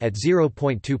small, at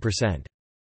 0.2%.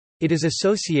 It is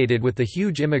associated with the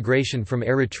huge immigration from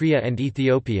Eritrea and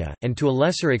Ethiopia, and to a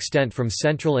lesser extent from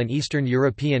Central and Eastern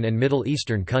European and Middle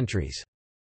Eastern countries.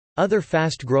 Other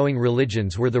fast-growing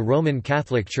religions were the Roman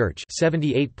Catholic Church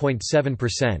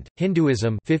 78.7%,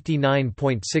 Hinduism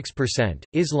 59.6%,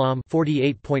 Islam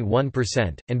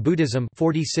 48.1%, and Buddhism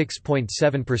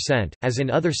 46.7%. As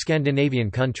in other Scandinavian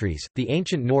countries, the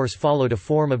ancient Norse followed a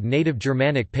form of native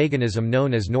Germanic paganism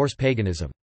known as Norse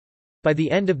paganism. By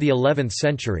the end of the 11th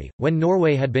century, when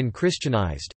Norway had been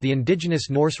Christianized, the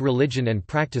indigenous Norse religion and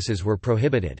practices were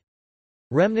prohibited.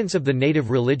 Remnants of the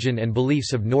native religion and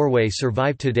beliefs of Norway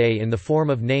survive today in the form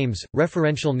of names,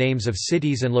 referential names of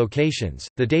cities and locations,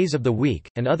 the days of the week,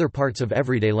 and other parts of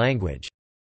everyday language.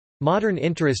 Modern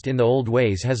interest in the old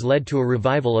ways has led to a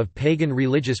revival of pagan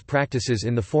religious practices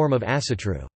in the form of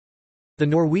asatru. The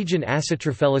Norwegian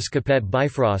Asatrafellesskapet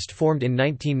Bifrost formed in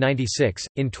 1996.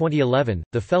 In 2011,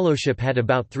 the fellowship had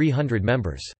about 300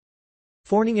 members.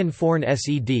 Forningen Forn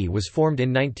Sed was formed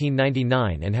in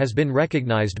 1999 and has been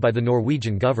recognized by the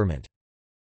Norwegian government.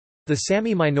 The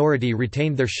Sami minority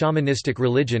retained their shamanistic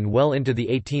religion well into the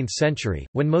 18th century,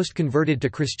 when most converted to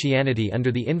Christianity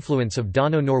under the influence of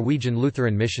Dano-Norwegian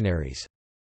Lutheran missionaries.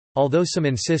 Although some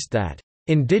insist that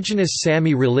Indigenous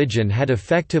Sami religion had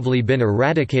effectively been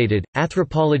eradicated.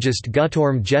 Anthropologist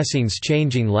Guttorm Jessing's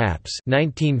Changing Lapse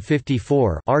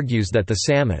 (1954) argues that the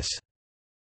Samis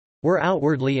were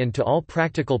outwardly and to all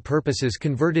practical purposes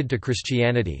converted to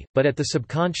Christianity, but at the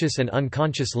subconscious and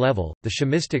unconscious level, the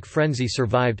shamistic frenzy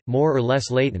survived, more or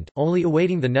less latent, only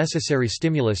awaiting the necessary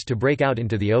stimulus to break out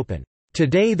into the open.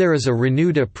 Today there is a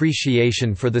renewed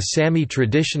appreciation for the Sami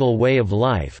traditional way of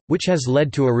life, which has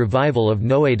led to a revival of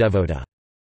Noe-devota.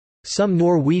 Some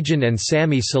Norwegian and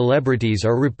Sami celebrities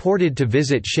are reported to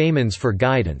visit shamans for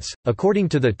guidance. According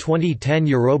to the 2010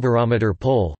 Eurobarometer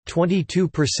poll,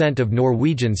 22% of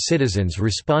Norwegian citizens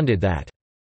responded that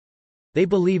they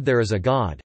believe there is a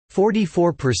god.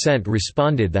 44%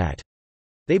 responded that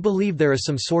they believe there is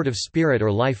some sort of spirit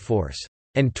or life force.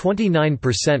 And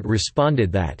 29%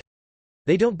 responded that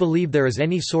they don't believe there is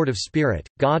any sort of spirit,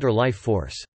 god or life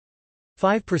force.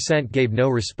 5% gave no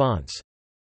response.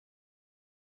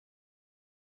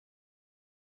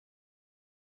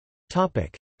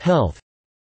 Health.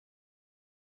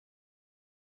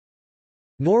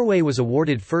 Norway was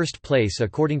awarded first place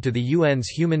according to the UN's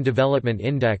Human Development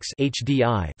Index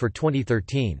 (HDI) for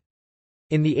 2013.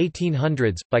 In the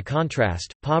 1800s, by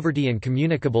contrast, poverty and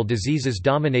communicable diseases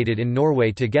dominated in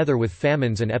Norway together with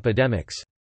famines and epidemics.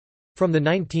 From the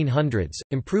 1900s,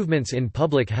 improvements in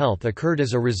public health occurred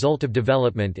as a result of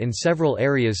development in several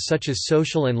areas such as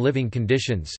social and living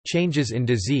conditions, changes in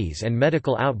disease and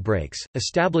medical outbreaks,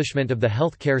 establishment of the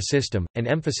health care system, and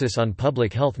emphasis on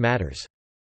public health matters.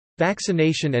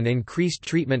 Vaccination and increased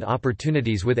treatment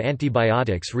opportunities with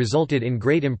antibiotics resulted in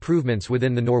great improvements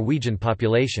within the Norwegian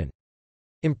population.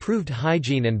 Improved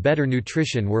hygiene and better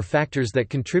nutrition were factors that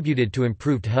contributed to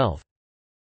improved health.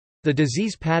 The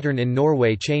disease pattern in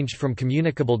Norway changed from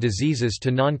communicable diseases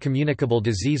to non-communicable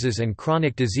diseases and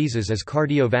chronic diseases as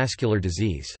cardiovascular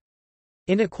disease.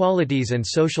 Inequalities and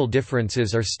social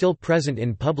differences are still present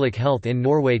in public health in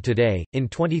Norway today. In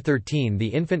 2013, the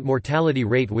infant mortality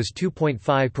rate was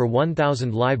 2.5 per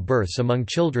 1,000 live births among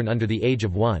children under the age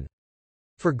of 1.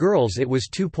 For girls it was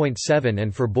 2.7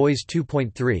 and for boys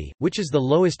 2.3, which is the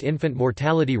lowest infant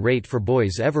mortality rate for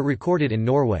boys ever recorded in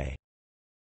Norway.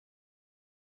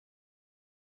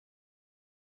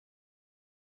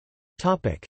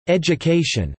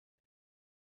 Education.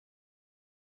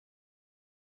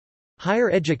 Higher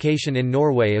education in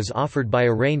Norway is offered by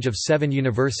a range of 7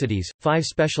 universities, 5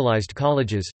 specialized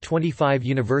colleges, 25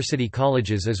 university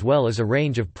colleges as well as a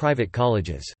range of private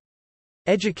colleges.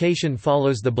 Education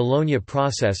follows the Bologna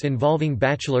process involving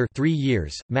bachelor 3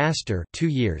 years, master 2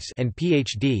 years and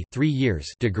PhD 3 years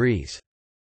degrees.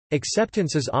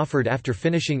 Acceptance is offered after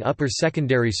finishing upper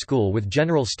secondary school with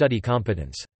general study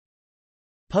competence.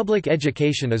 Public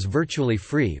education is virtually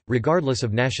free, regardless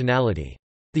of nationality.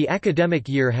 The academic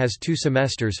year has 2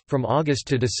 semesters, from August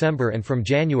to December and from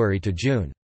January to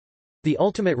June. The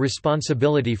ultimate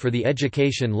responsibility for the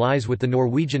education lies with the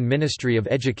Norwegian Ministry of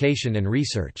Education and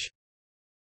Research.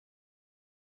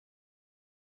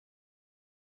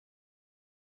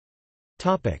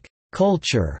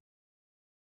 Culture.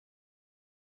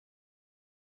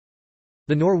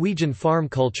 The Norwegian farm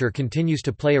culture continues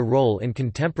to play a role in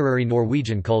contemporary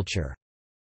Norwegian culture.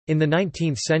 In the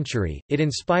 19th century, it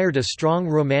inspired a strong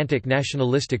romantic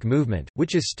nationalistic movement,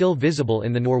 which is still visible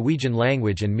in the Norwegian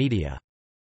language and media.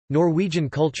 Norwegian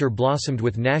culture blossomed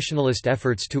with nationalist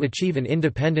efforts to achieve an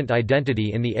independent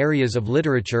identity in the areas of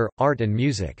literature, art and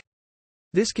music.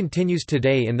 This continues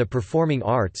today in the performing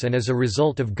arts and as a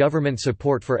result of government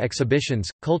support for exhibitions,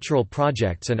 cultural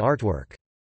projects and artwork.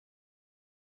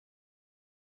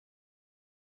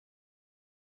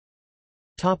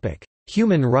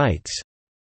 Human rights.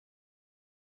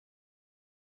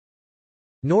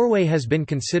 Norway has been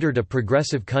considered a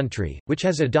progressive country, which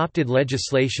has adopted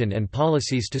legislation and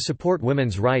policies to support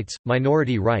women's rights,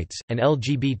 minority rights, and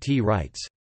LGBT rights.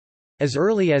 As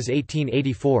early as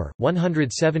 1884,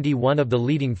 171 of the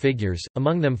leading figures,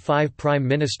 among them 5 prime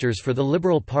ministers for the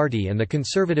Liberal Party and the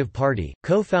Conservative Party,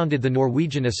 co-founded the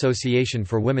Norwegian Association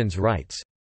for Women's Rights.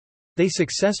 They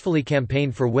successfully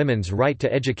campaigned for women's right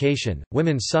to education,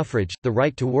 women's suffrage, the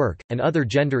right to work, and other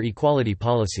gender equality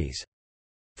policies.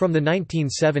 From the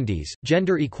 1970s,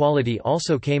 gender equality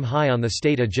also came high on the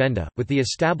state agenda, with the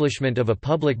establishment of a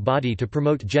public body to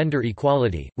promote gender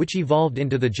equality, which evolved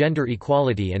into the Gender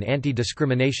Equality and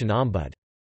Anti-Discrimination Ombud.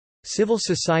 Civil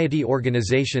society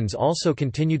organizations also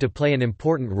continue to play an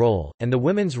important role, and the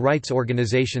women's rights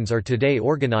organizations are today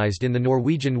organized in the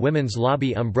Norwegian Women's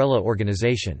Lobby umbrella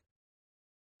organization.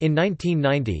 In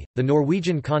 1990, the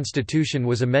Norwegian constitution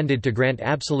was amended to grant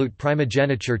absolute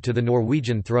primogeniture to the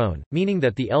Norwegian throne, meaning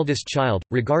that the eldest child,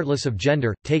 regardless of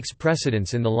gender, takes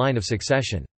precedence in the line of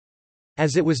succession.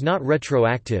 As it was not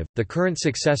retroactive, the current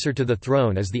successor to the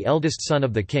throne is the eldest son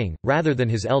of the king, rather than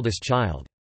his eldest child.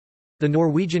 The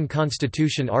Norwegian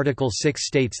constitution Article 6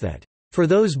 states that, "For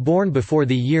those born before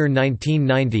the year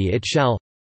 1990 it shall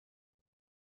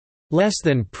less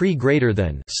than pre greater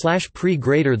than /pre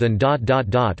greater than ...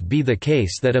 be the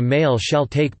case that a male shall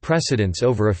take precedence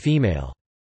over a female."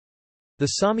 The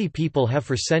Sami people have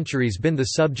for centuries been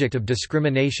the subject of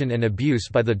discrimination and abuse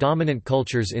by the dominant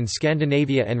cultures in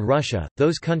Scandinavia and Russia,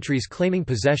 those countries claiming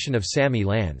possession of Sami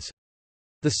lands.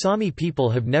 The Sami people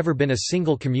have never been a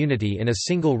single community in a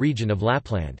single region of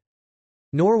Lapland.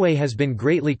 Norway has been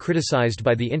greatly criticized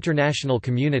by the international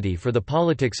community for the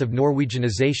politics of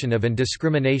Norwegianization of and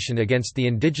discrimination against the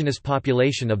indigenous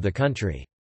population of the country.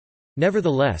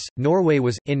 Nevertheless, Norway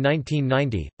was, in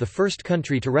 1990, the first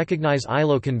country to recognize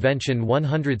ILO Convention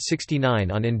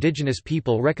 169 on Indigenous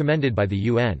People recommended by the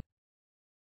UN.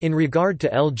 In regard to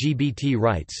LGBT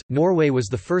rights, Norway was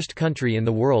the first country in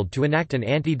the world to enact an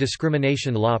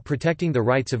anti-discrimination law protecting the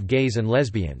rights of gays and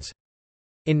lesbians.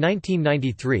 In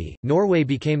 1993, Norway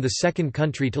became the second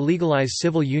country to legalize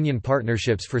civil union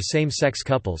partnerships for same-sex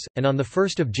couples, and on 1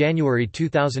 January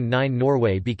 2009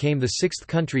 Norway became the sixth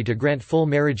country to grant full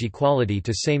marriage equality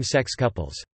to same-sex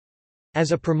couples.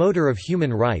 As a promoter of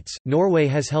human rights, Norway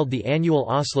has held the annual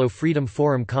Oslo Freedom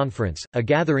Forum Conference, a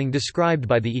gathering described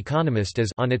by The Economist as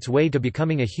on its way to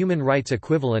becoming a human rights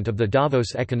equivalent of the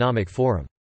Davos Economic Forum.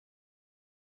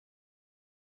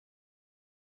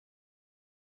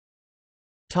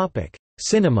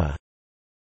 Cinema.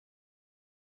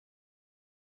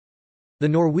 The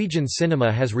Norwegian cinema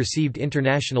has received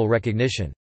international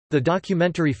recognition. The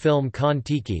documentary film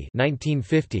Kon-Tiki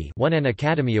 (1950) won an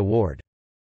Academy Award.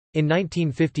 In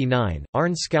 1959,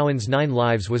 Arne Skouen's 9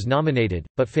 Lives was nominated,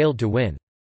 but failed to win.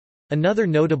 Another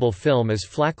notable film is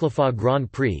Flakkløffa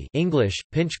Grand Prix (English,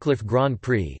 Pinchcliffe Grand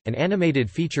Prix), an animated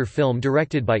feature film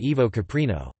directed by Ivo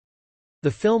Caprino. The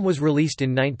film was released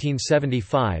in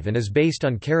 1975 and is based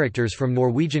on characters from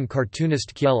Norwegian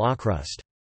cartoonist Kjell Aukrust.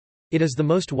 It is the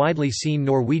most widely seen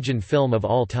Norwegian film of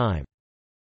all time.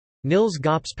 Nils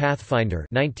Gopp's Pathfinder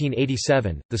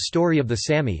 1987, The Story of the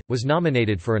Sami, was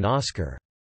nominated for an Oscar.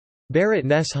 Berit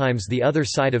Nesheim's The Other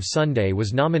Side of Sunday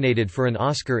was nominated for an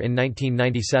Oscar in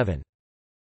 1997.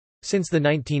 Since the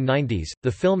 1990s,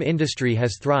 the film industry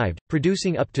has thrived,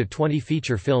 producing up to 20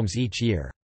 feature films each year.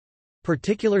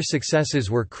 Particular successes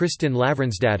were Kristin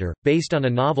Lavransdatter, based on a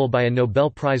novel by a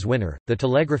Nobel Prize winner, The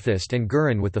Telegraphist, and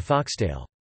Gurren with the Foxtail.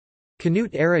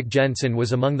 Knut Erik Jensen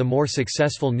was among the more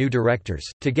successful new directors,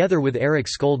 together with Erik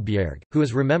Skoldbjerg, who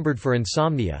is remembered for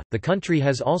Insomnia. The country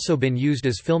has also been used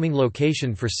as filming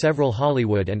location for several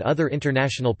Hollywood and other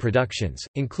international productions,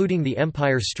 including The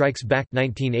Empire Strikes Back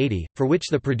 1980, for which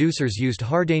the producers used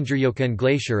Hardangerjoken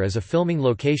Glacier as a filming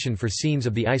location for scenes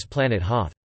of the ice planet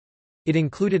Hoth. It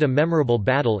included a memorable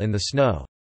battle in the snow.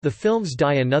 The films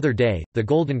Die Another Day, The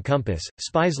Golden Compass,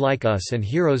 Spies Like Us and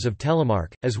Heroes of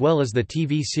Telemark, as well as the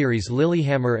TV series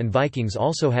Lillehammer and Vikings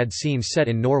also had scenes set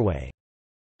in Norway.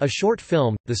 A short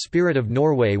film, The Spirit of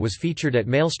Norway, was featured at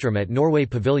Maelstrom at Norway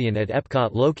Pavilion at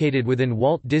Epcot, located within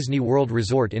Walt Disney World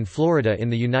Resort in Florida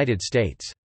in the United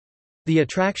States. The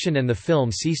attraction and the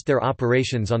film ceased their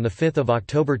operations on 5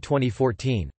 October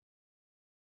 2014.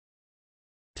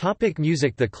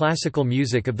 Music. The classical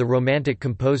music of the Romantic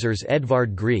composers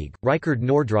Edvard Grieg, Rikard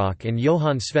Nordrock and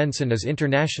Johan Svensson is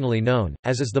internationally known,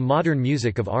 as is the modern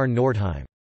music of Arne Nordheim.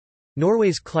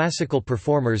 Norway's classical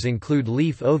performers include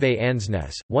Leif Ove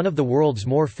Ansnes, one of the world's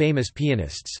more famous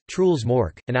pianists, Truls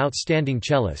Mork, an outstanding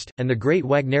cellist, and the great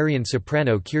Wagnerian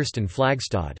soprano Kirsten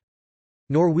Flagstad.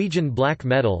 Norwegian black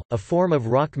metal, a form of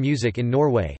rock music in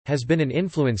Norway, has been an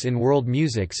influence in world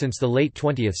music since the late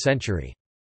 20th century.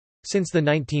 Since the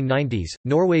 1990s,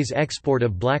 Norway's export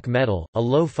of black metal, a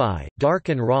lo-fi, dark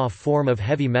and raw form of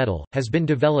heavy metal, has been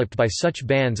developed by such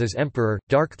bands as Emperor,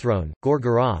 Darkthrone,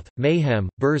 Gorgoroth, Mayhem,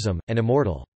 Burzum, and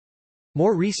Immortal.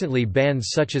 More recently, bands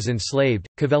such as Enslaved,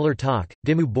 Kvelertak,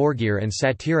 Dimmu Borgir and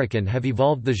Satirikan have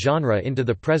evolved the genre into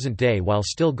the present day while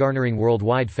still garnering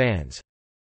worldwide fans.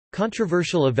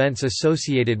 Controversial events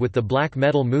associated with the black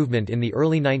metal movement in the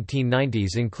early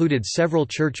 1990s included several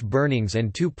church burnings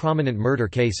and 2 prominent murder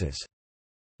cases.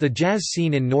 The jazz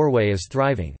scene in Norway is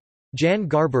thriving. Jan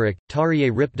Garbarek, Tarjei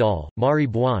Ripdahl, Mari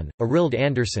Buan, Arild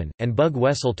Andersen, and Bug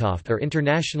Wesseltoft are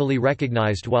internationally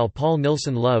recognized, while Paul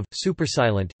Nilsson Love,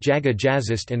 Supersilent, Jaga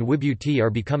Jazzist and Wibuti are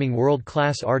becoming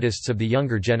world-class artists of the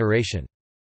younger generation.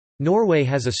 Norway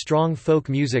has a strong folk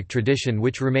music tradition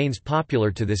which remains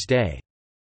popular to this day.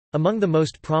 Among the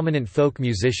most prominent folk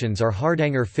musicians are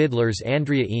Hardanger fiddlers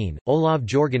Andrea Een, Olav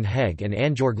Jorgen Hegg and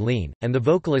Anjorg Leen, and the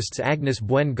vocalists Agnes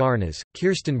Buen Garnes,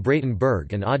 Kirsten Brayton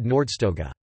Berg and Odd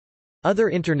Nordstoga. Other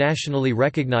internationally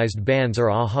recognized bands are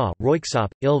a-ha,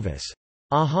 Röyksopp, Ylvis.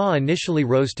 a-ha initially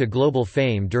rose to global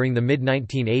fame during the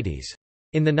mid-1980s.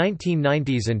 In the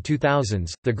 1990s and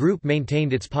 2000s, the group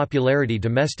maintained its popularity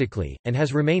domestically, and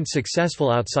has remained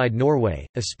successful outside Norway,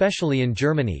 especially in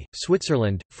Germany,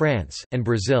 Switzerland, France, and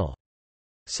Brazil.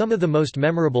 Some of the most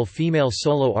memorable female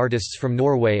solo artists from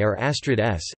Norway are Astrid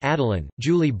S., Adeline,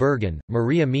 Julie Bergen,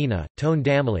 Maria Mina, Tone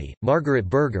Damli, Margaret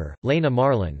Berger, Lena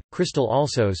Marlin, Crystal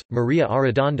Alsos, Maria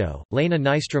Arredondo, Lena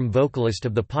Nystrom, vocalist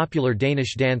of the popular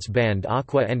Danish dance band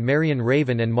Aqua, and Marion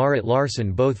Raven and Marit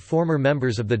Larsen, both former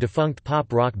members of the defunct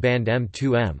pop-rock band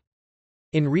M2M.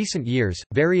 In recent years,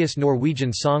 various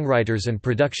Norwegian songwriters and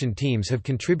production teams have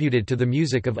contributed to the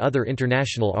music of other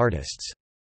international artists.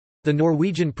 The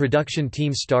Norwegian production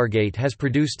team Stargate has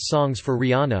produced songs for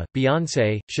Rihanna,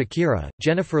 Beyoncé, Shakira,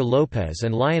 Jennifer Lopez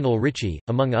and Lionel Richie,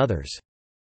 among others.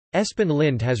 Espen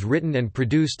Lind has written and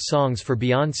produced songs for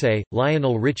Beyoncé,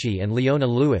 Lionel Richie and Leona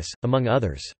Lewis, among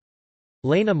others.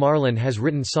 Lena Marlin has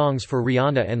written songs for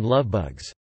Rihanna and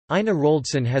Lovebugs. Ina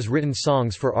Roldson has written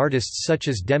songs for artists such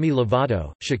as Demi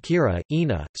Lovato, Shakira,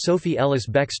 Ina, Sophie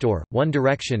Ellis-Bextor, One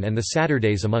Direction and The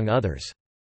Saturdays, among others.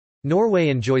 Norway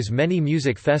enjoys many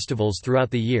music festivals throughout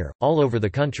the year, all over the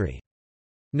country.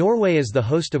 Norway is the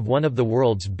host of one of the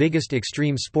world's biggest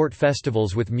extreme sport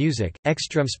festivals with music,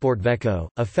 Ekstremsportveko,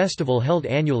 a festival held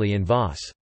annually in Voss.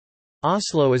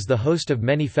 Oslo is the host of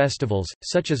many festivals,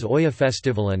 such as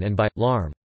Øyafestivalen and By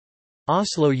Larm.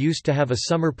 Oslo used to have a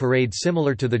summer parade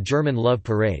similar to the German Love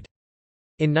Parade.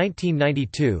 In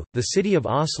 1992, the city of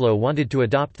Oslo wanted to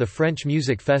adopt the French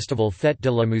music festival Fête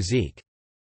de la Musique.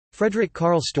 Frederick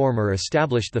Karl Stormer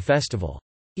established the festival.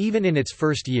 Even in its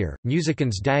first year,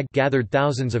 Musikens Dag gathered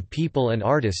thousands of people and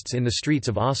artists in the streets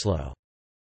of Oslo.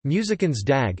 Musikens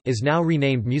Dag is now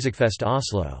renamed Musikfest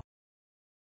Oslo.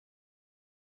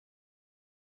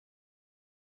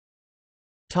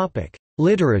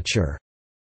 Literature.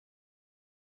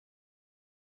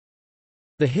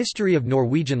 The history of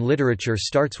Norwegian literature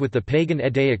starts with the pagan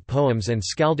Eddaic poems and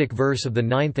skaldic verse of the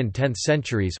 9th and 10th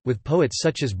centuries, with poets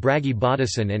such as Bragi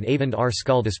Boddason and Eyvind R.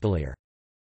 Skaldespiller.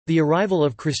 The arrival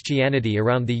of Christianity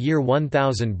around the year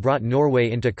 1000 brought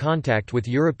Norway into contact with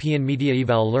European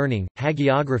mediaeval learning,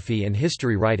 hagiography and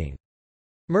history writing.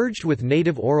 Merged with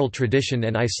native oral tradition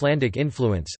and Icelandic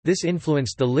influence, this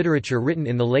influenced the literature written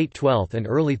in the late 12th and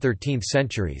early 13th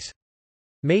centuries.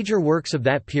 Major works of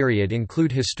that period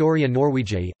include Historia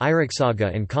Norwegiae,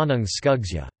 Eirikssaga and Konungs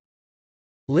Skuggsja.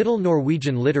 Little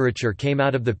Norwegian literature came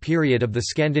out of the period of the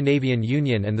Scandinavian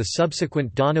Union and the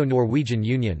subsequent Dano-Norwegian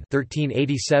Union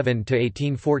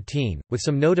 1387–1814, with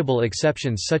some notable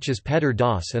exceptions such as Petter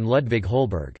Dass and Ludvig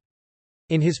Holberg.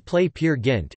 In his play Peer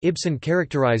Gynt, Ibsen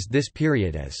characterized this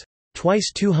period as,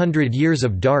 "twice 200 years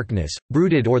of darkness,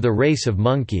 brooded o'er the race of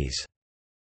monkeys."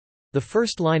 The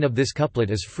first line of this couplet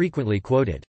is frequently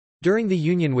quoted. During the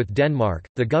union with Denmark,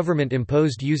 the government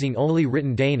imposed using only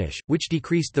written Danish, which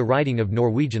decreased the writing of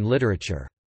Norwegian literature.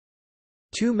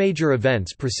 Two major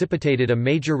events precipitated a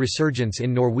major resurgence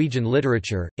in Norwegian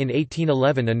literature. In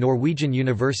 1811 a Norwegian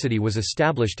university was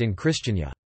established in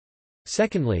Kristiania.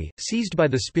 Secondly, seized by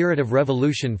the spirit of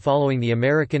revolution following the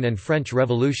American and French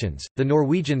revolutions, the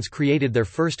Norwegians created their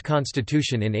first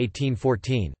constitution in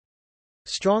 1814.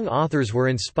 Strong authors were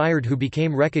inspired who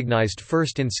became recognized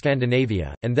first in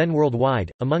Scandinavia, and then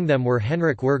worldwide. Among them were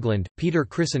Henrik Wergeland, Peter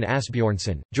Christen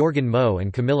Asbjornsen, Jorgen Moe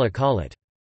and Camilla Collett.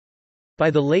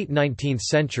 By the late 19th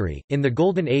century, in the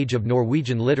golden age of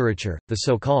Norwegian literature, the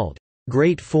so-called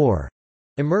Great Four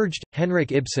emerged: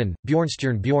 Henrik Ibsen,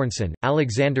 Bjørnstjerne Bjørnson,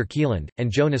 Alexander Kielland,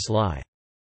 and Jonas Lie.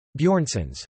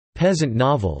 Bjørnson's peasant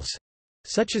novels,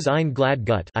 such as Ein glad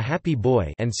gutt, A Happy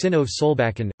Boy, and Synnøve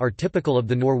Solbakken, are typical of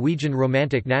the Norwegian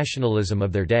romantic nationalism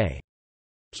of their day.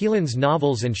 Kieland's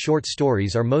novels and short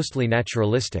stories are mostly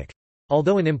naturalistic.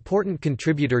 Although an important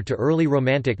contributor to early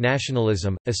romantic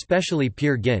nationalism, especially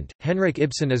Peer Gynt, Henrik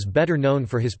Ibsen is better known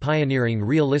for his pioneering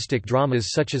realistic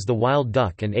dramas such as The Wild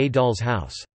Duck and A Doll's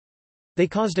House. They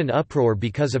caused an uproar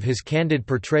because of his candid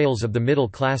portrayals of the middle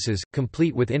classes,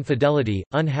 complete with infidelity,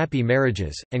 unhappy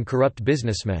marriages, and corrupt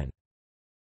businessmen.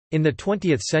 In the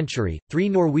 20th century, 3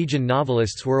 Norwegian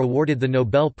novelists were awarded the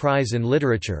Nobel Prize in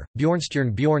Literature: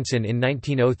 Bjørnstjerne Bjørnson in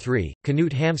 1903,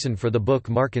 Knut Hamsun for the book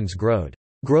Markens Grod,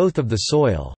 Growth of the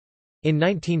Soil, in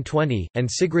 1920, and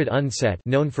Sigrid Undset,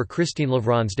 known for Kristin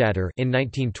Lavransdatter, in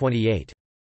 1928.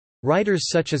 Writers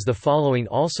such as the following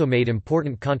also made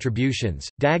important contributions: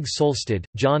 Dag Solstad,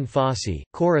 John Fosse,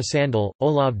 Cora Sandal,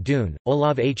 Olav Dune,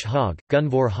 Olav H. Haag,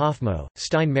 Gunvor Hofmo,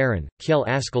 Stein Maren, Kjell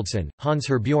Askeldsson, Hans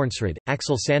Herbjornsrud,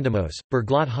 Axel Sandemos,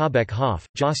 Bergljot Habeck Hoff,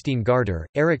 Jostein Garder,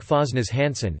 Erik Fosnes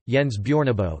Hansen, Jens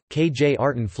Bjorneboe, K. J.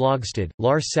 Arten Flogstad,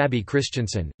 Lars Sabi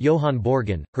Christiansen, Johan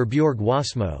Borgen, Herbjorg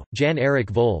Wasmo, Jan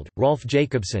Erik Vold, Rolf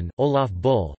Jacobsen, Olaf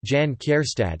Bull, Jan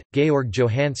Kjærstad, Georg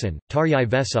Johansson, Tarjei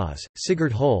Vesaas,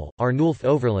 Sigurd Hoel, Arnulf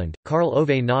Overland, Karl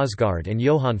Ove Nosgaard and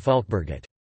Johan Falkberget.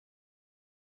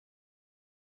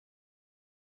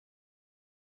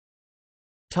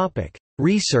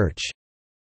 Research.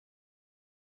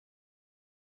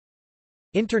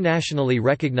 Internationally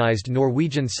recognized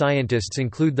Norwegian scientists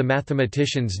include the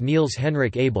mathematicians Niels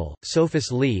Henrik Abel,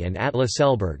 Sophus Lie and Atle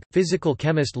Selberg, physical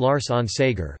chemist Lars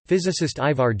Onsager, physicist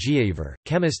Ivar Giaver,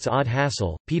 chemists Odd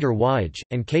Hassel, Peter Waage,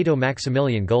 and Cato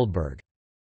Maximilian Goldberg.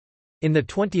 In the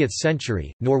 20th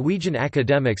century, Norwegian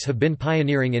academics have been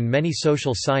pioneering in many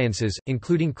social sciences,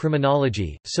 including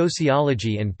criminology,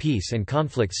 sociology and peace and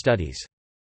conflict studies.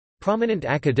 Prominent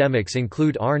academics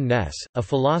include Arne Næss, a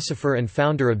philosopher and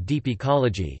founder of deep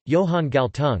ecology, Johan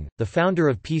Galtung, the founder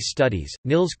of peace studies,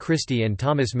 Nils Christie and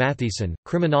Thomas Mathieson,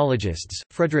 criminologists,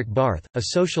 Fredrik Barth, a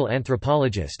social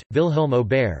anthropologist, Wilhelm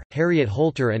Aubert, Harriet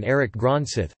Holter and Eric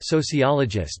Gronseth,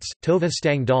 sociologists, Tove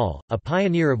Stangdahl, a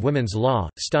pioneer of women's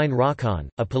law, Stein Rokkan,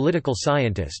 a political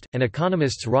scientist, and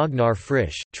economists Ragnar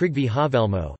Frisch, Trygve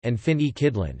Havelmo, and Finn E.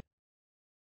 Kidland.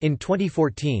 In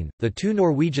 2014, the two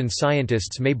Norwegian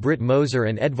scientists May-Britt Moser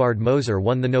and Edvard Moser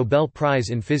won the Nobel Prize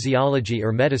in Physiology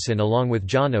or Medicine along with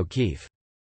John O'Keefe.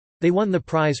 They won the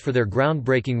prize for their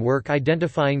groundbreaking work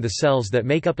identifying the cells that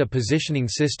make up a positioning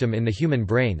system in the human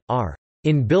brain, our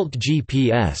inbuilt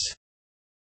GPS.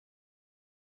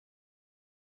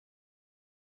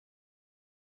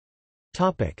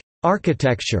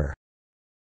 Architecture.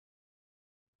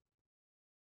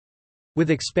 With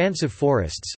expansive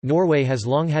forests, Norway has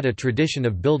long had a tradition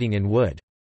of building in wood.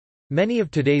 Many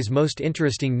of today's most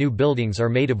interesting new buildings are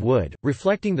made of wood,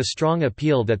 reflecting the strong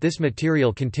appeal that this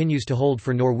material continues to hold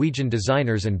for Norwegian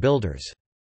designers and builders.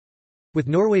 With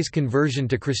Norway's conversion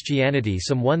to Christianity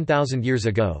some 1,000 years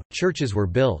ago, churches were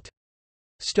built.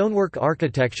 Stonework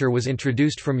architecture was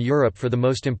introduced from Europe for the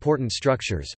most important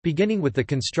structures, beginning with the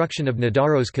construction of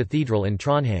Nidaros Cathedral in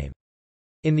Trondheim.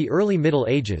 In the early Middle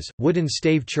Ages, wooden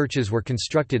stave churches were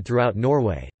constructed throughout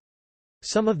Norway.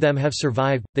 Some of them have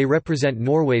survived. They represent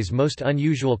Norway's most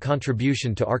unusual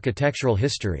contribution to architectural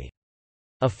history.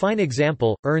 A fine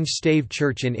example, Ørn Stave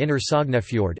Church in Inner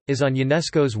Sognefjord, is on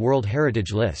UNESCO's World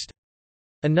Heritage List.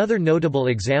 Another notable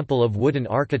example of wooden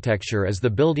architecture is the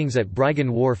buildings at Bryggen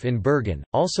Wharf in Bergen,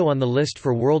 also on the list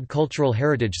for World Cultural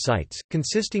Heritage Sites,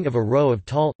 consisting of a row of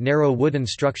tall, narrow wooden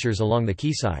structures along the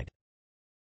quayside.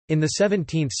 In the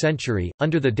 17th century,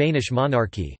 under the Danish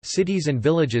monarchy, cities and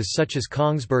villages such as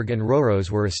Kongsberg and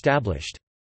Røros were established.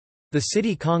 The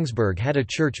city Kongsberg had a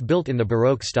church built in the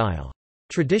Baroque style.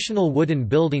 Traditional wooden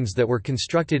buildings that were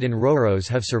constructed in Røros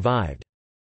have survived.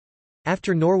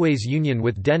 After Norway's union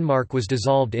with Denmark was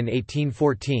dissolved in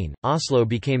 1814, Oslo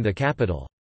became the capital.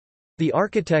 The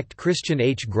architect Christian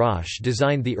H. Grosch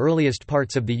designed the earliest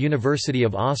parts of the University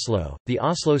of Oslo, the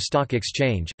Oslo Stock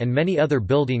Exchange, and many other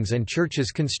buildings and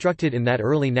churches constructed in that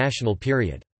early national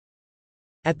period.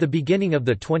 At the beginning of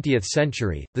the 20th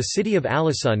century, the city of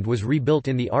Ålesund was rebuilt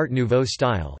in the Art Nouveau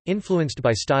style, influenced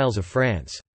by styles of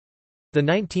France. The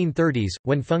 1930s,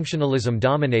 when functionalism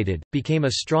dominated, became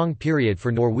a strong period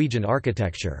for Norwegian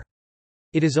architecture.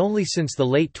 It is only since the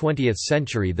late 20th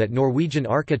century that Norwegian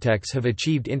architects have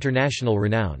achieved international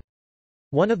renown.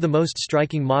 One of the most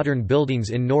striking modern buildings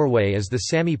in Norway is the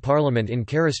Sami Parliament in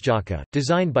Karasjaka,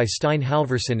 designed by Stein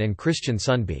Halvorsen and Christian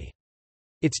Sundby.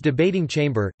 Its debating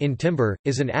chamber, in timber,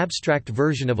 is an abstract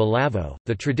version of a lavvo,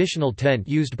 the traditional tent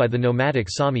used by the nomadic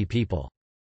Sami people.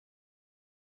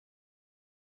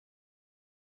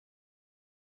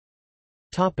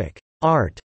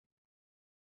 Art.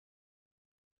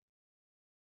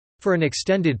 For an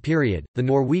extended period, the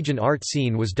Norwegian art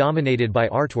scene was dominated by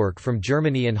artwork from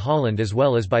Germany and Holland as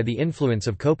well as by the influence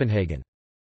of Copenhagen.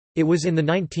 It was in the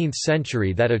 19th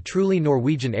century that a truly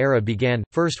Norwegian era began,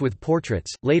 first with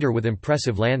portraits, later with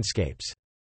impressive landscapes.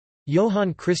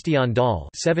 Johann Christian Dahl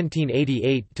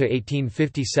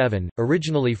 (1788–1857),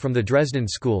 originally from the Dresden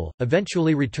School,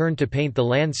 eventually returned to paint the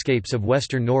landscapes of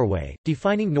western Norway,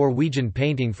 defining Norwegian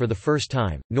painting for the first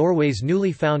time. Norway's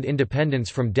newly found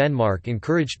independence from Denmark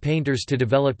encouraged painters to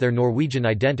develop their Norwegian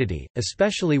identity,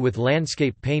 especially with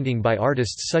landscape painting by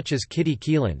artists such as Kitty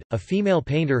Kieland, a female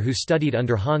painter who studied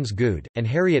under Hans Gude, and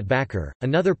Harriet Backer,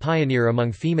 another pioneer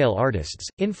among female artists,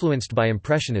 influenced by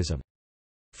Impressionism.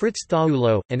 Fritz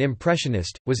Thaulow, an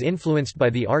Impressionist, was influenced by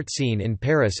the art scene in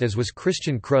Paris, as was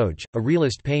Christian Kroege, a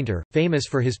realist painter, famous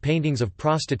for his paintings of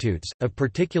prostitutes. Of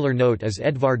particular note is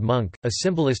Edvard Munch, a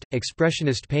symbolist,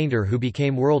 expressionist painter who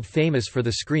became world famous for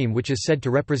the scream, which is said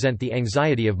to represent the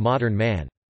anxiety of modern man.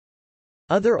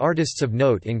 Other artists of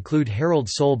note include Harold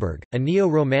Solberg, a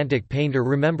neo-romantic painter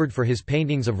remembered for his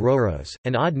paintings of Røros,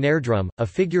 and Odd Nerdrum, a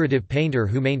figurative painter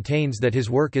who maintains that his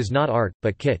work is not art,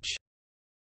 but kitsch.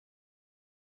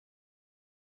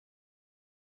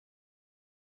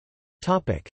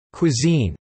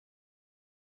 Cuisine.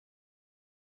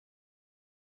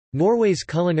 Norway's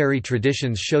culinary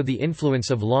traditions show the influence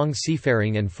of long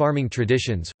seafaring and farming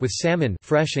traditions, with salmon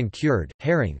fresh and cured,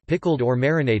 herring pickled or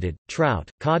marinated, trout,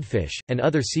 codfish, and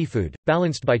other seafood,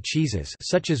 balanced by cheeses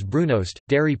such as brunost,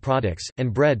 dairy products,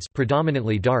 and breads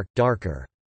predominantly darker.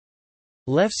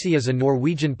 Lefse is a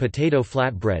Norwegian potato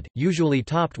flatbread, usually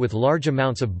topped with large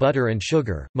amounts of butter and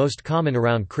sugar, most common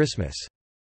around Christmas.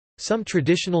 Some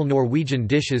traditional Norwegian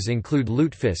dishes include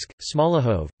lutefisk,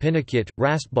 smalahove, pinnekjøtt,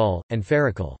 raspball, and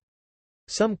fårikål.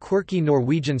 Some quirky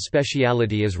Norwegian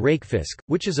speciality is rakefisk,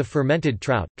 which is a fermented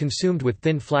trout, consumed with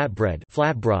thin flatbread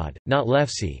flatbrød, not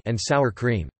lefse, and sour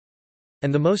cream.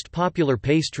 And the most popular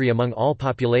pastry among all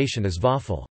population is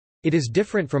vaffel. It is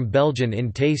different from Belgian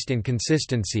in taste and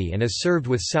consistency and is served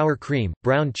with sour cream,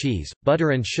 brown cheese, butter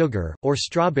and sugar, or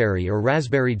strawberry or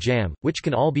raspberry jam, which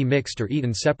can all be mixed or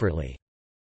eaten separately.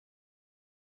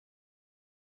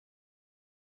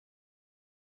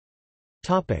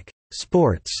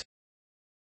 Sports.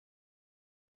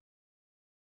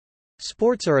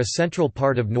 Sports are a central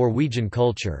part of Norwegian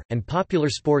culture, and popular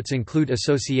sports include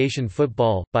association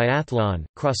football, biathlon,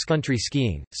 cross-country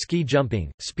skiing, ski jumping,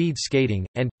 speed skating,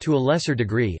 and, to a lesser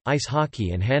degree, ice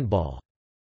hockey and handball.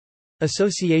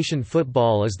 Association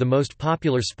football is the most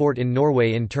popular sport in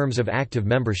Norway in terms of active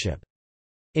membership.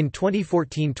 In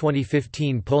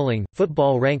 2014-2015 polling,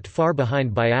 football ranked far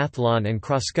behind biathlon and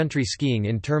cross-country skiing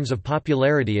in terms of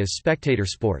popularity as spectator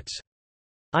sports.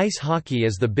 Ice hockey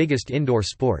is the biggest indoor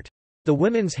sport. The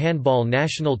women's handball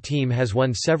national team has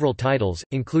won several titles,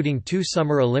 including 2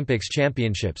 Summer Olympics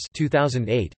championships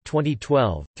 2008,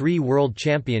 2012, 3 World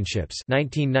Championships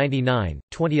 1999,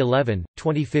 2011,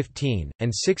 2015,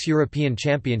 and 6 European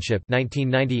Championship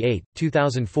 1998,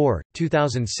 2004,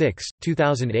 2006,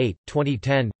 2008,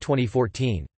 2010,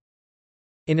 2014.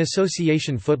 In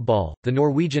association football, the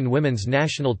Norwegian women's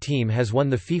national team has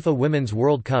won the FIFA Women's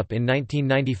World Cup in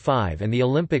 1995 and the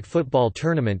Olympic football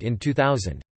tournament in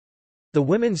 2000. The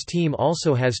women's team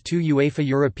also has 2 UEFA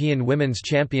European Women's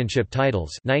Championship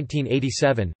titles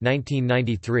 1987,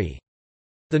 1993.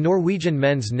 The Norwegian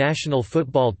men's national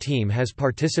football team has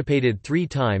participated 3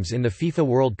 times in the FIFA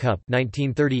World Cup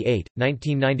 1938,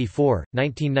 1994,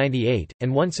 1998,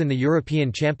 and once in the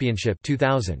European Championship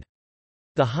 2000.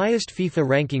 The highest FIFA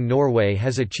ranking Norway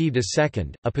has achieved is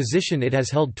second, a position it has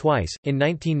held twice, in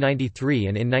 1993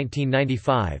 and in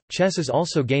 1995. Chess is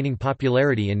also gaining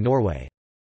popularity in Norway.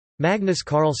 Magnus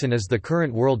Carlsen is the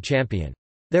current world champion.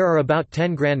 There are about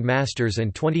 10 Grand Masters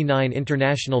and 29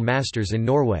 International Masters in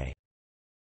Norway.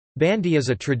 Bandy is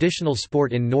a traditional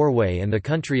sport in Norway and the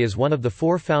country is one of the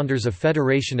 4 founders of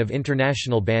Federation of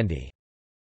International Bandy.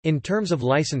 In terms of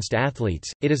licensed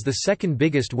athletes, it is the second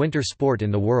biggest winter sport in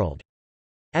the world.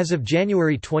 As of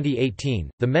January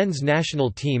 2018, the men's national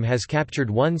team has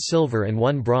captured 1 silver and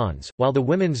 1 bronze, while the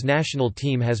women's national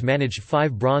team has managed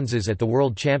 5 bronzes at the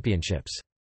World Championships.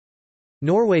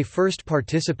 Norway first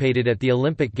participated at the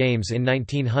Olympic Games in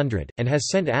 1900, and has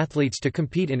sent athletes to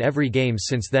compete in every Games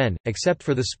since then, except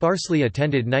for the sparsely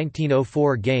attended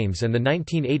 1904 Games and the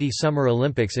 1980 Summer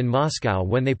Olympics in Moscow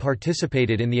when they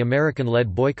participated in the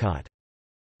American-led boycott.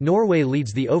 Norway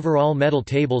leads the overall medal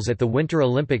tables at the Winter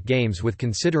Olympic Games with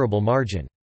considerable margin.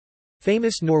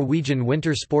 Famous Norwegian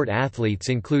winter sport athletes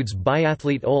includes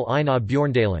biathlete Ole Einar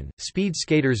Bjørndalen, speed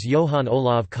skaters Johan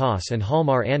Olav Koss and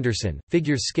Halmar Andersen,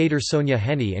 figure skater Sonja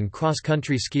Henie and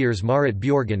cross-country skiers Marit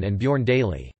Bjørgen and Bjørn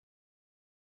Daly.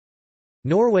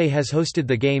 Norway has hosted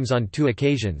the Games on 2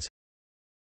 occasions.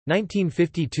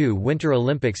 1952 Winter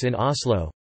Olympics in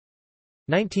Oslo,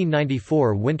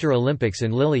 1994 Winter Olympics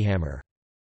in Lillehammer.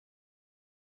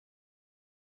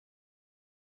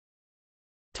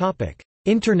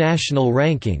 International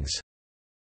rankings.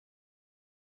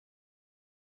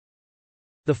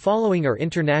 The following are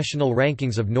international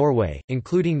rankings of Norway,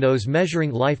 including those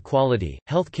measuring life quality,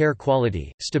 health care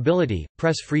quality, stability,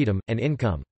 press freedom, and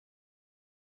income.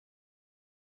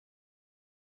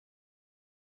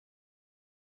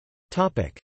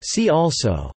 See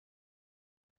also: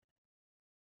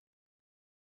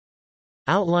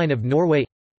 Outline of Norway,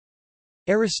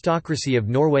 Aristocracy of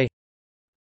Norway,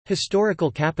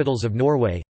 Historical capitals of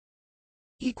Norway.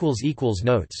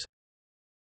 Notes